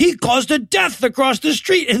goes, "He caused a death across the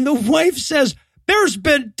street." And the wife says, "There's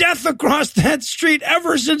been death across that street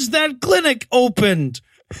ever since that clinic opened."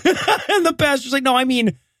 And the pastor's like, "No, I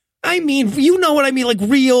mean, you know what I mean, like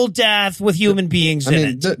real death with human beings in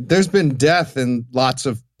it." There's been death in lots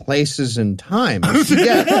of places and times.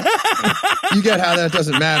 You get how that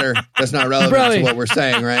doesn't matter. That's not relevant to what we're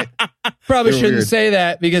saying, right? Probably You're shouldn't weird. say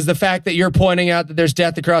that, because the fact that you're pointing out that there's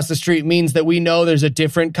death across the street means that we know there's a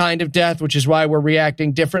different kind of death, which is why we're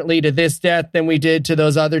reacting differently to this death than we did to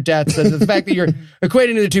those other deaths. So the fact that you're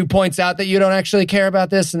equating the two points out that you don't actually care about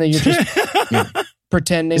this and that you're just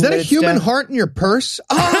pretending. Is that a it's human death. heart in your purse?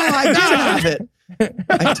 Oh, I did have it.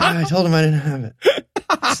 I told him I didn't have it.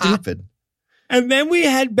 Stupid. And then we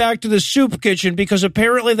head back to the soup kitchen because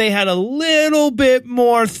apparently they had a little bit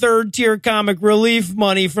more third-tier comic relief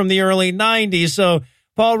money from the early 90s. So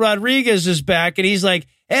Paul Rodriguez is back, and he's like,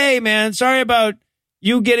 hey, man, sorry about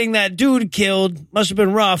you getting that dude killed. Must have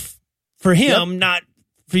been rough for him, not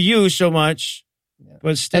for you so much.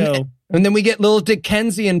 But still. And then we get little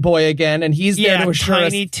Dickensian boy again, and he's there to assure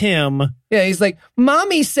Tiny us. Tim. Yeah, he's like,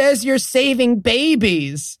 Mommy says you're saving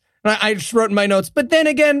babies. And I just wrote in my notes, but then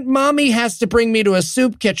again, Mommy has to bring me to a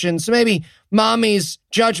soup kitchen, so maybe Mommy's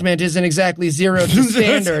judgment isn't exactly zero to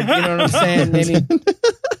standard. You know what I'm saying?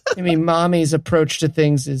 Maybe Mommy's approach to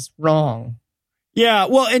things is wrong. Yeah,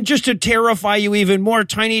 well, and just to terrify you even more,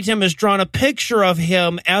 Tiny Tim has drawn a picture of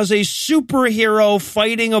him as a superhero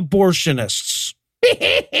fighting abortionists.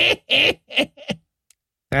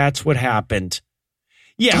 That's what happened.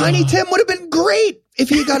 Yeah. Tiny Tim would have been great if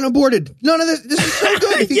he had gotten aborted. None of this is so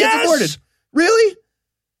good if he gets aborted. Really?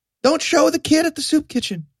 Don't show the kid at the soup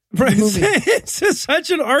kitchen. Right. It's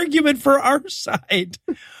such an argument for our side.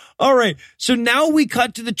 All right. So now we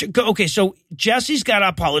cut to the... Okay, so Jesse's got to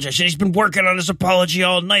apologize, and he's been working on his apology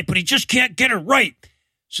all night, but he just can't get it right.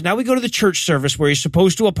 So now we go to the church service where he's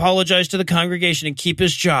supposed to apologize to the congregation and keep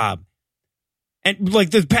his job. And like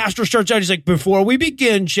the pastor starts out, he's like, before we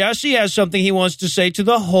begin, Jesse has something he wants to say to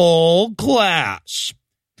the whole class.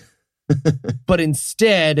 But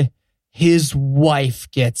instead, his wife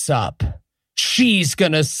gets up. She's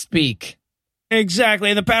going to speak. Exactly.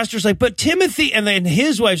 And the pastor's like, but Timothy, and then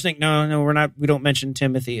his wife's like, no, we don't mention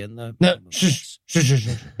Timothy in the... No, shush.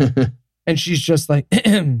 And she's just like,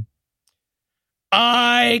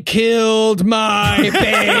 I killed my baby.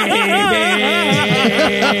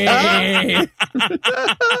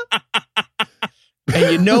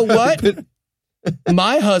 And you know what?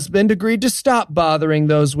 My husband agreed to stop bothering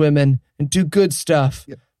those women and do good stuff.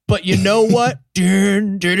 But you know what?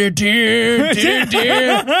 He's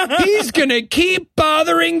gonna keep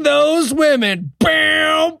bothering those women.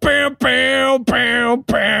 Bow, bow, bow, bow,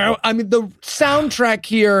 bow. I mean, the soundtrack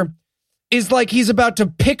here is like he's about to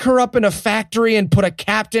pick her up in a factory and put a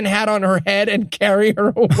captain hat on her head and carry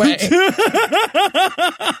her away.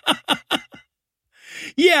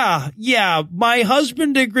 Yeah. My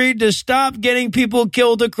husband agreed to stop getting people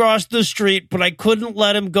killed across the street, but I couldn't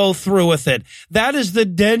let him go through with it. That is the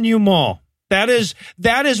denouement. That is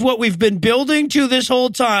what we've been building to this whole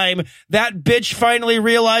time. That bitch finally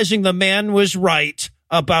realizing the man was right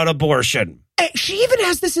about abortion. She even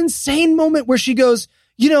has this insane moment where she goes,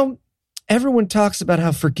 everyone talks about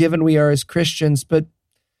how forgiven we are as Christians, but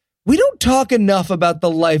we don't talk enough about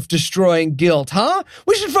the life-destroying guilt, huh?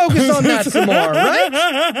 We should focus on that some more,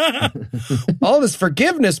 right? All this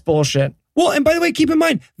forgiveness bullshit. Well, and by the way, keep in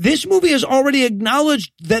mind, this movie has already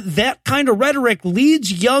acknowledged that kind of rhetoric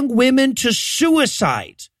leads young women to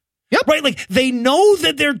suicide. Yep. Right? Like, they know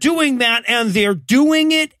that they're doing that, and they're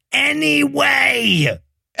doing it anyway.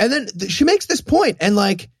 And then she makes this point, and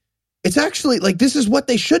it's actually this is what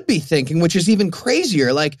they should be thinking, which is even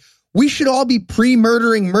crazier. We should all be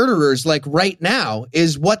pre-murdering murderers, right now,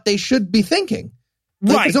 is what they should be thinking.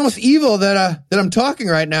 Right. It's almost evil that I'm talking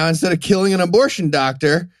right now instead of killing an abortion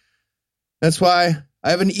doctor. That's why I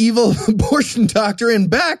have an evil abortion doctor in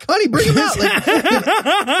back. Honey, bring him out.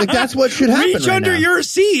 That's what should happen. Reach right under now. your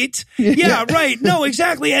seat. Yeah, right. No,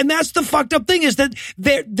 exactly. And that's the fucked up thing is that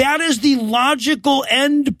is the logical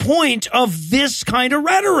end point of this kind of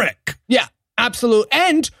rhetoric. Yeah, absolute.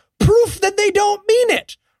 And proof that they don't mean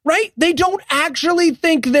it. Right? They don't actually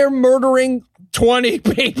think they're murdering 20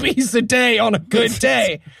 babies a day on a good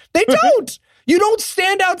day. They don't. You don't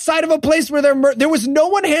stand outside of a place where there was no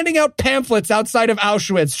one handing out pamphlets outside of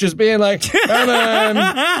Auschwitz, just being like, come on,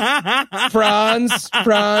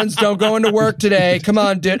 Franz, don't go into work today. Come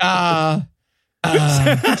on, dude. I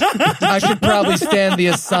should probably stand the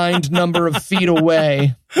assigned number of feet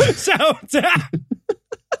away.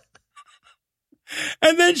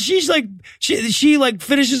 And then she's like, she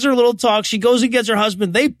finishes her little talk. She goes and gets her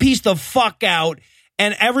husband. They piece the fuck out.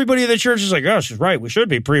 And everybody in the church is like, oh, she's right. We should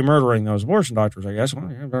be pre-murdering those abortion doctors, I guess.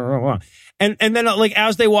 And then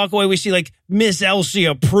as they walk away, we see Miss Elsie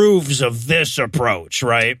approves of this approach,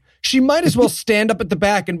 right? She might as well stand up at the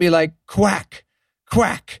back and be like, quack,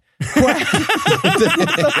 quack.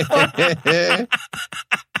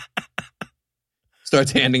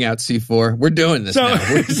 Starts handing out C4. We're doing this now.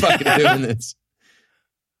 We're fucking doing this.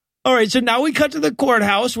 All right, so now we cut to the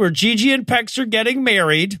courthouse where Gigi and Pex are getting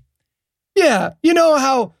married. Yeah, you know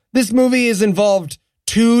how this movie has involved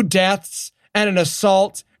 2 deaths and an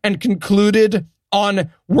assault and concluded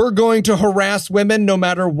on we're going to harass women no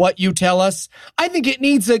matter what you tell us? I think it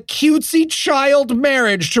needs a cutesy child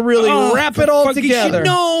marriage to really wrap it all together. You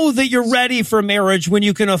know that you're ready for marriage when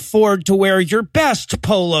you can afford to wear your best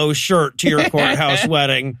polo shirt to your courthouse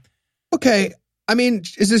wedding. Okay, I mean,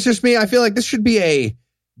 is this just me? I feel like this should be a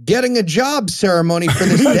getting a job ceremony for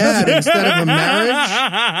this dad instead of a marriage.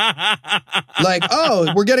 Like,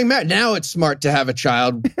 oh, we're getting married. Now it's smart to have a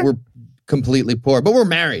child. We're completely poor, but we're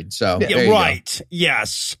married. So there you right. go.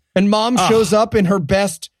 Yes. And mom shows up in her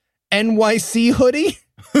best NYC hoodie.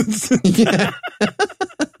 Yeah.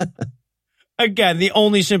 Again, the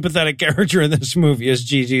only sympathetic character in this movie is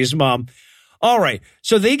Gigi's mom. All right.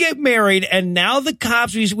 So they get married, and now the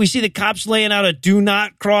cops, we see the cops laying out a do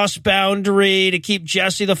not cross boundary to keep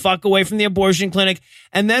Jesse the fuck away from the abortion clinic.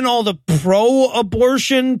 And then all the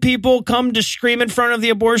pro-abortion people come to scream in front of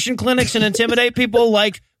the abortion clinics and intimidate people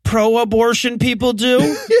like pro-abortion people do.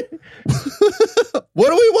 What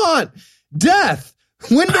do we want? Death.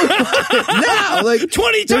 When do we want it? Now? Like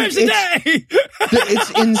 20 times a day.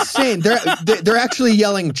 It's insane. They're actually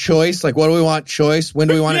yelling choice. Like, what do we want? Choice. When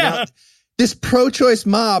do we want it out? This pro-choice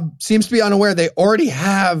mob seems to be unaware they already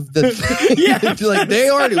have the thing. Like, they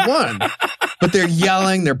already won. But they're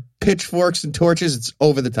yelling, they're pitchforks and torches. It's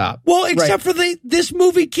over the top. Well, except for this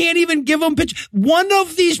movie can't even give them one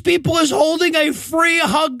of these people is holding a free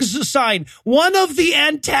hugs sign. One of the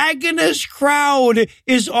antagonist crowd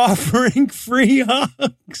is offering free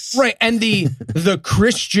hugs. Right. And the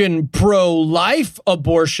Christian pro-life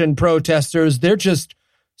abortion protesters, they're just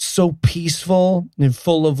so peaceful and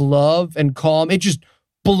full of love and calm. It just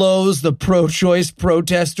blows the pro-choice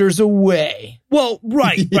protesters away. Well,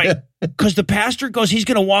 right. Because the pastor goes, he's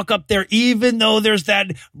going to walk up there, even though there's that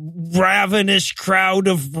ravenous crowd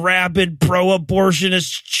of rabid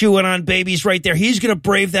pro-abortionists chewing on babies right there. He's going to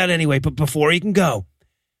brave that anyway. But before he can go,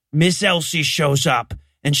 Miss Elsie shows up,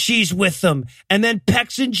 and she's with them. And then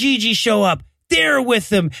Pex and Gigi show up. They're with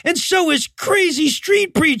them. And so is Crazy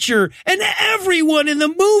Street Preacher and everyone in the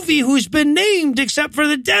movie who's been named except for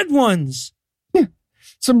the dead ones.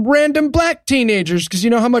 Some random black teenagers, because you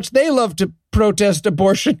know how much they love to protest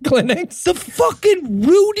abortion clinics. The fucking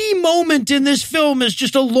Rudy moment in this film is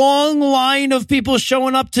just a long line of people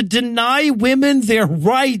showing up to deny women their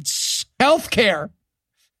rights. Healthcare.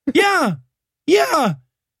 Yeah.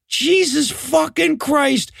 Jesus fucking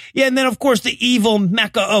Christ. Yeah, and then, of course, the evil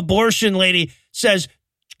Mecca abortion lady says,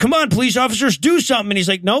 come on, police officers, do something. And he's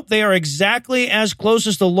like, nope, they are exactly as close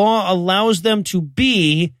as the law allows them to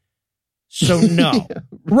be. So no.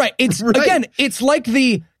 Right. Again, it's like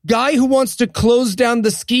the guy who wants to close down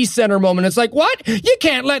the ski center moment. It's like, what? You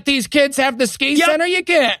can't let these kids have the ski center. You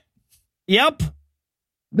can't. Yep.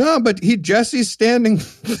 No, but Jesse's standing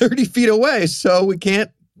 30 feet away, so we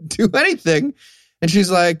can't do anything. And she's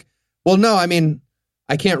like, well, no, I mean,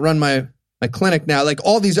 I can't run my clinic now. Like,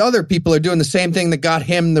 all these other people are doing the same thing that got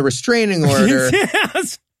him the restraining order.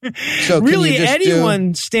 Yes. So really,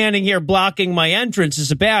 anyone standing here blocking my entrance is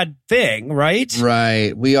a bad thing, right?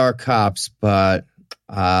 Right. We are cops, but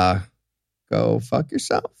go fuck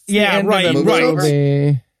yourself. Yeah,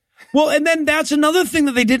 right. Well, and then that's another thing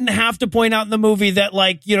that they didn't have to point out in the movie, that,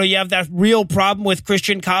 like, you know, you have that real problem with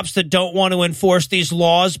Christian cops that don't want to enforce these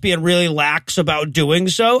laws, being really lax about doing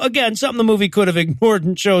so. Again, something the movie could have ignored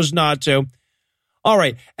and chose not to. All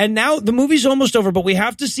right. And now the movie's almost over, but we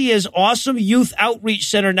have to see his awesome youth outreach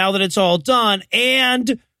center now that it's all done.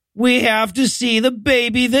 And we have to see the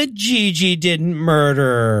baby that Gigi didn't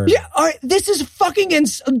murder. Yeah, all right, this is fucking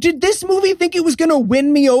did this movie think it was going to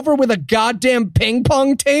win me over with a goddamn ping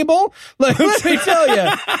pong table? Like, let me tell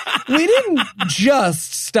you, we didn't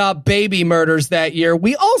just stop baby murders that year.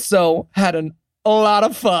 We also had a lot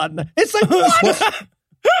of fun. It's like, what?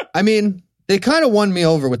 I mean, they kind of won me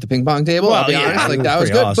over with the ping pong table. Well, I'll be honest. Like, that was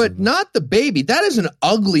good, awesome. but not the baby. That is an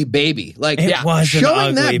ugly baby. Like, It was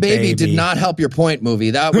showing that baby did not help your point, movie.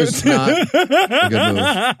 That was not a good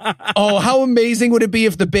move. Oh, how amazing would it be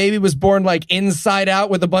if the baby was born like inside out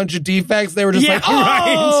with a bunch of defects? They were just like,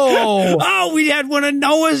 oh, oh, we had one of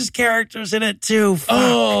Noah's characters in it too. Fuck.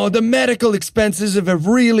 Oh, the medical expenses have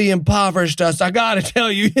really impoverished us. I gotta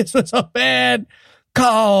tell you, this was a bad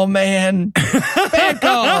call, man. Bad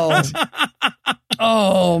call.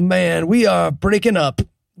 Oh, man, we are breaking up.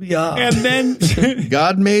 Yeah. And then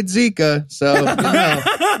God made Zika, so you know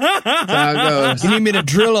that's how it goes. You need me to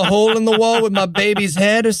drill a hole in the wall with my baby's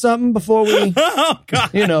head or something before we, oh God.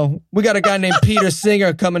 you know, we got a guy named Peter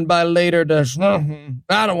Singer coming by later to,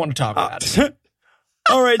 I don't want to talk about it.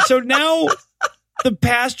 All right, so now the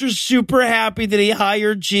pastor's super happy that he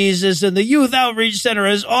hired Jesus, and the Youth Outreach Center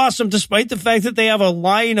is awesome, despite the fact that they have a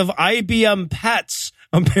line of IBM pets,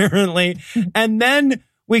 apparently. And then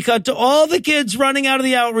we cut to all the kids running out of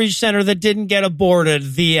the Outreach Center that didn't get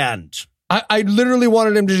aborted. The end. I literally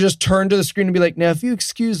wanted him to just turn to the screen and be like, now, if you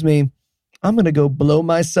excuse me, I'm going to go blow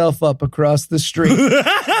myself up across the street. Well,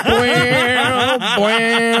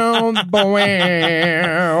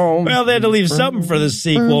 they had to leave something for the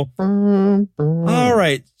sequel. All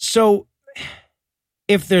right. So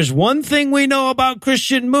if there's one thing we know about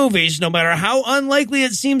Christian movies, no matter how unlikely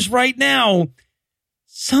it seems right now,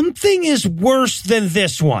 something is worse than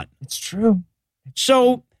this one. It's true.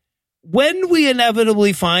 So when we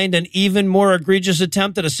inevitably find an even more egregious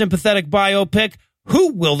attempt at a sympathetic biopic,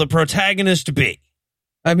 who will the protagonist be?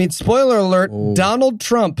 I mean, spoiler alert, Donald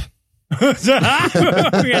Trump. We got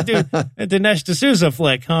to Dinesh D'Souza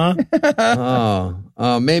flick, huh?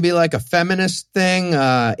 Maybe like a feminist thing,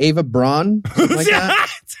 Ava Braun, something like that.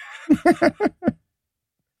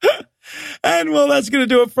 And well, that's going to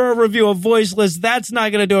do it for our review of Voiceless. That's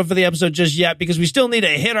not going to do it for the episode just yet, because we still need to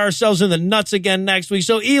hit ourselves in the nuts again next week.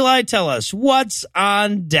 So Eli, tell us what's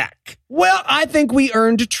on deck. Well, I think we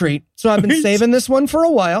earned a treat. So I've been saving this one for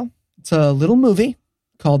a while. It's a little movie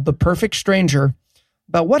called The Perfect Stranger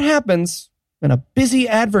about what happens when a busy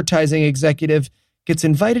advertising executive gets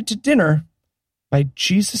invited to dinner by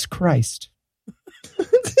Jesus Christ.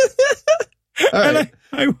 All right. And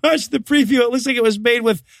I watched the preview. It looks like it was made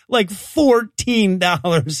with like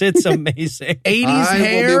 $14. It's amazing. 80s I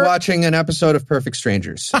hair. will be watching an episode of Perfect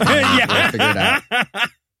Strangers. I'll figure it out.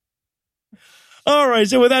 All right,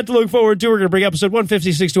 so with that to look forward to, we're going to bring episode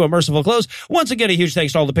 156 to a merciful close. Once again, a huge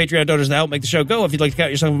thanks to all the Patreon donors that help make the show go. If you'd like to count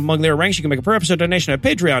yourself among their ranks, you can make a per-episode donation at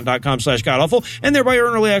patreon.com/godawful, and thereby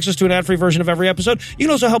earn early access to an ad-free version of every episode. You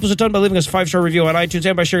can also help us a ton by leaving us a 5-star review on iTunes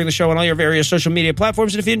and by sharing the show on all your various social media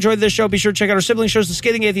platforms. And if you enjoyed this show, be sure to check out our sibling shows, The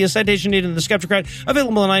Scathing Atheist, Citation Needed, and The Skeptocrat,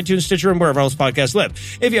 available on iTunes, Stitcher, and wherever else podcasts live.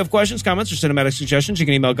 If you have questions, comments, or cinematic suggestions, you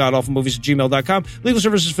can email godawfulmovies@gmail.com. Legal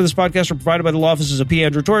services for this podcast are provided by the law offices of P.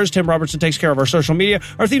 Andrew Torres. Tim Robertson takes care of our social media.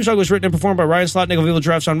 Our theme song was written and performed by Ryan Slotnick of Evil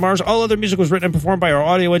Giraffes on Mars. All other music was written and performed by our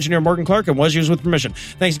audio engineer, Morgan Clark, and was used with permission.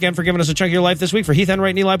 Thanks again for giving us a chunk of your life this week. For Heath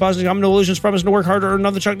Enright and Eli Bosnick, I'm No Illusions, promising to work harder or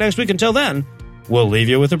another chunk next week. Until then, we'll leave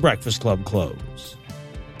you with the Breakfast Club close.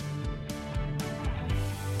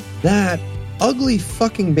 That ugly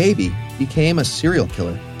fucking baby became a serial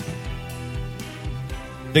killer.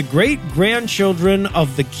 The great-grandchildren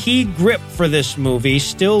of the key grip for this movie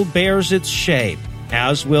still bears its shame,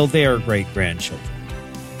 as will their great-grandchildren.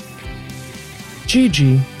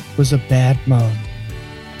 Gigi was a bad mom.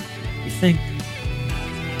 You think?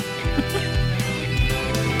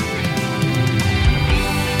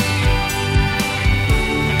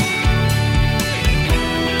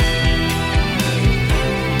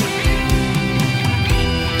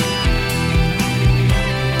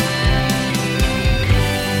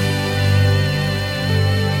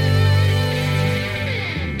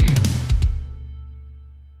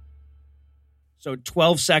 So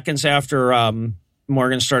 12 seconds after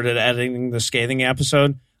Morgan started editing the Scathing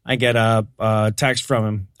episode, I get a text from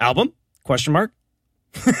him. Album? Question mark.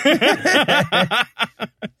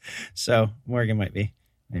 So Morgan might be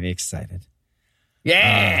excited.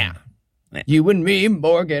 Yeah. You and me,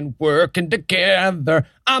 Morgan, working together.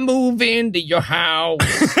 I'm moving to your house.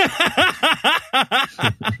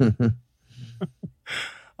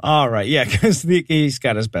 All right. Yeah, because he's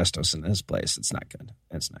got asbestos in his place. It's not good.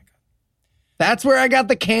 It's not good. That's where I got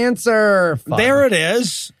the cancer. Fun. There it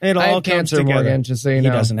is. It I all have comes cancer, together. Morgan, just so you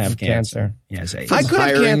know. He doesn't have cancer. He has AIDS. I could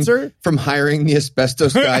have cancer. From hiring the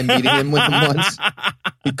asbestos guy, meeting him with him once.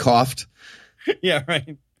 He coughed. Yeah,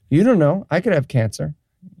 right. You don't know. I could have cancer.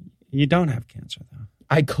 You don't have cancer, though.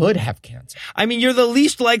 I could have cancer. I mean, you're the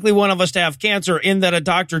least likely one of us to have cancer in that a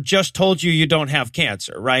doctor just told you don't have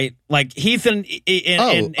cancer, right? Like Heath and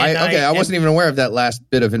I wasn't even aware of that last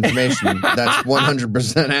bit of information. That's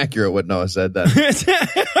 100% accurate what Noah said then.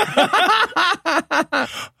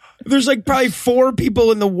 There's like probably 4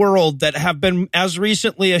 people in the world that have been as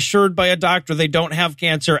recently assured by a doctor they don't have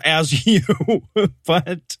cancer as you.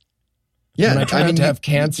 But yeah, when I try not to have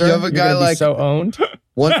cancer, you have a guy like so owned.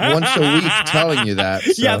 once a week telling you that.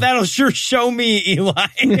 So. Yeah, that'll sure show me, Eli.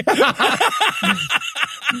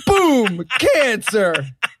 Boom, cancer.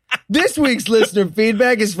 This week's listener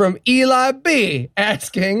feedback is from Eli B.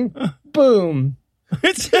 asking, boom,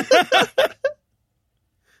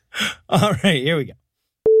 All right, here we go.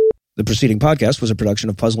 The preceding podcast was a production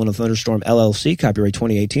of Puzzle and a Thunderstorm, LLC, copyright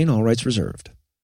 2018, all rights reserved.